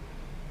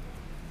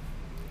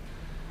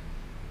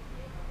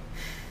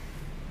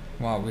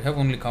 Wow, we have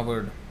only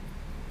covered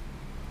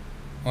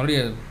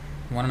already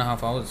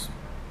 1.5 hours.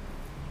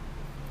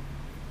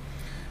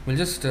 We'll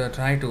just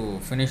try to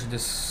finish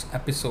this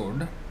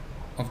episode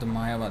of the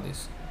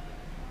Mayavadis.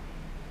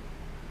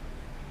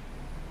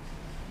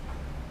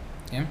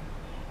 Okay.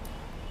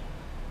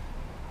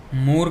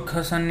 मूर्ख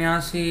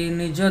सन्यासी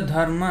निज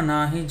धर्म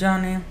नाही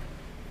जाने.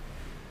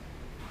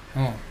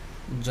 Oh,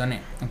 जने.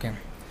 Okay.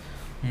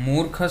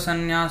 मूर्ख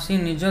सन्यासी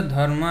निज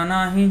धर्म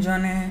नाही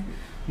जने,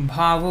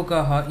 भावुक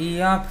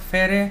हिया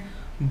फेरे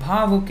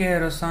भावुके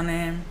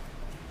रसने.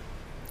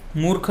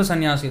 मूर्ख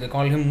सन्यासी, they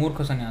call him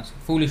मूर्ख सन्यासी,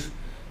 foolish,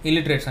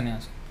 illiterate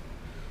सन्यासी.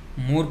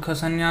 मूर्ख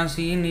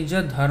सन्यासी निज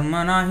धर्म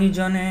नाही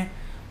जने,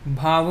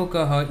 भावुक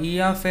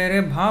हिया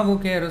फेरे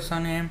भावुके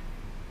रसने.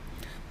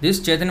 This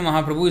Chaitanya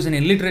Mahaprabhu is an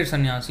illiterate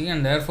sannyasi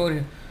and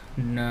therefore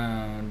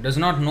does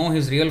not know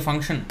his real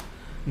function.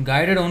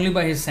 Guided only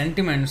by his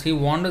sentiments, he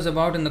wanders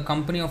about in the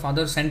company of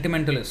other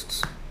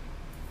sentimentalists.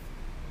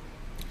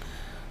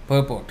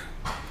 Purport.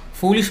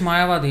 Foolish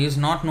Mayavadis,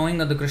 not knowing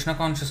that the Krishna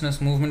consciousness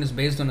movement is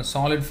based on a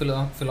solid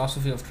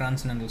philosophy of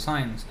transcendental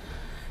science,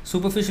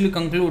 superficially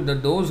conclude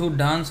that those who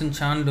dance and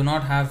chant do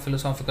not have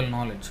philosophical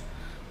knowledge.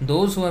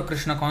 Those who are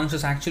Krishna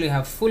conscious actually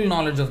have full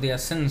knowledge of the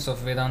essence of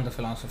Vedanta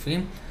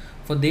philosophy,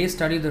 for they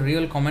study the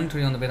real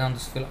commentary on the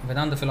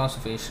Vedanta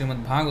philosophy,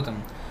 Srimad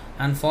Bhagavatam,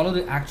 and follow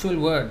the actual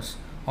words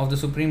of the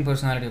Supreme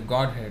Personality of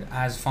Godhead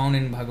as found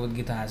in Bhagavad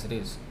Gita as it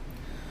is.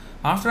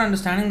 After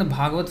understanding the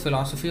Bhagavad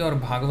philosophy or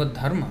Bhagavad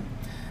Dharma,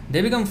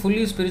 they become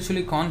fully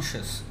spiritually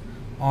conscious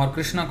or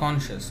Krishna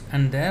conscious,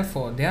 and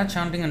therefore their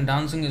chanting and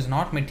dancing is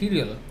not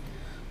material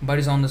but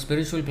is on the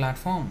spiritual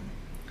platform.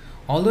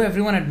 Although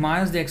everyone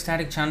admires the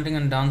ecstatic chanting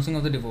and dancing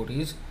of the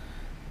devotees,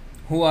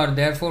 who are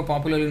therefore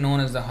popularly known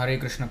as the Hare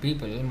Krishna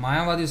people,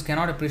 Mayavadis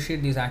cannot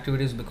appreciate these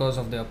activities because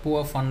of their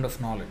poor fund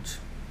of knowledge.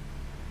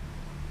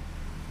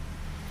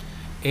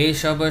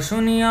 एषब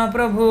सुनिया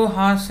प्रभु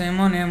हासे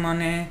मने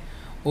मने,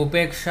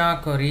 उपेक्षा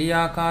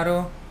करिया कारो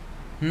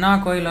ना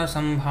कोइला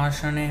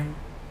संभाषणे.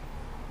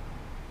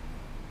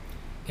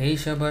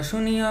 एषब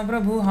सुनिया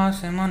प्रभु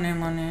हासे मने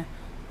मने,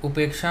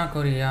 उपेक्षा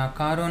करिया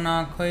कारो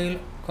ना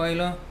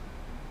कोइला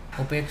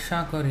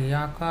उपेक्षा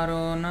करिया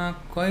कारो ना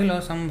कोइला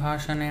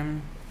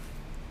संभाषणे.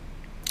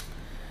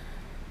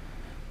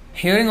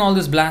 Hearing all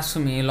this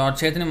blasphemy, Lord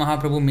Chaitanya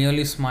Mahaprabhu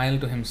merely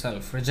smiled to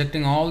himself,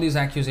 rejecting all these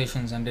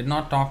accusations, and did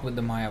not talk with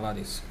the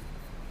Mayavadis.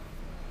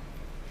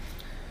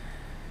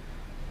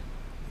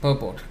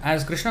 Purport.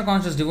 As Krishna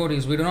conscious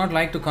devotees, we do not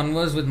like to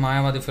converse with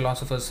Mayavadi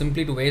philosophers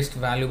simply to waste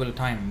valuable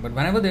time, but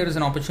whenever there is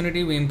an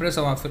opportunity, we impress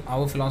our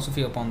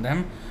philosophy upon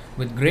them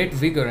with great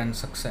vigor and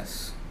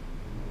success.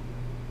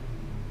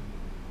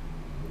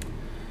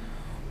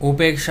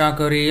 उपेक्षा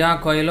करिया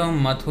कोइलो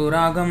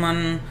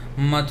मथुरागमन,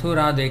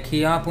 मथुरा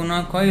देखिया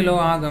पुनः कोइलो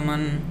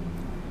आगमन.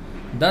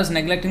 Thus,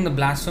 neglecting the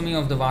blasphemy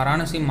of the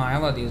Varanasi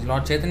Mayavadis,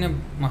 Lord Chaitanya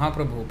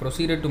Mahaprabhu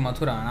proceeded to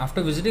Mathura, and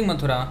after visiting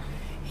Mathura,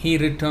 he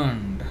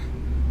returned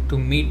to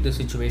meet the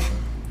situation.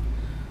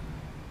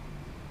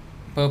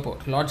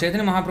 Purport. Lord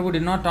Chaitanya Mahaprabhu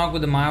did not talk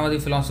with the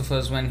Mayavadi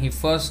philosophers when he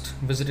first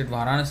visited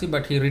Varanasi,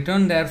 but he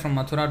returned there from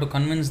Mathura to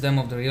convince them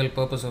of the real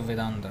purpose of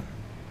Vedanta.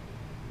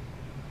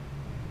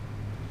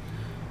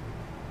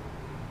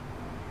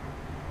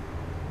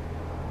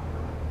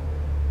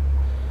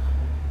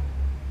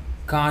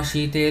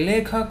 Kashi ते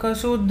लेखक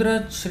शूद्र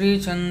श्री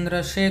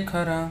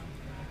चंद्रशेखर,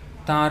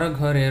 तार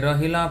घरे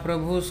रहिला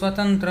प्रभु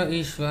स्वतंत्र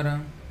ईश्वर.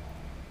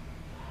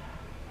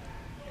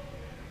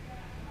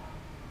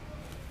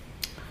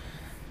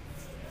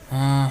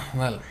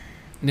 Well,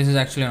 this is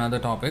actually another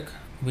topic.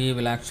 We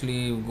will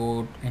actually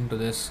go into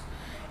this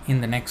in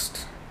the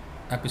next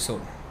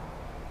episode.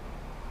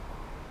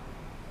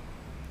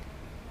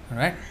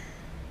 Alright.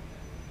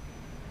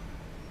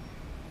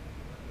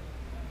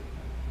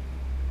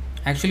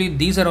 Actually,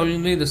 these are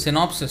only the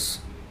synopsis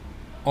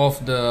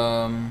of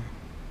the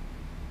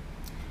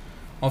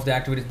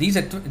activities.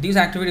 These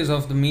activities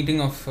of the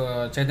meeting of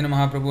Chaitanya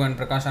Mahaprabhu and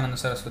Prakashananda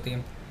Saraswati,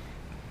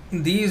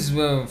 these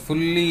were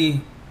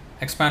fully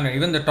expanded.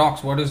 Even the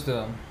talks, what is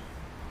the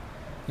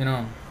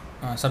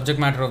subject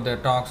matter of their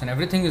talks, and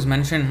everything is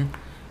mentioned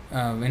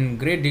in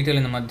great detail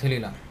in the Madhya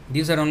Lila.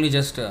 These are only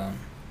just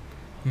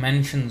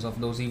mentions of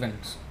those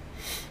events.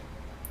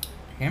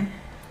 Okay,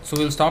 so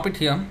we'll stop it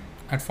here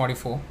at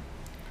 44.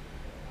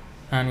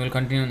 And we'll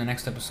continue in the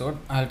next episode.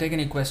 I'll take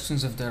any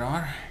questions if there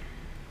are.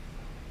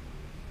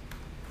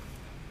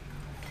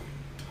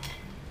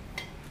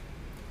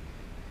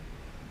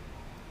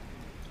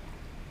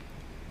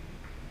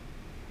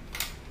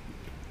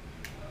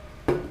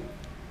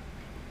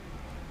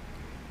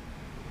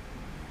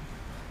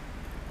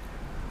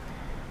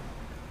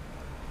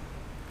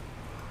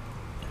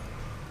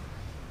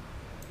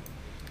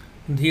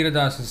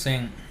 Dhiradas is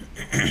saying,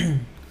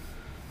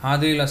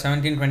 Adila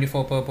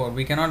 1724 purport.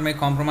 We cannot make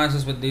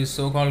compromises with these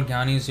so-called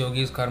jnanis,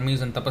 yogis,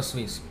 karmis and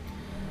tapasvis.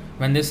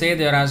 When they say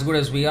they are as good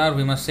as we are,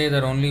 we must say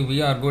that only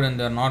we are good and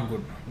they are not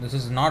good. This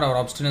is not our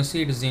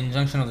obstinacy, it is the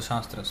injunction of the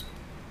Shastras.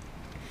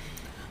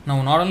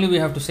 Now, not only we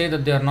have to say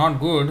that they are not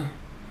good,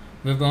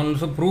 we have to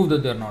also prove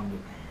that they are not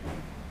good.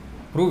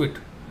 Prove it.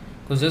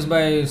 Because just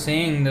by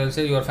saying, they will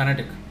say you are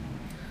fanatic.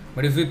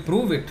 But if we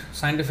prove it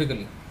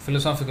scientifically,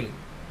 philosophically,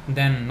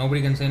 then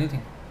nobody can say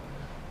anything.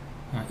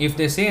 If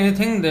they say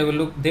anything, they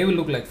will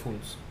look like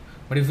fools.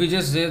 But if we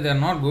just say they are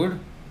not good,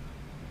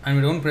 and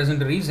we don't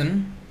present a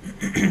reason,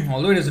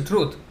 although it is the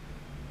truth,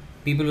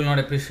 people will not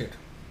appreciate.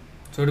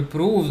 So to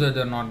prove that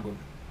they are not good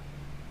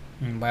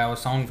by our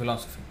sound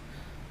philosophy,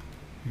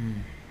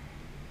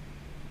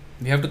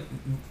 we have to.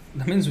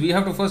 That means we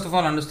have to first of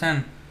all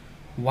understand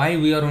why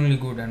we are only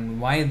good and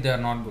why they are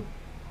not good.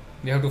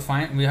 We have to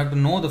find. We have to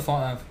know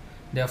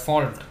their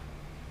fault.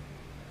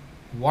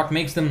 What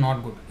makes them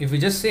not good? If we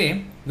just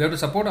say, we have to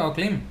support our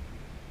claim.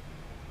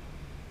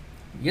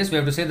 Yes, we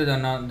have to say that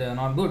they are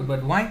not good,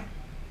 but why?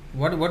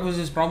 What was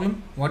his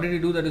problem? What did he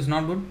do that is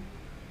not good?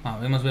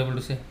 We must be able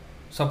to say,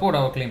 support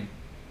our claim,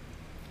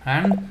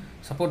 and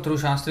support through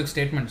Shastric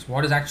statements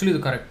what is actually the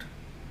correct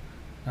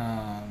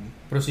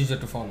procedure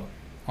to follow,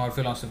 or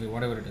philosophy,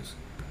 whatever it is.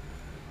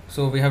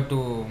 So we have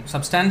to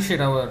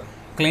substantiate our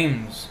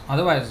claims,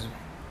 otherwise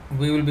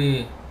we will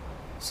be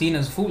seen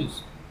as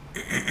fools.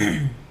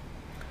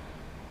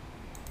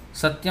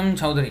 Satyam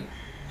Chaudhary.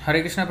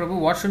 Hare Krishna Prabhu,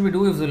 what should we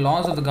do if the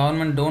laws of the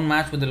government don't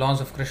match with the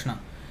laws of Krishna?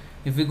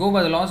 If we go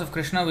by the laws of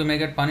Krishna, we may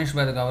get punished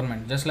by the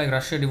government. Just like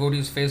Russia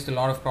devotees faced a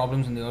lot of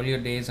problems in the earlier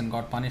days and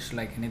got punished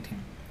like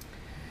anything.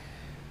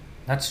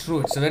 That's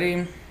true. It's a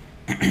very,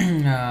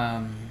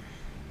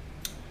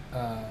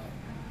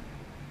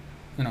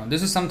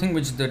 this is something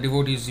which the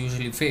devotees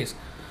usually face.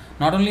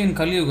 Not only in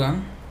Kali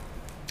Yuga,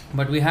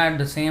 but we had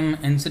the same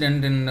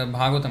incident in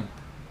Bhagavatam,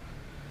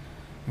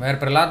 where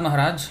Prahlad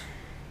Maharaj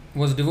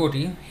was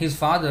devotee. His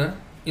father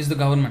is the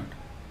government.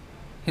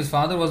 His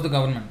father was the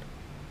government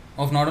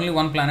of not only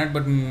one planet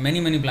but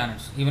many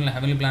planets, even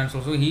heavenly planets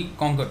also he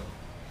conquered.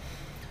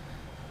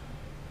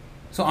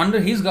 So under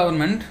his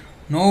government,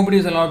 nobody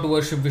is allowed to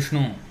worship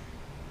Vishnu.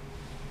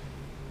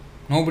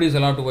 Nobody is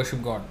allowed to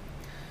worship God.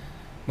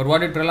 But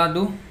what did Prahlad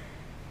do?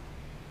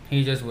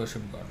 He just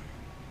worshipped God.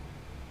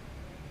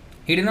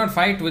 He did not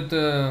fight with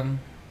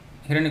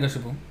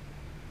Hiranyakashipu,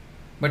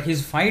 but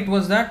his fight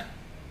was that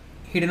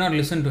he did not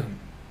listen to him.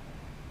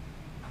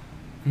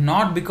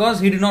 Not because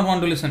he did not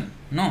want to listen.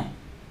 No.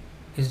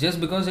 It's just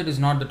because it is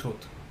not the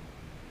truth.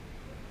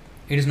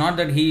 It is not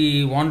that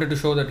he wanted to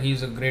show that he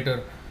is a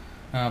greater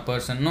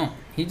person. No.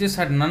 He just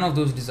had none of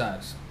those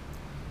desires.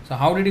 So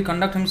how did he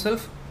conduct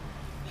himself?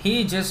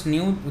 He just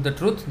knew the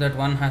truth that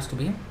one has to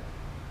be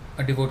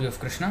a devotee of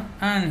Krishna,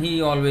 and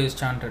he always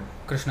chanted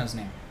Krishna's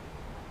name.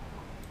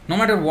 No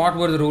matter what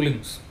were the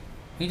rulings,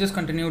 he just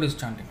continued his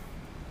chanting.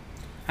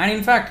 And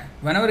in fact,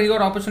 whenever he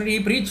got opportunity,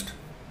 he preached.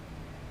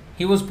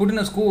 He was put in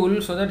a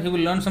school so that he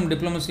will learn some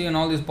diplomacy and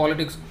all these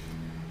politics.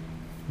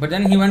 But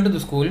then he went to the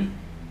school.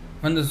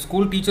 When the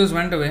school teachers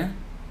went away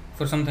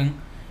for something,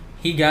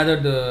 he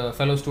gathered the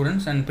fellow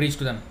students and preached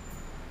to them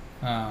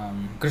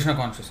Krishna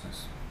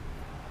consciousness.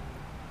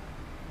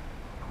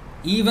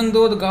 Even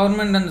though the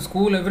government and the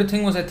school,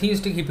 everything was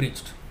atheistic, he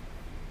preached.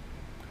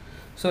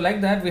 So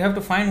like that, we have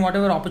to find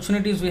whatever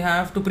opportunities we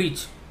have to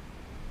preach.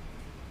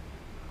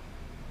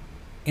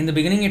 In the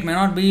beginning, it may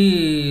not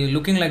be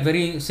looking like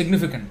very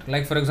significant.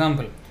 Like for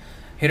example,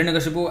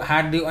 Hiranyakashipu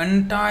had the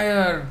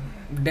entire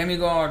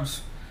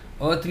demigods,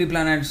 earthly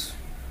planets,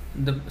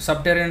 the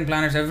subterranean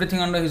planets, everything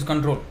under his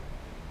control.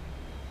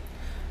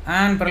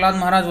 And Prahlad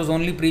Maharaj was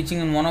only preaching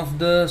in one of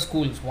the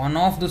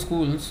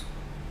schools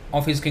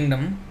of his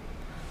kingdom,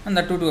 and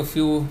that too to a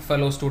few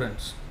fellow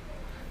students.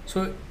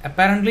 So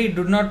apparently it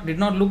did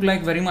not look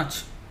like very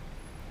much.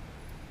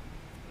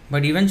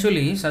 But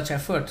eventually such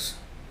efforts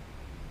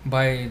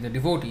by the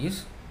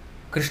devotees,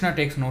 Krishna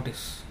takes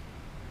notice.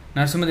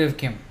 Narasimhadev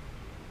came,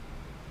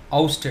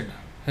 ousted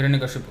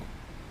Hiranyakashipu,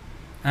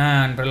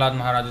 and Prahlad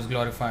Maharaj is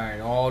glorified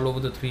all over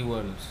the three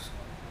worlds.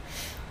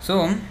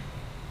 So,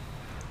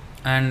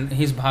 and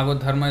his Bhagavad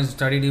Dharma is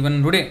studied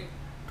even today.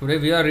 Today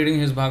we are reading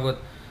his Bhagavad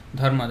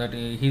Dharma, that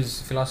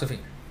his philosophy.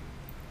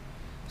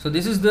 So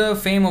this is the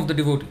fame of the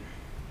devotee.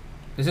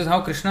 This is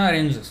how Krishna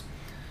arranges.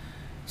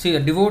 See, a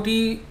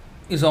devotee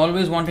is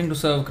always wanting to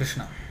serve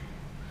Krishna.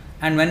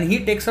 And when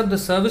he takes up the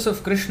service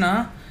of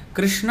Krishna,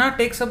 Krishna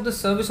takes up the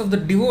service of the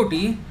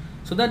devotee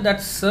so that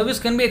that service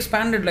can be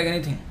expanded like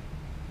anything.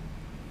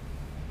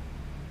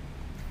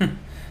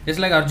 Just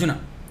like Arjuna.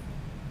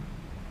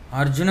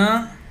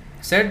 Arjuna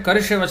said,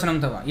 Karishya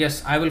Vachanam Tava.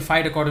 Yes, I will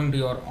fight according to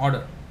your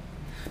order.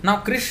 Now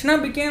Krishna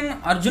became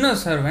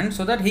Arjuna's servant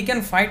so that he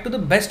can fight to the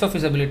best of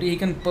his ability. He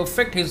can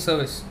perfect his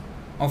service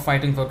of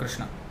fighting for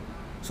Krishna.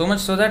 So much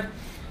so that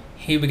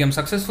he became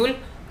successful,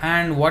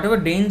 and whatever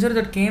danger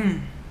that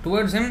came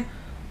towards him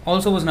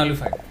also was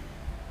nullified.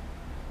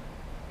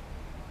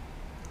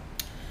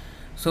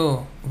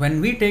 So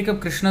when we take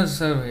up Krishna's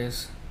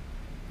service,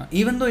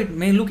 even though it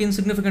may look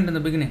insignificant in the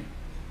beginning,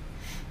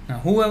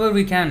 whoever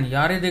we can,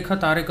 Yare Dekha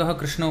Tare Kaha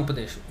Krishna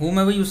Upadesh,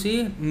 whomever you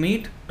see,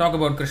 meet, talk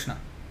about Krishna.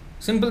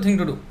 Simple thing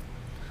to do.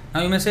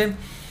 Now you may say,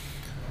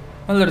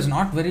 well, that is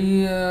not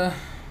very,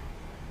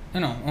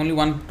 only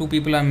 1-2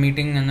 people are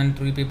meeting and then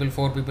 3 people,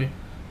 4 people.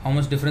 How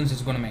much difference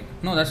it's going to make?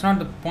 No, that's not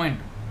the point.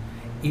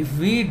 If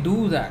we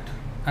do that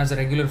as a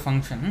regular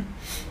function,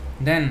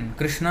 then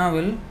Krishna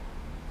will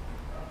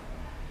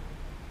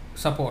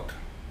support.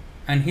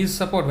 And his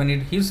support, when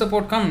his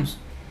support comes,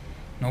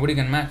 nobody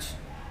can match.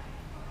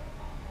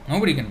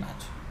 Nobody can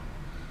match.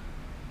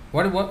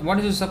 What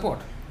is his support?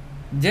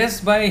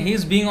 Just by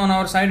his being on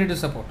our side, it is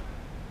support.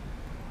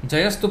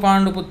 Jayastu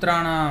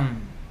Panduputranam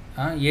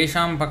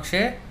Yesham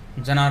Pakshe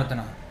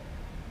Janardana.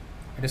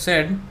 It is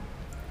said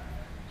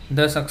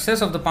the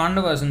success of the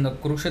Pandavas in the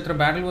Kurukshetra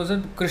battle was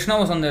that Krishna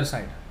was on their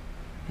side.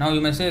 Now you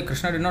may say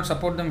Krishna did not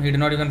support them, he did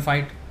not even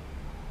fight.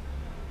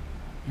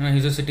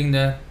 He's just sitting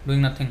there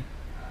doing nothing.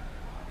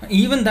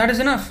 Even that is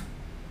enough.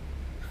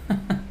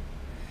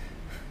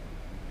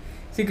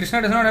 See,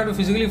 Krishna does not have to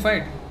physically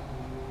fight.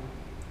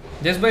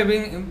 Just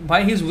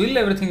by his will,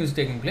 everything is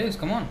taking place.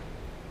 Come on.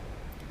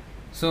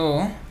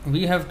 So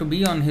we have to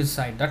be on his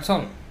side. That's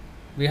all.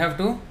 We have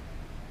to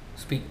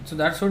speak. So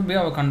that should be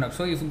our conduct.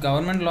 So if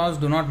government laws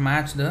do not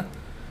match the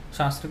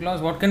Shastric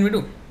laws, what can we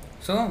do?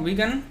 So we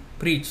can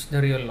preach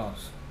the real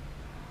laws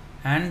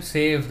and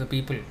save the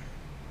people.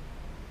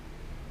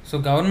 So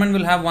government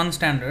will have one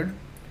standard,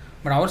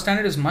 but our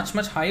standard is much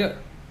higher.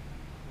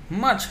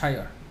 Much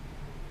higher.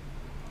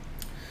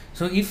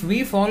 So if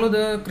we follow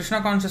the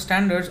Krishna conscious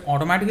standards,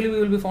 automatically we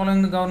will be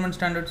following the government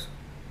standards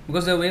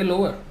because they are way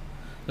lower.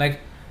 Like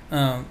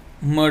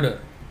murder,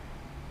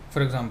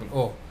 for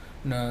example.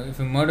 If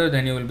you murder,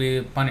 then you will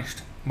be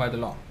punished by the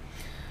law.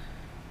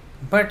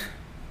 But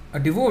a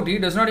devotee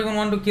does not even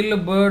want to kill a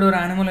bird or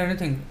animal or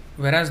anything,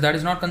 whereas that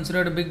is not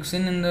considered a big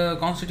sin in the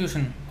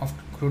constitution of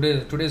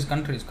today's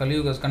countries, Kali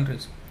Yuga's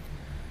countries.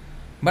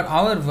 But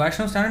our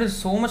Vaishnava standard is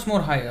so much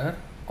more higher.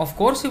 Of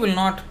course, he will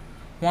not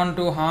want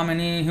to harm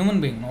any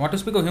human being. What to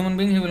speak of human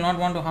being, he will not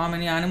want to harm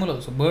any animal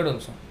also, bird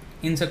also,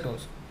 insect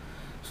also.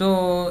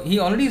 So he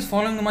already is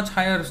following the much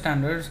higher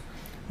standards.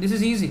 This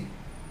is easy.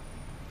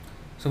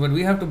 So, but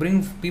we have to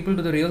bring people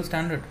to the real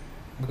standard,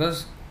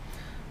 because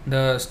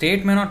the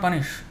state may not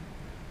punish,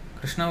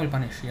 Krishna will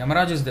punish.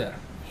 Yamaraj is there.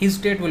 His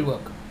state will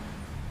work.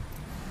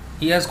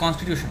 He has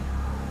constitution.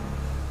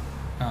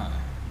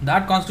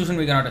 That constitution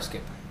we cannot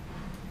escape.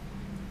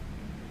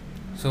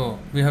 So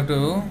we have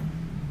to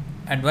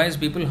advise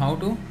people how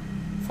to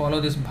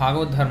follow this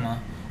Bhagavad Dharma.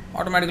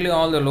 Automatically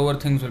all the lower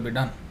things will be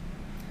done.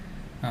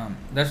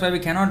 That's why we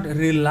cannot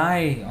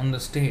rely on the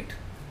state,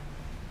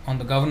 on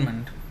the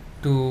government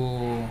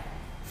to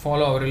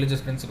follow our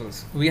religious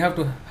principles. We have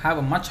to have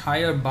a much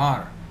higher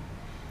bar,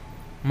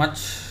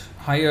 much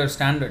higher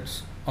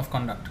standards of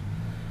conduct.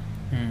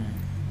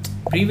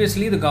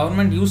 Previously the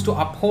government used to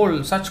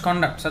uphold such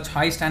conduct, such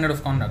high standard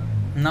of conduct.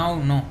 Now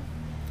no.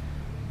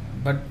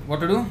 But what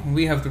to do?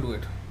 We have to do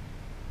it.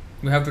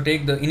 We have to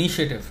take the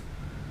initiative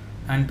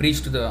and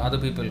preach to the other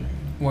people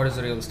what is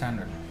the real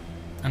standard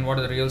and what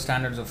are the real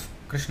standards of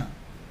Krishna.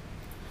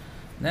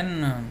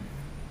 Then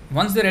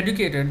once they're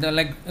educated, they're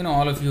like,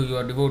 all of you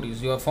are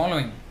devotees, you are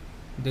following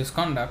this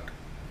conduct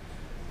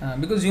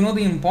because you know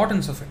the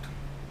importance of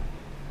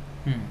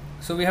it.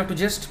 So we have to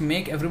just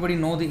make everybody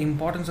know the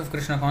importance of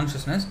Krishna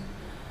consciousness.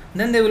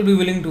 Then they will be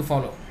willing to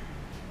follow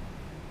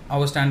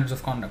our standards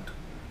of conduct.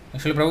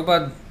 Srila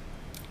Prabhupada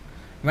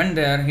went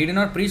there, he did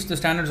not preach the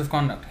standards of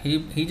conduct.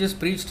 He just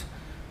preached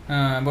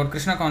about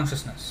Krishna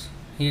consciousness.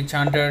 He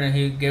chanted,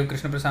 he gave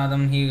Krishna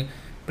Prasadam, he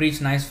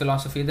preached nice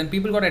philosophy. Then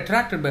people got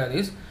attracted by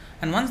this.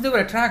 And once they were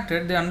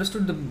attracted, they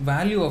understood the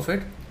value of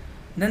it.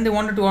 Then they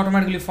wanted to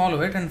automatically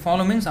follow it. And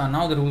follow means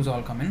now the rules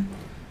all come in.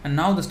 And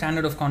now the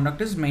standard of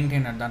conduct is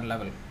maintained at that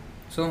level.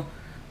 So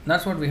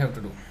that's what we have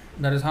to do.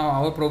 That is how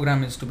our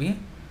program is to be.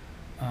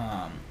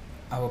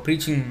 Our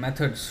preaching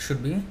methods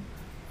should be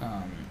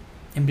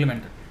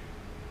implemented.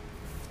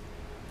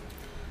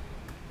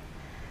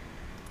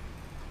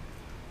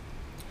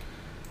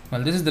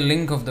 Well, this is the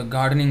link of the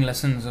gardening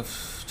lessons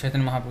of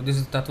Chaitanya Mahaprabhu. This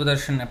is the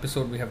Tattvadarshan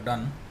episode we have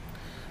done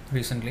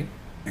recently.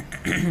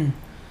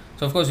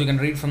 So of course you can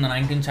read from the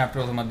 19th chapter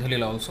of the Madhya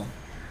Lila also.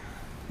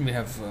 We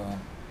have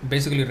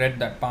basically read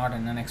that part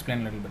and then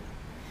explained a little bit.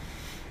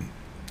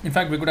 In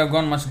fact, we could have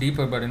gone much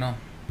deeper, but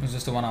it's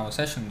just a 1 hour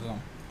session. So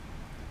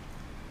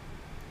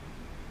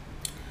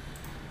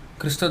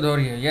Krista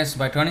Dorje, yes,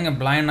 by turning a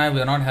blind eye we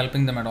are not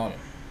helping them at all.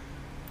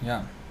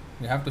 Yeah,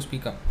 we have to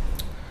speak up.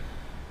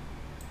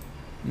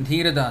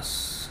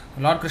 Dhiradas,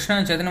 Lord Krishna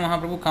and Chaitanya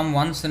Mahaprabhu come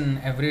once in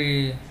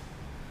every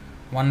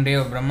one day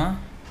of Brahma.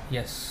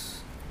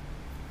 Yes,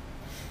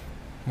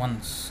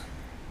 once.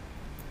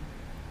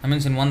 That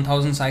means in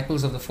 1000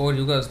 cycles of the 4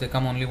 yugas they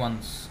come only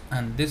once,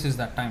 and this is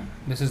that time,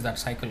 this is that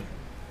cycle.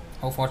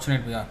 How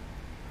fortunate we are.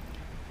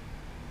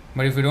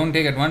 But if we don't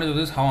take advantage of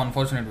this, how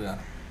unfortunate we are,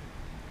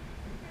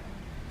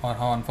 or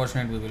how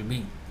unfortunate we will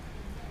be,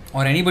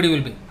 or anybody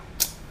will be.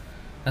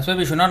 That's why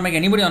we should not make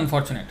anybody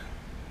unfortunate.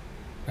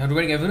 We have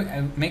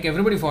to make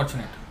everybody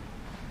fortunate.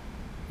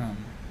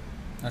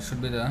 That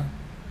should be the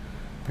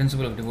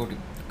principle of devotee.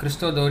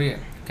 Christo Dorje,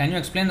 can you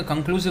explain the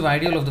conclusive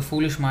ideal of the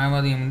foolish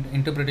Mayavadi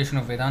interpretation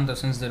of Vedanta,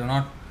 since they do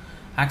not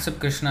accept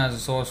Krishna as the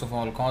source of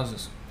all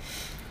causes?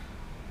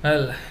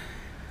 Well,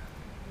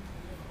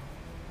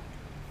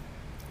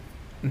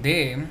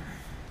 they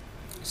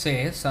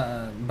say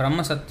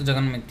Brahma Satya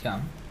Jagan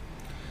Mithya.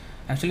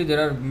 Actually,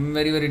 there are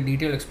very, very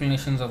detailed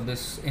explanations of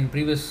this in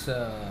previous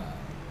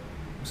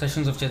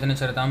sessions of Chaitanya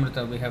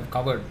Charitamrita. We have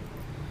covered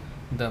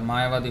the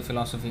Mayavadi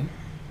philosophy.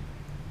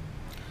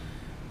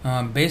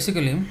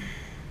 Basically,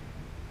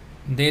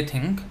 they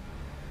think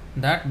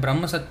that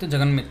Brahma Satya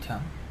Jagan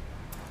Mithya.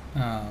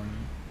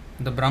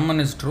 The Brahman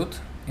is truth.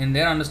 In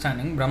their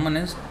understanding, Brahman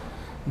is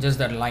just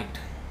that light.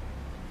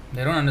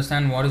 They don't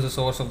understand what is the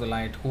source of the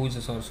light, who is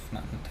the source of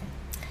nothing.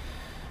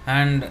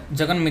 And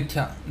Jagan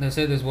Mithya, they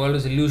say this world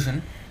is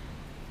illusion,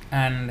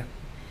 and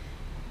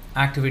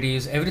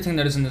activities, everything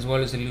that is in this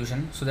world is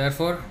illusion. So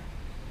therefore,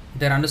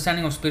 their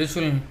understanding of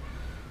spiritual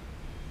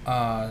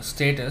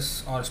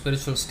status or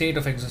spiritual state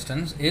of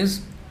existence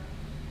is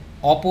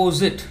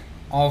opposite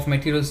of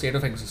material state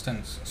of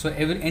existence. So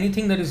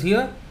anything that is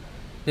here,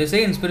 they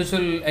say in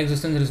spiritual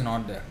existence it is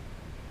not there.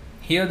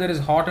 Here there is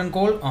hot and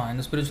cold. In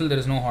the spiritual there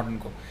is no hot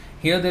and cold.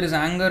 Here there is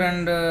anger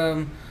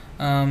and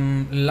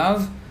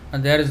love.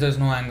 And there is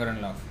no anger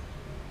and love.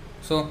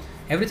 So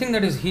everything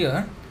that is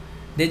here,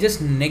 they just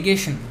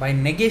negation. By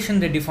negation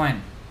they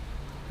define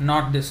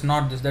not this,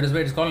 not this. That is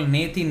why it is called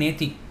neti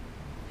neti.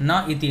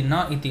 Na iti,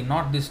 not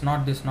this,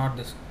 not this, not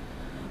this.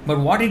 But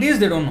what it is,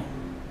 they don't know.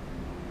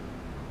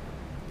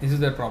 This is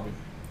their problem.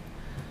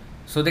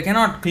 So they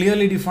cannot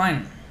clearly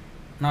define.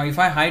 Now if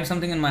I hide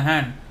something in my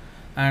hand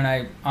and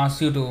I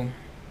ask you to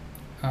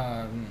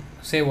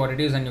say what it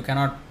is and you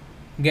cannot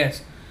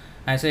guess,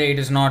 I say it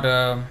is not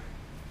a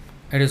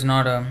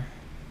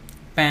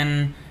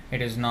pen,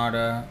 it is not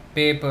a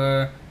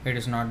paper, it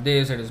is not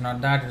this, it is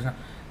not that, it is not.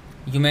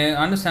 You may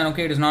understand,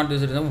 okay, it is not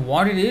this, it is not.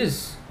 What it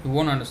is, you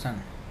won't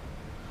understand.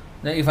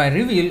 Then if I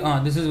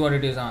reveal, this is what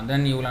it is,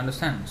 then you will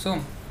understand.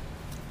 So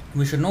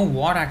we should know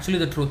what actually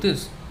the truth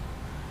is.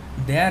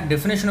 Their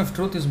definition of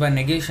truth is by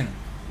negation.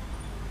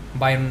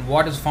 By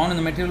what is found in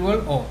the material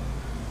world,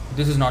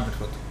 this is not the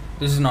truth.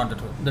 This is not the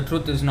truth. The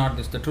truth is not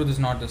this. The truth is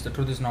not this. The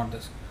truth is not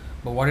this.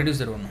 But what it is,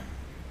 they don't know.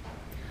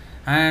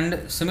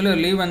 And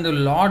similarly, when the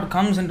Lord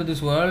comes into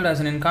this world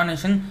as an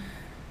incarnation,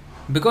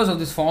 because of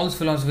this false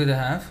philosophy they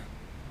have,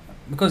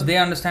 because they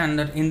understand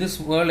that in this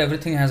world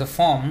everything has a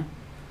form,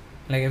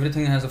 like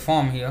everything has a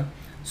form here,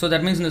 so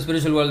that means in the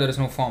spiritual world there is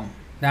no form.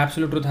 The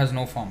absolute truth has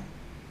no form.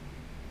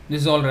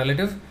 This is all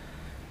relative.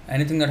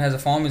 Anything that has a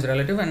form is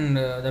relative, and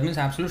that means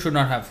absolute should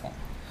not have form.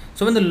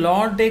 So when the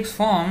Lord takes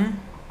form,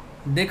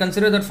 they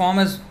consider that form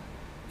as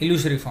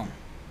illusory form,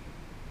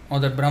 or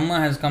that Brahma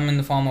has come in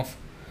the form of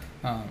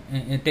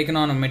taken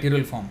on a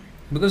material form,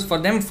 because for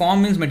them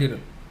form means material.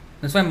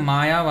 That's why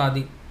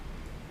Mayavadi.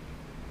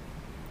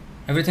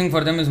 Everything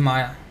for them is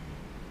Maya.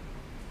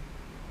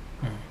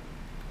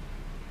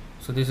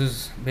 So this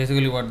is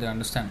basically what they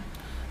understand.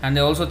 And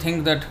they also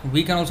think that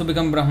we can also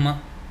become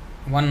Brahma,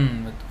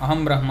 one with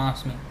Aham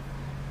Brahmasmi.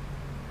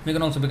 We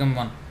can also become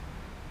one,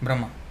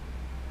 Brahma.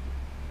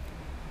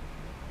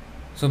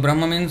 So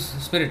Brahma means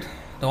spirit,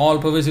 the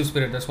all-pervasive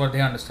spirit. That's what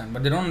they understand.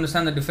 But they don't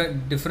understand the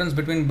difference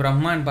between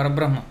Brahma and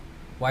Parabrahma.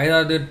 Why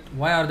are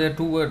there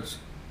two words?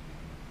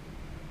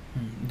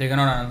 They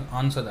cannot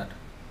answer that.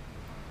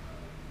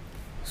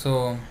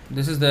 So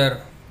this is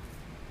their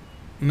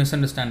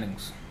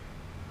misunderstandings.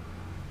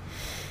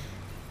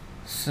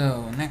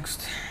 So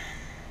next,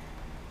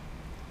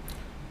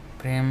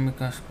 Prem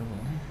Vikas Prabhu.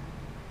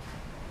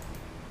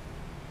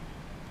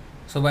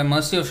 So by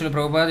mercy of Srila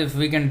Prabhupada, if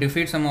we can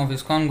defeat some of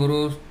ISKCON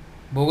gurus,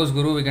 bogus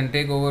guru, we can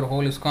take over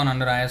whole ISKCON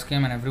under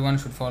ISKM, and everyone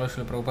should follow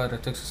Srila Prabhupada's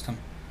Ritvik system.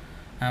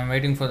 I am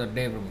waiting for that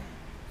day, Prabhu.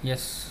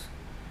 Yes.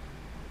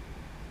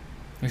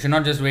 We should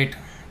not just wait.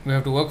 We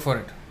have to work for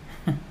it.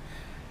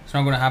 It's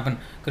not going to happen.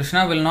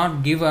 Krishna will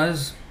not give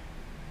us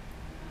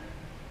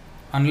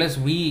unless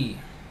we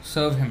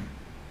serve him.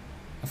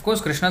 Of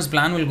course, Krishna's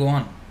plan will go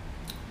on.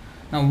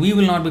 Now, we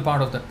will not be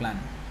part of that plan.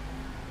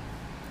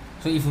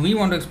 So, if we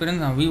want to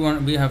experience,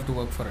 we have to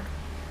work for it.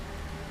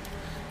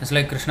 It's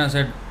like Krishna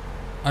said,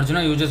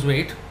 Arjuna, you just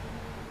wait.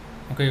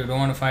 Okay, you don't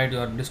want to fight, you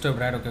are disturbed,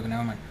 right? Okay,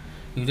 never mind.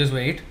 You just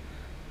wait.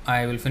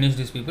 I will finish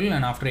these people,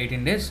 and after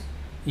 18 days,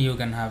 you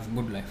can have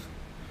good life.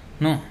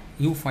 No,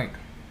 you fight.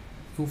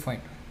 You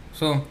fight.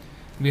 So,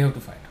 we have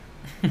to fight.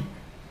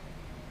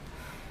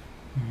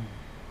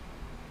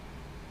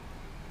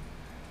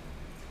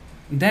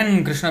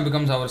 Then Krishna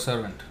becomes our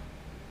servant.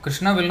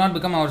 Krishna will not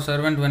become our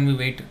servant when we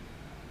wait.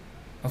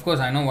 Of course,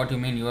 I know what you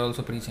mean, you are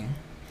also preaching.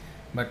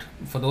 But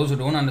for those who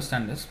don't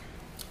understand this,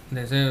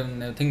 they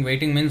think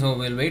waiting means,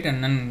 we'll wait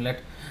and then let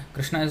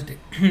Krishna is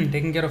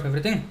taking care of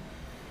everything.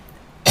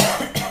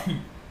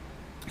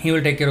 He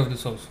will take care of the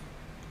souls.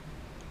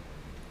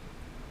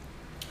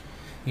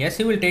 Yes,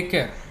 he will take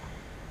care.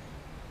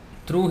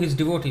 Through his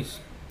devotees,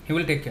 he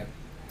will take care.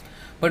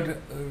 But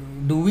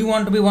do we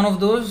want to be one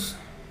of those?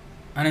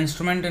 An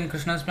instrument in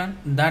Krishna's plan?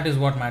 That is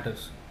what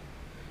matters.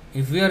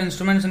 If we are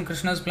instruments in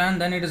Krishna's plan,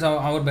 then it is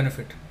our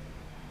benefit.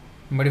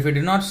 But if we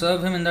did not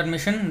serve him in that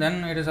mission,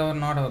 then it is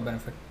not our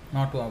benefit.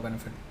 Not to our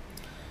benefit.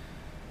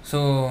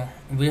 So,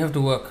 we have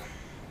to work.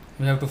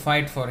 We have to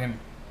fight for him.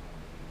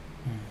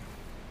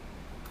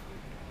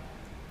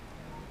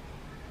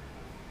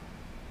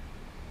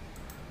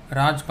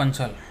 Raj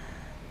Panchal.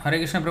 Hare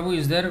Krishna Prabhu,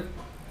 is there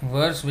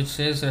verse which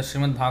says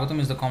Srimad Bhagavatam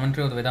is the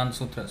commentary of the Vedanta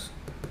Sutras?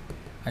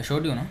 I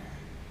showed you, no?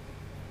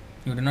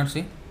 You did not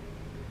see?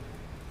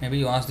 Maybe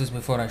you asked this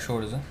before I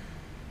showed, is it?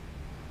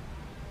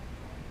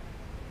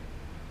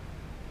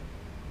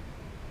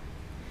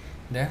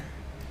 there.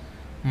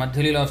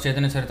 Madhya Leela of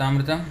Chaitanya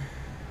Charitamrita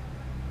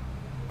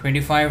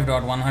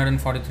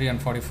 25.143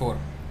 and 44,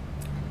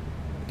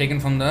 taken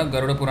from the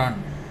Garuda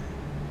Puran.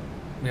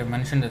 We have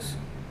mentioned this.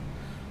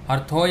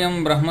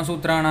 Arthoyam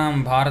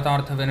Brahmasutranam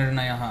Bharatartha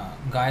Vinirnayaha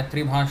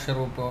Gayatri Bhashya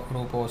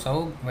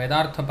Ruposau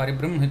Vedartha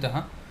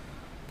Paribrimhitaha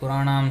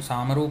Puranam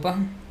Samarupa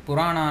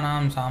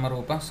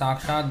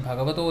Sakshat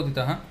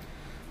Bhagavatoditaha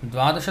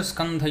Dvadasha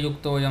Skandha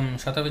Yuktoyam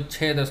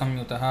Shatavicheda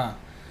Samyutaha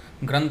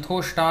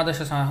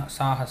Granthoštadasha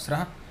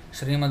Sahasra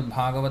Srimad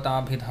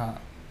Bhagavatabhidha.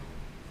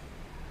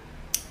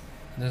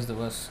 This is the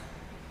verse,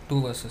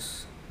 2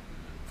 verses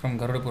from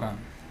Garuda Puran.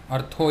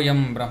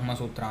 Arthoyam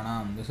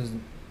Brahmasutranam. This is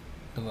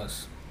the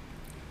verse.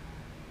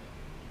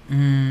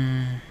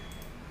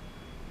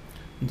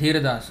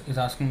 Dhiradas is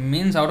asking,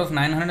 means out of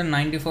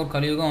 994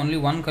 Kali Yuga, only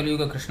one Kali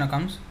Yuga Krishna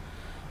comes?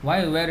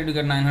 Why? Where did you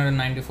get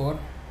 994?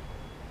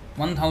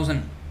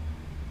 1000.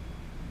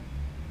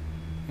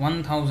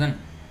 1000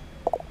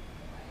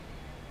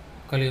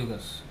 Kali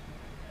Yugas.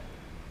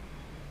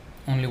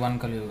 Only one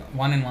Kali Yuga.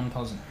 1 in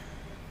 1000.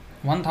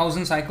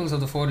 1000 cycles of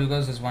the 4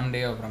 Yugas is 1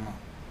 day of Brahma.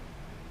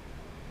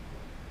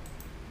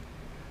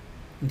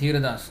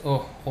 Dhiradas.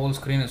 Oh, whole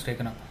screen is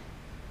taken up.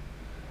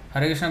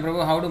 Hare Krishna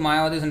Prabhu, how do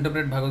Mayavadis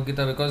interpret Bhagavad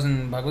Gita? Because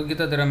in Bhagavad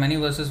Gita there are many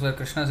verses where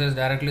Krishna says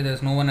directly, there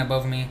is no one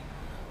above me.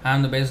 I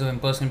am the base of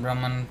impersonal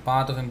Brahman.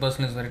 Path of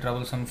impersonal is very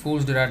troublesome.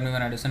 Fools deride me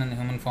when I descend in the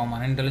human form.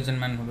 Unintelligent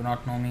men who do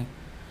not know me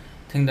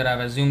think that I have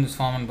assumed this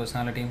form and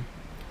personality.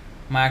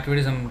 My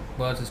activities and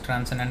words is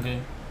transcendental.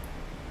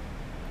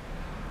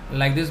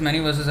 Like this, many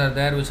verses are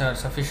there which are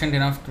sufficient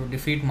enough to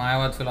defeat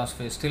Mayavad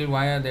philosophy. Still,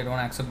 why they don't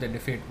accept their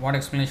defeat? What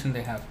explanation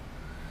they have?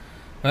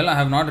 Well, I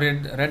have not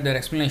read their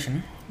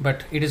explanation,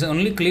 but it is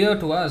only clear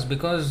to us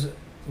because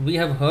we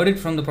have heard it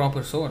from the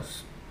proper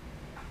source.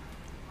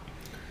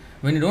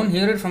 When you don't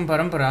hear it from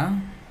Parampara,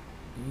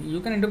 you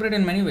can interpret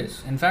in many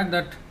ways. In fact,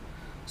 that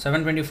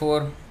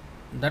 724,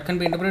 that can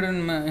be interpreted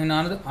in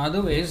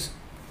other ways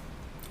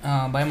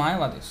by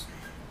Mayavadis.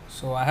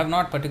 So I have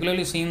not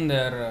particularly seen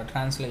their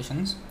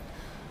translations,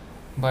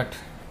 but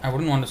I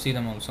wouldn't want to see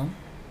them also.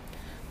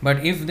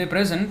 But if they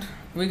present,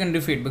 we can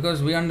defeat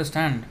because we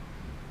understand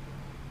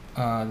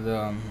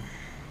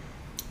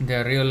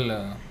their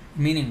real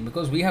meaning,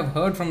 because we have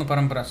heard from the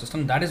Parampara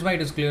system. That is why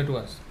it is clear to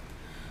us.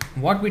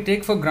 What we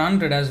take for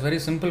granted as very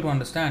simple to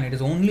understand, it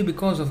is only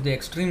because of the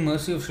extreme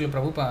mercy of Srila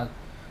Prabhupada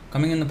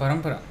coming in the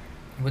Parampara.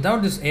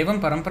 Without this Evam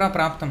Parampara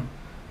Praptam,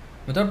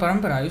 without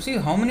Parampara, you see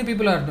how many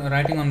people are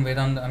writing on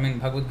Vedanta,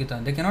 Bhagavad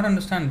Gita. They cannot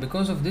understand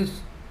because of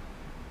this.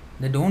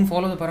 They don't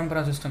follow the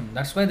Parampara system.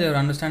 That's why their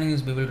understanding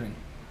is bewildering.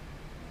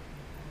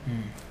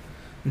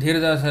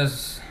 Dhiradas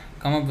has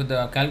come up with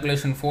the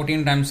calculation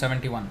 14 times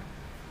 71,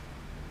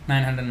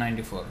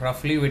 994.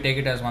 Roughly we take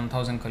it as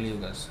 1000 Kali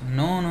Yugas.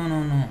 No.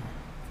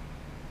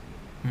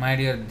 My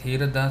dear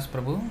Dhiradas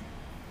Prabhu,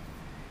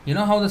 you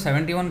know how the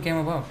 71 came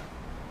about?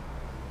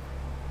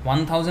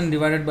 1000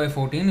 divided by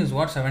 14 is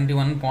what?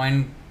 71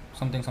 point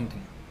something.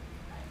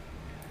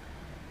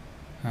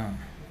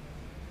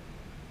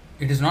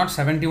 It is not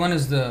 71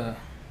 is the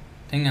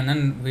thing and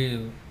then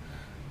we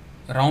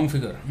round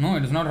figure. No,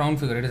 it is not round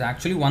figure. It is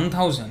actually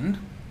 1000.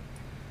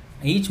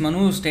 Each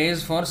Manu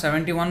stays for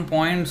 71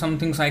 point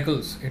something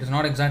cycles. It is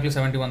not exactly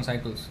 71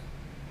 cycles.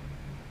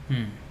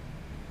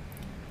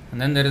 And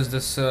then there is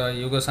this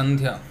Yuga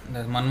Sandhya.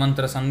 There is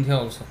Manvantara Sandhya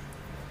also.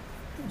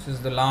 This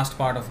is the last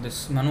part of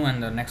this Manu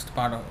and the next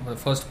part of the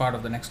first part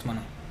of the next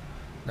Manu.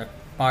 That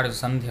part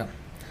is Sandhya.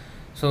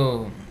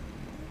 So,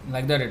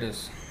 like that it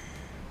is.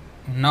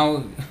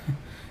 Now,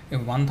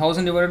 if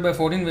 1000 divided by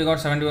 14, we got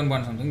 71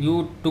 point something.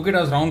 You took it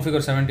as round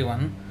figure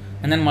 71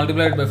 and then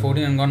multiplied it by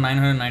 14 and got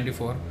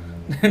 994.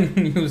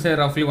 Then you say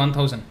roughly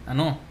 1000.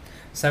 No,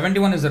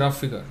 71 is the rough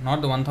figure,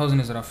 not the 1000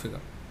 is the rough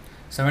figure.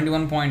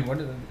 71 point, what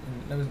is it?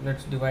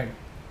 Let's divide.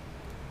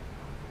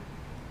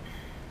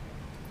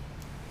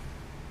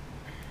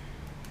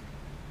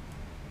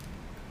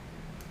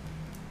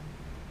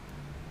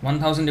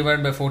 (1000)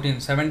 divided by 14,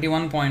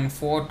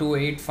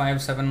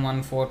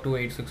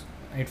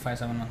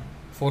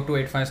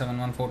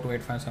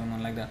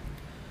 71.42857142868571 like that.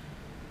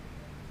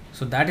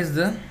 So that is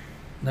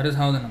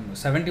how the number.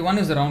 71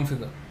 is the round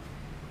figure.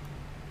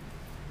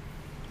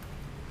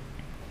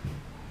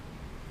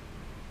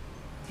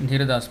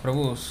 Dhiradas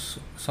Prabhu,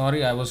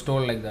 sorry, I was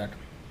told like that.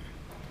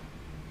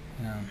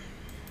 Yeah.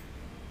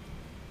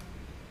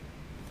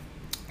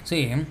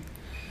 See,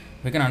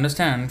 we can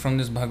understand from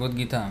this Bhagavad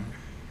Gita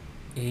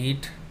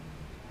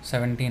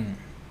 8:17.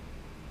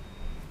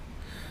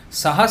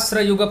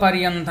 Sahasra yuga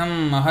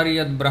paryantam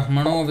maharyad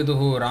brahmano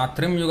viduhu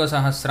ratrim yuga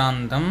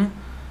sahasrantam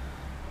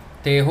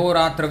teho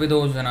ratra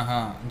vido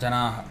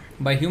janaha.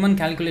 By human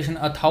calculation,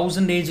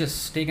 1000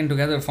 ages taken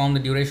together form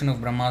the duration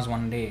of Brahma's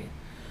one day.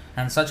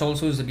 And such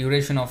also is the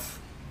duration of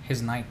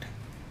his night.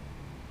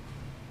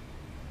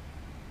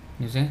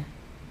 You see?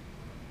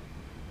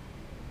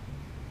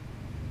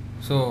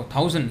 So,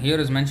 1000 here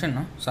is mentioned,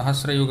 no?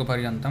 Sahasra Yuga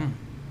Paryantam.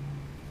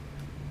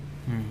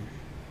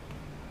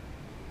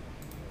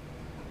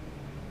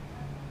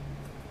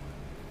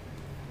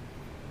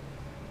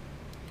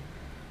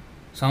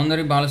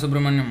 Soundari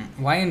Balasubramaniam.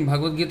 Why in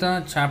Bhagavad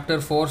Gita chapter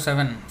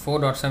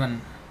 4.7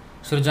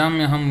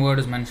 Srijamyaham word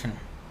is mentioned?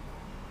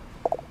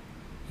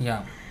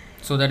 Yeah,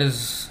 so that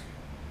is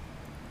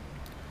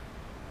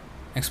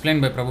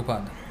explained by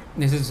Prabhupada.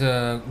 This is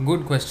a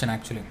good question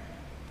actually.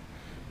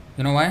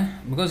 You know why?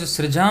 Because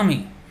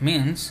Srijami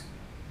means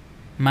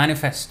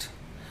manifest.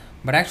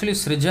 But actually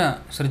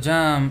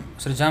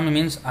Srijami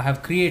means I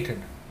have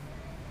created.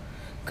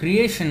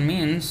 Creation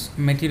means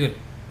material.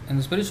 In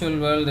the spiritual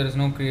world there is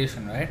no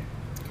creation, right?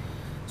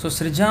 So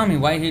Srijami,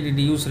 why did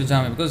he use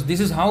Srijami? Because this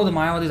is how the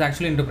Mayavadis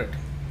actually interpret.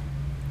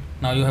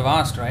 Now you have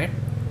asked, right?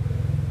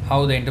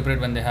 How they interpret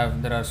when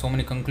there are so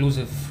many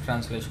conclusive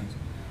translations,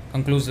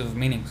 conclusive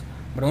meanings.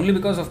 But only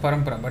because of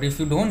Parampara. But if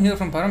you don't hear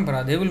from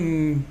Parampara, they will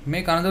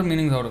make another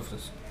meanings out of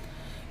this.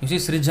 You see,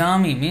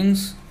 Srijami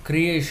means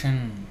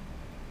creation.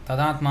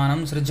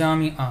 Tadatmanam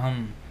Srijami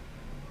Aham.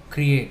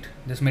 Create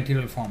this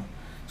material form.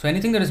 So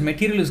anything that is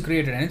material is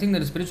created. Anything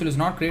that is spiritual is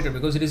not created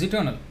because it is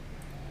eternal.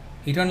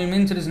 Eternal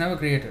means it is never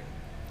created.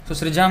 So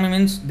Srijami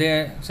means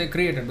they say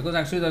created because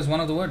actually that's one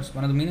of the words,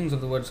 one of the meanings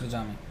of the word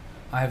Srijami.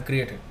 I have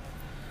created.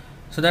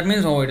 So that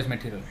means, it is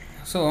material.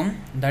 So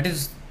that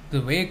is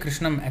the way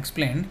Krishna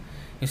explained.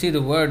 You see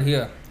the word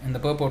here in the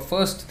purport.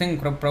 First thing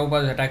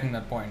Prabhupada is attacking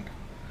that point.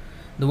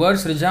 The word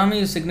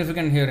Srijami is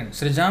significant herein.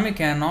 Srijami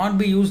cannot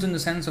be used in the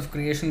sense of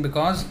creation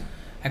because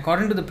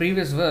according to the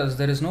previous verse,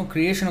 there is no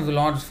creation of the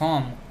Lord's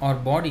form or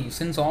body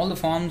since all the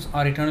forms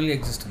are eternally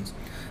existent.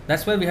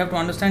 That's why we have to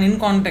understand in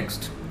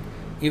context.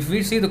 If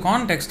we see the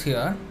context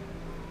here,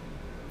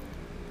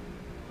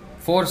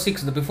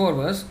 4.6, the before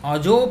verse,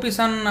 Ajopi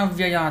san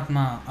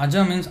avyayatma.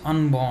 Aja means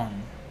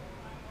unborn.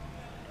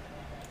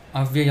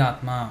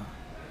 Avyayatma.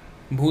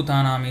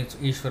 Bhutanam is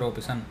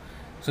Ishvaropi san.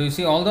 So you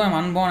see, although I am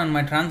unborn and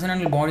my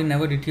transcendental body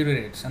never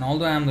deteriorates, and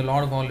although I am the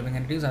Lord of all living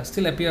entities, I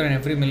still appear in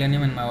every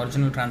millennium in my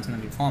original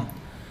transcendental form.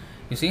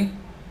 You see?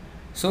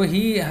 So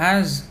he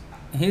has,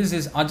 his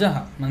is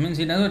Ajaha. That means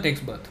he never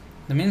takes birth.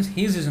 That means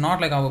his is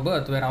not like our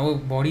birth where our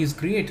body is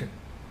created.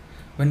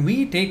 When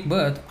we take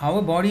birth,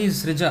 our body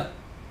is Srija.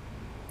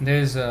 There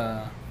is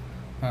a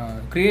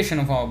creation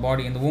of our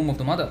body in the womb of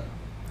the mother.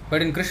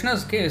 But in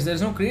Krishna's case, there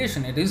is no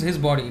creation. It is his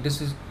body. There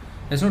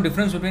is no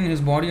difference between his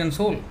body and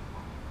soul.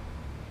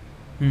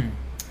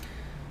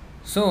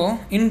 So,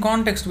 in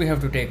context, we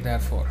have to take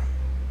therefore.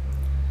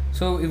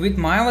 So, with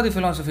Mayavadi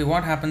philosophy,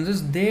 what happens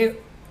is they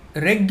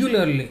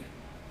regularly,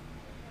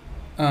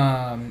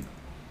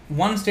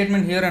 one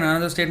statement here and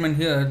another statement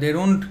here, they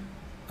don't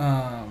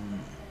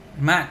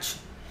match.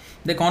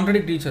 They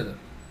contradict each other.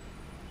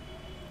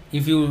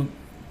 If you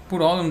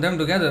put all of them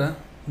together,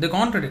 they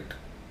contradict.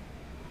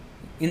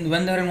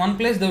 When they are in one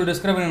place, they will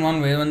describe it in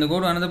one way. When they go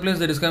to another place,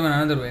 they describe it in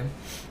another way.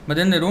 But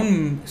then they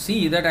don't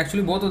see that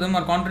actually both of them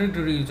are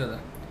contradictory to each other.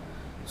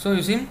 So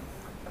you see,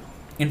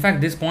 in fact,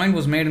 this point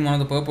was made in one of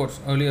the purports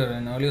earlier.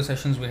 In earlier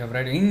sessions we have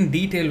read, in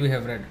detail we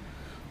have read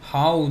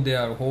how they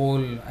are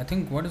whole. I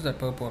think, what is that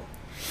purport?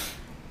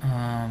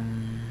 I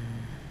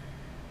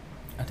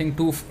think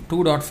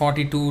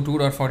 2.42,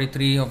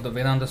 2.43 of the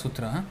Vedanta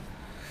Sutra.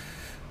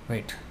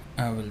 Wait,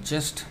 I will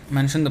just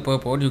mention the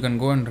purport. You can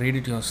go and read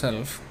it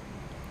yourself.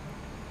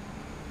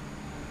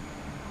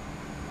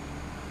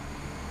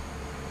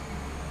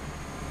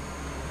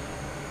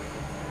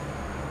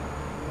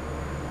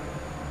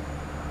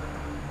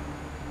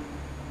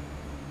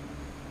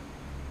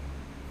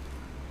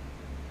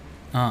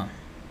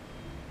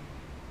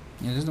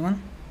 Is this the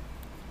one?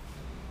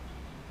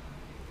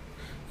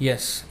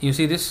 Yes, you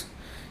see this?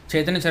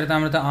 Chaitanya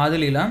Charitamrita Adi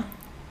Leela,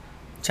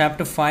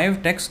 chapter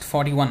 5, text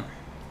 41.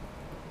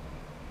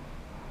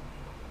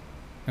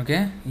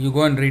 Okay, you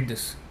go and read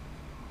this.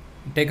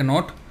 Take a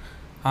note.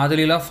 Adi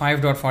Leela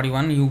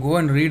 5.41. You go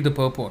and read the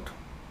purport.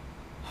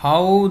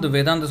 How the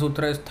Vedanta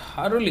Sutra is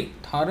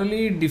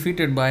thoroughly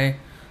defeated by,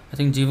 I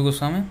think, Jiva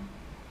Goswami.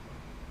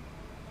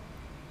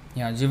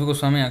 Yeah, Jiva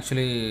Goswami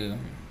actually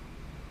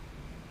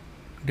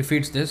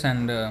defeats this,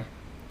 and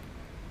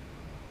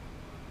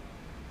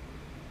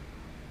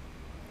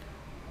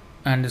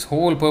this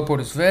whole purport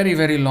is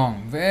very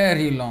long.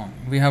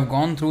 We have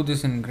gone through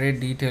this in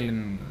great detail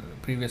in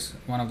previous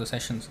one of the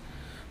sessions,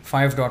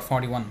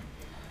 5.41,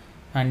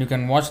 and you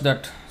can watch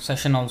that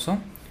session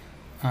also,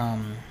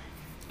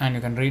 and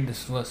you can read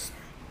this verse.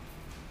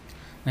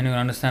 Then you will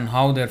understand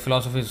how their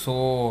philosophy is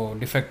so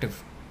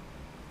defective.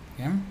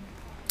 Okay?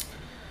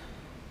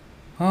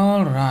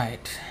 All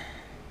right.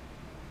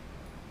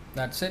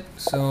 That's it.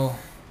 So,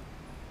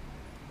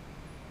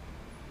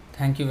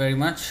 thank you very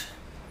much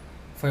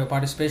for your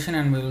participation,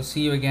 and we will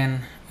see you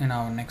again in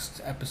our next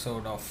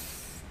episode of,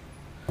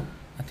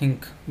 I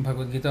think,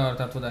 Bhagavad Gita or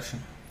Tattva-darshan.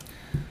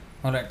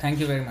 Alright, thank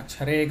you very much.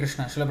 Hare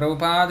Krishna. Srila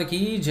Prabhupada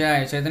ki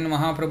jai, Chaitanya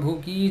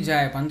Mahaprabhu ki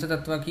jai,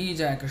 Panchatattva ki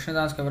jai,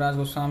 Krishnadas Kaviraj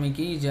Goswami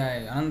ki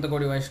jai, Ananta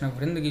Kodi Vaishnava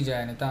Vrinda ki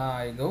jai,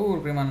 Nitai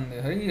Gaur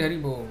Premanande, Hari Hari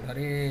Bol,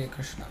 Hare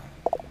Krishna.